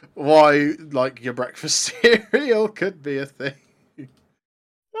see why like your breakfast cereal could be a thing.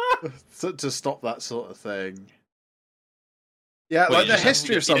 to stop that sort of thing. Yeah, Well, like the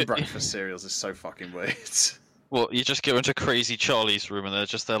history of some breakfast cereals is so fucking weird. Well, you just go into Crazy Charlie's room and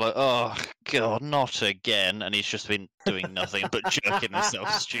they're like, oh god, not again, and he's just been doing nothing but jerking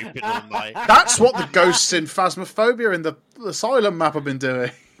himself stupid all night. That's what the ghosts in Phasmophobia in the Asylum map have been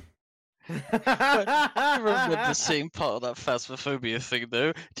doing. I remember seeing part of that Phasmophobia thing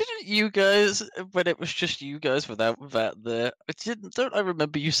though. Didn't you guys, when it was just you guys without that there, don't I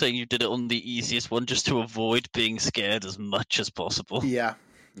remember you saying you did it on the easiest one just to avoid being scared as much as possible? Yeah.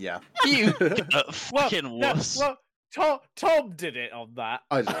 You fucking wuss. Well, Tom did it on that.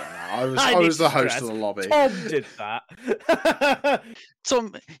 I don't know. I was the host of the lobby. Tom did that.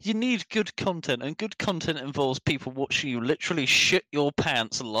 Tom, you need good content, and good content involves people watching you literally shit your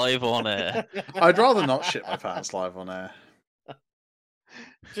pants live on air. I'd rather not shit my pants live on air.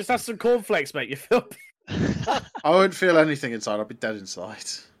 Just have some cornflakes, mate. You feel? I wouldn't feel anything inside. I'd be dead inside.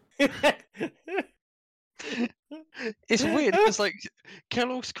 It's weird because like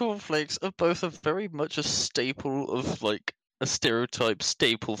Kellogg's cornflakes are both very much a staple of like a stereotype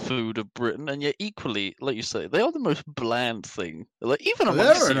staple food of Britain, and yet equally, like you say, they are the most bland thing. Like even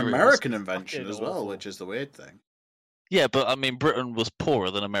they're an American invention as well, which is the weird thing. Yeah, but I mean, Britain was poorer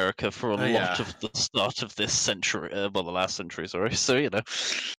than America for a lot yeah. of the start of this century, well, the last century, sorry. So you know,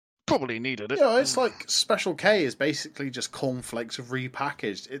 probably needed it. Yeah, it's like Special K is basically just cornflakes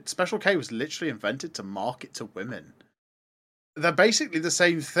repackaged. Special K was literally invented to market to women. They're basically the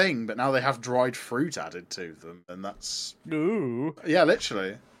same thing, but now they have dried fruit added to them, and that's Ooh. Yeah,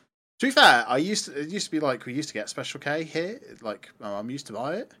 literally. To be fair, it used to be like we used to get Special K here. Like my mum used to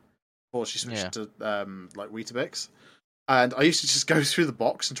buy it before she switched to like Weetabix, and I used to just go through the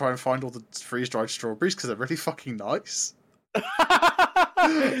box and try and find all the freeze dried strawberries because they're really fucking nice.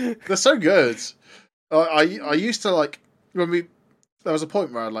 They're so good. I used to like there was a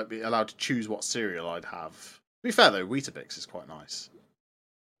point where I'd like be allowed to choose what cereal I'd have. To be fair though, Weetabix is quite nice.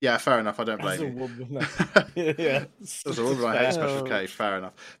 Yeah, fair enough. I don't blame you. Yeah. There's a woman I hate Special K. Fair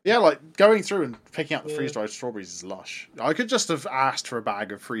enough. Yeah, like going through and picking up the freeze dried strawberries is lush. I could just have asked for a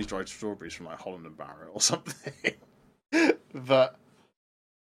bag of freeze dried strawberries from like Holland and Barrett or something. But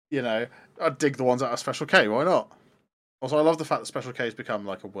you know, I'd dig the ones out of Special K. Why not? Also, I love the fact that Special K has become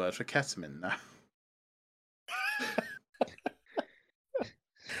like a word for ketamine now.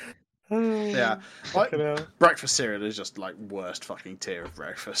 Yeah, like breakfast cereal is just like worst fucking tier of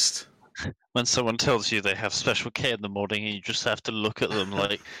breakfast. When someone tells you they have Special K in the morning, and you just have to look at them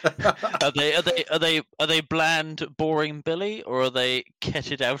like, are they bland, boring Billy, or are they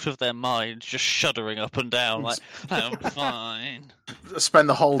ketted out of their minds, just shuddering up and down like, I'm fine. Spend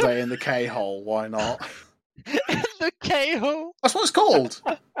the whole day in the K hole. Why not? The K hole. That's what it's called.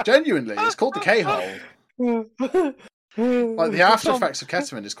 Genuinely, it's called the K hole. Like the after effects of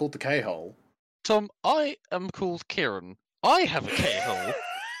ketamine is called the K hole. Tom, I am called Kieran. I have a K hole.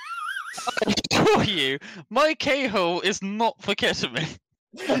 I assure you, my K hole is not for ketamine.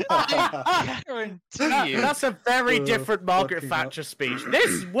 I guarantee you. That's a very different Margaret Thatcher speech.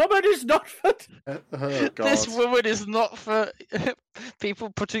 This woman is not for. Oh, God. This woman is not for people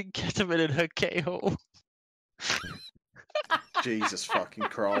putting ketamine in her K hole. Jesus fucking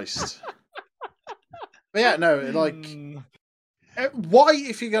Christ. But yeah, no, like, why,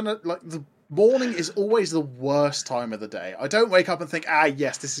 if you're gonna, like, the morning is always the worst time of the day. I don't wake up and think,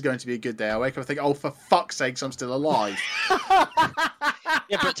 yes, this is going to be a good day. I wake up and think, oh, for fuck's sakes, I'm still alive.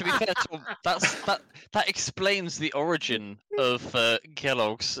 Yeah, but to be fair, Tom, that explains the origin of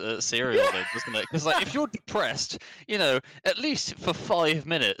Kellogg's cereal, though, doesn't it? Because like, if you're depressed, you know, at least for 5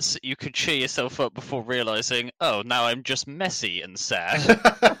 minutes, you could cheer yourself up before realizing, oh, now I'm just messy and sad.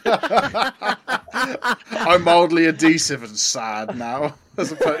 I'm mildly adhesive and sad now,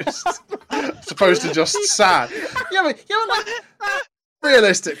 as opposed to just sad. Yeah, but like,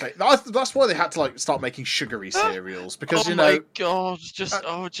 realistically, that's why they had to like start making sugary cereals because you know. Oh my God!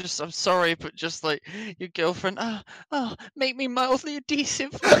 I'm sorry, but just like your girlfriend. Make me mildly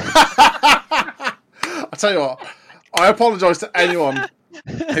adhesive. I tell you what, I apologise to anyone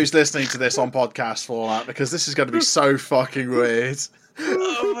who's listening to this on podcast format because this is going to be so fucking weird.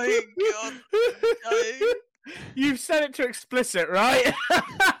 Oh my God! You've set it to explicit, right?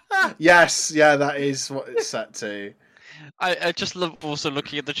 Yes, yeah, that is what it's set to. I just love also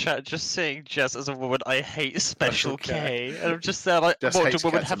looking at the chat, just saying, just as a woman, I hate Special K. And I'm just there like, just what, do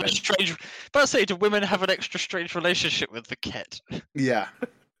women have a strange... But I say, do women have an extra strange relationship with the ket? Yeah.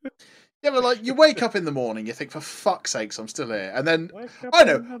 Yeah, but like, you wake up in the morning, you think, for fuck's sakes, I'm still here. And then, I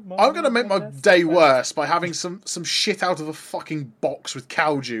know, I'm going to make my day worse by having some shit out of a fucking box with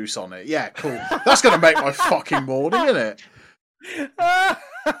cow juice on it. Yeah, cool. That's going to make my fucking morning, isn't it?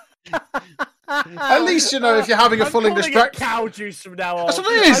 At least, if you're having a full English breakfast. Cow juice from now on. That's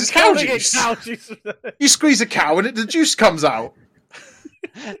what it is. It's cow juice. Cow juice. You squeeze a cow and the juice comes out.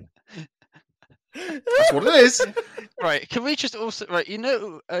 That's what it is. Right, can we just also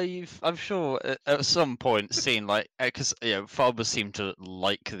I'm sure at some point seen because farmers seem to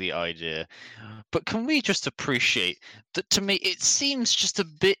like the idea, but can we just appreciate that? To me, it seems just a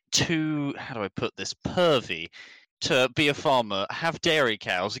bit too, how do I put this, pervy to be a farmer, have dairy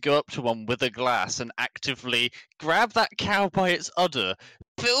cows, go up to one with a glass and actively grab that cow by its udder,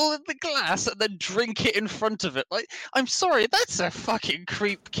 fill in the glass, and then drink it in front of it. I'm sorry, that's a fucking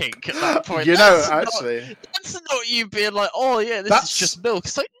creep kink at that point. Actually, that's not you being like, oh yeah, this is just milk.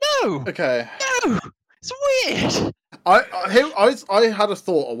 It's like, no, okay, no, it's weird. I had a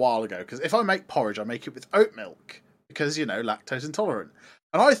thought a while ago, because if I make porridge, I make it with oat milk because lactose intolerant.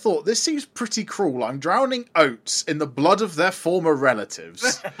 And I thought, this seems pretty cruel. I'm drowning oats in the blood of their former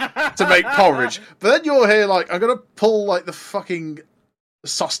relatives to make porridge. But then you're here I'm going to pull the fucking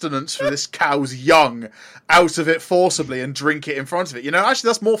sustenance for this cow's young out of it forcibly and drink it in front of it. Actually,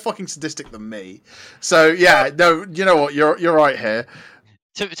 that's more fucking sadistic than me. So, yeah, no, you know what? You're right here.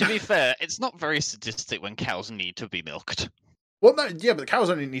 To be fair, it's not very sadistic when cows need to be milked. Well, no, yeah, but the cows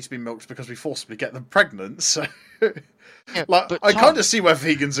only need to be milked because we forcibly get them pregnant, so... Yeah, I kind of see where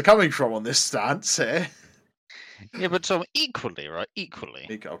vegans are coming from on this stance here. Yeah, but Tom, equally, right?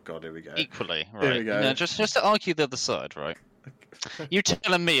 Equally. Oh god, here we go. Equally, right? Here we go. Just to argue the other side, right? You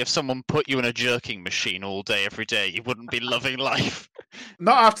telling me if someone put you in a jerking machine all day, every day, you wouldn't be loving life?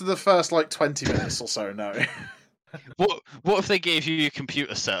 Not after the first 20 minutes or so, no. What if they gave you your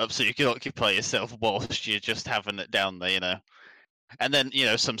computer setup so you could occupy yourself whilst you're just having it down there, And then,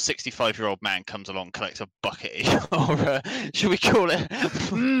 some 65-year-old man comes along, collects a bucket, or should we call it?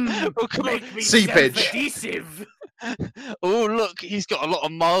 We'll call it seepage. Adhesive. Oh, look, he's got a lot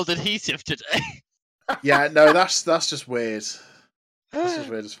of mild adhesive today. Yeah, no, that's just weird. That's just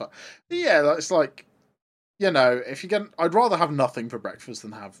weird as fuck. Yeah, it's if you get, I'd rather have nothing for breakfast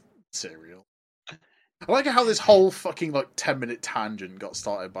than have cereal. I like how this whole fucking 10-minute tangent got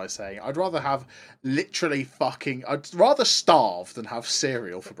started by saying I'd rather have I'd rather starve than have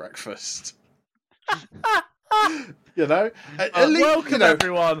cereal for breakfast. Welcome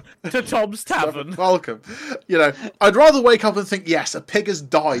everyone to Tom's Tavern. Welcome. I'd rather wake up and think, yes, a pig has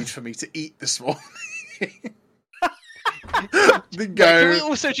died for me to eat this morning.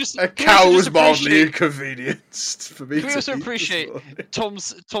 A cow was mildly inconvenienced for me. Can we also appreciate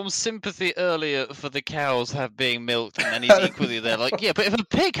Tom's sympathy earlier for the cows being milked, and then he's equally there, yeah, but if a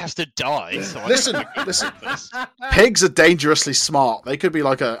pig has to die, so listen, pigs are dangerously smart. They could be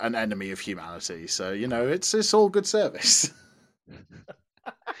an enemy of humanity. So it's all good service.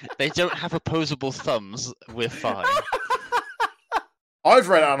 They don't have opposable thumbs. We're fine. I've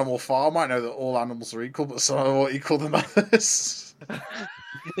read Animal Farm. I know that all animals are equal, but some are more equal than others.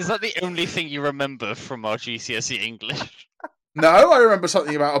 Is that the only thing you remember from our GCSE English? No, I remember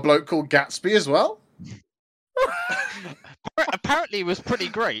something about a bloke called Gatsby as well. Apparently, it was pretty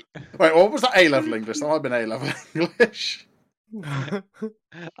great. Wait, what was that A-level English? That might have been A-level English.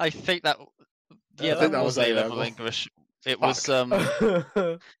 I think that was A-level English. It was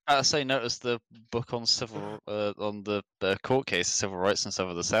as I noticed the book on the court case, civil rights and stuff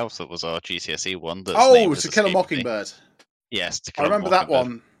of the South. That was our GCSE one. To Kill a Mockingbird. Yes, I remember that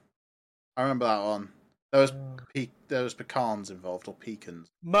one. There was pecans involved, or pecans.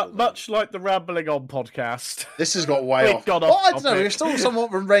 Much like the Rambling On podcast. This has got way off. I don't know. We're still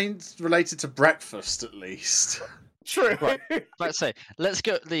somewhat related to breakfast, at least. True. Right. Let's say, let's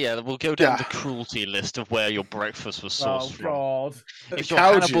go. We'll go down the cruelty list of where your breakfast was sourced from. God. If you're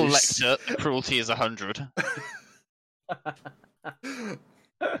Hannibal Lecter, cruelty is 100.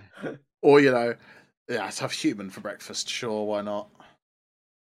 Or to have human for breakfast. Sure, why not?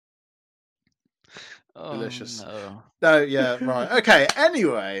 Oh, delicious. No, yeah, right. Okay.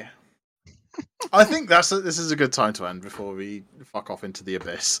 Anyway, I think this is a good time to end before we fuck off into the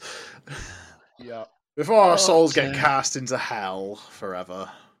abyss. Yeah. Before our souls get cast into hell forever.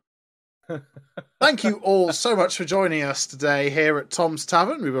 Thank you all so much for joining us today here at Tom's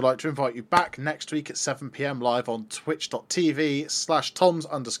Tavern. We would like to invite you back next week at 7 PM live on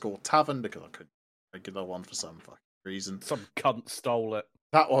twitch.tv/Toms_Tavern, because I couldn't regular one for some fucking reason. Some cunt stole it.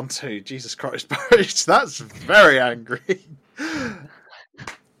 That one too. Jesus Christ, Burridge. That's very angry.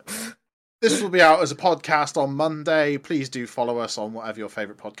 This will be out as a podcast on Monday. Please do follow us on whatever your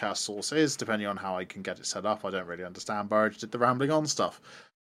favourite podcast source is, depending on how I can get it set up. I don't really understand. Burridge did the Rambling On stuff.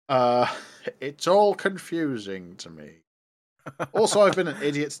 It's all confusing to me. Also, I've been an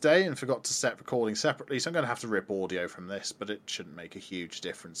idiot today and forgot to set recording separately, so I'm going to have to rip audio from this, but it shouldn't make a huge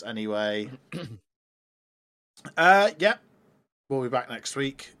difference anyway. Yeah, we'll be back next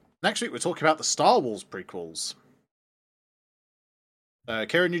week. Next week, we're talking about the Star Wars prequels.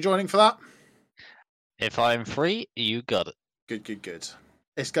 Kieran, you joining for that? If I'm free, you got it. Good.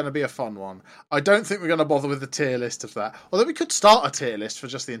 It's going to be a fun one. I don't think we're going to bother with the tier list of that. Although we could start a tier list for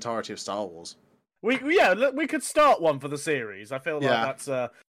just the entirety of Star Wars. We could start one for the series. I feel like that's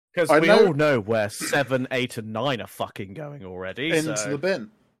because we all know where 7, 8, and 9 are fucking going already. Into the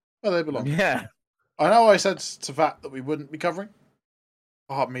bin. Where they belong. Yeah. I know I said to Vat that we wouldn't be covering.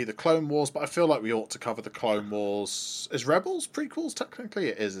 Pardon me, the Clone Wars, but I feel like we ought to cover the Clone Wars. Is Rebels prequels? Technically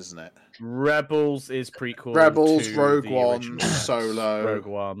it is, isn't it? Rebels is prequel. Rebels, to Rogue the One, original. Solo. Rogue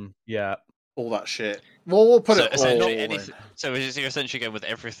One, yeah. All that shit. Well, we'll put it all in. So you're essentially going with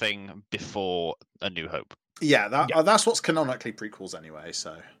everything before A New Hope. Yeah, that's what's canonically prequels anyway,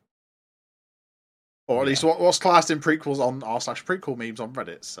 so. Or at least what's classed in prequels on r/prequel memes on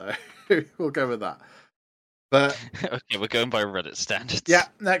Reddit, so we'll go with that. But okay, we're going by Reddit standards. Yeah,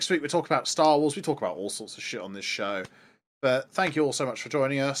 next week we talk about Star Wars. We talk about all sorts of shit on this show. But thank you all so much for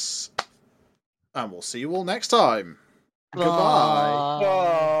joining us. And we'll see you all next time. Bye. Goodbye.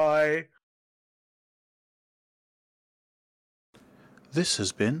 Bye. This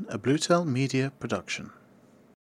has been a Bluetail Media production.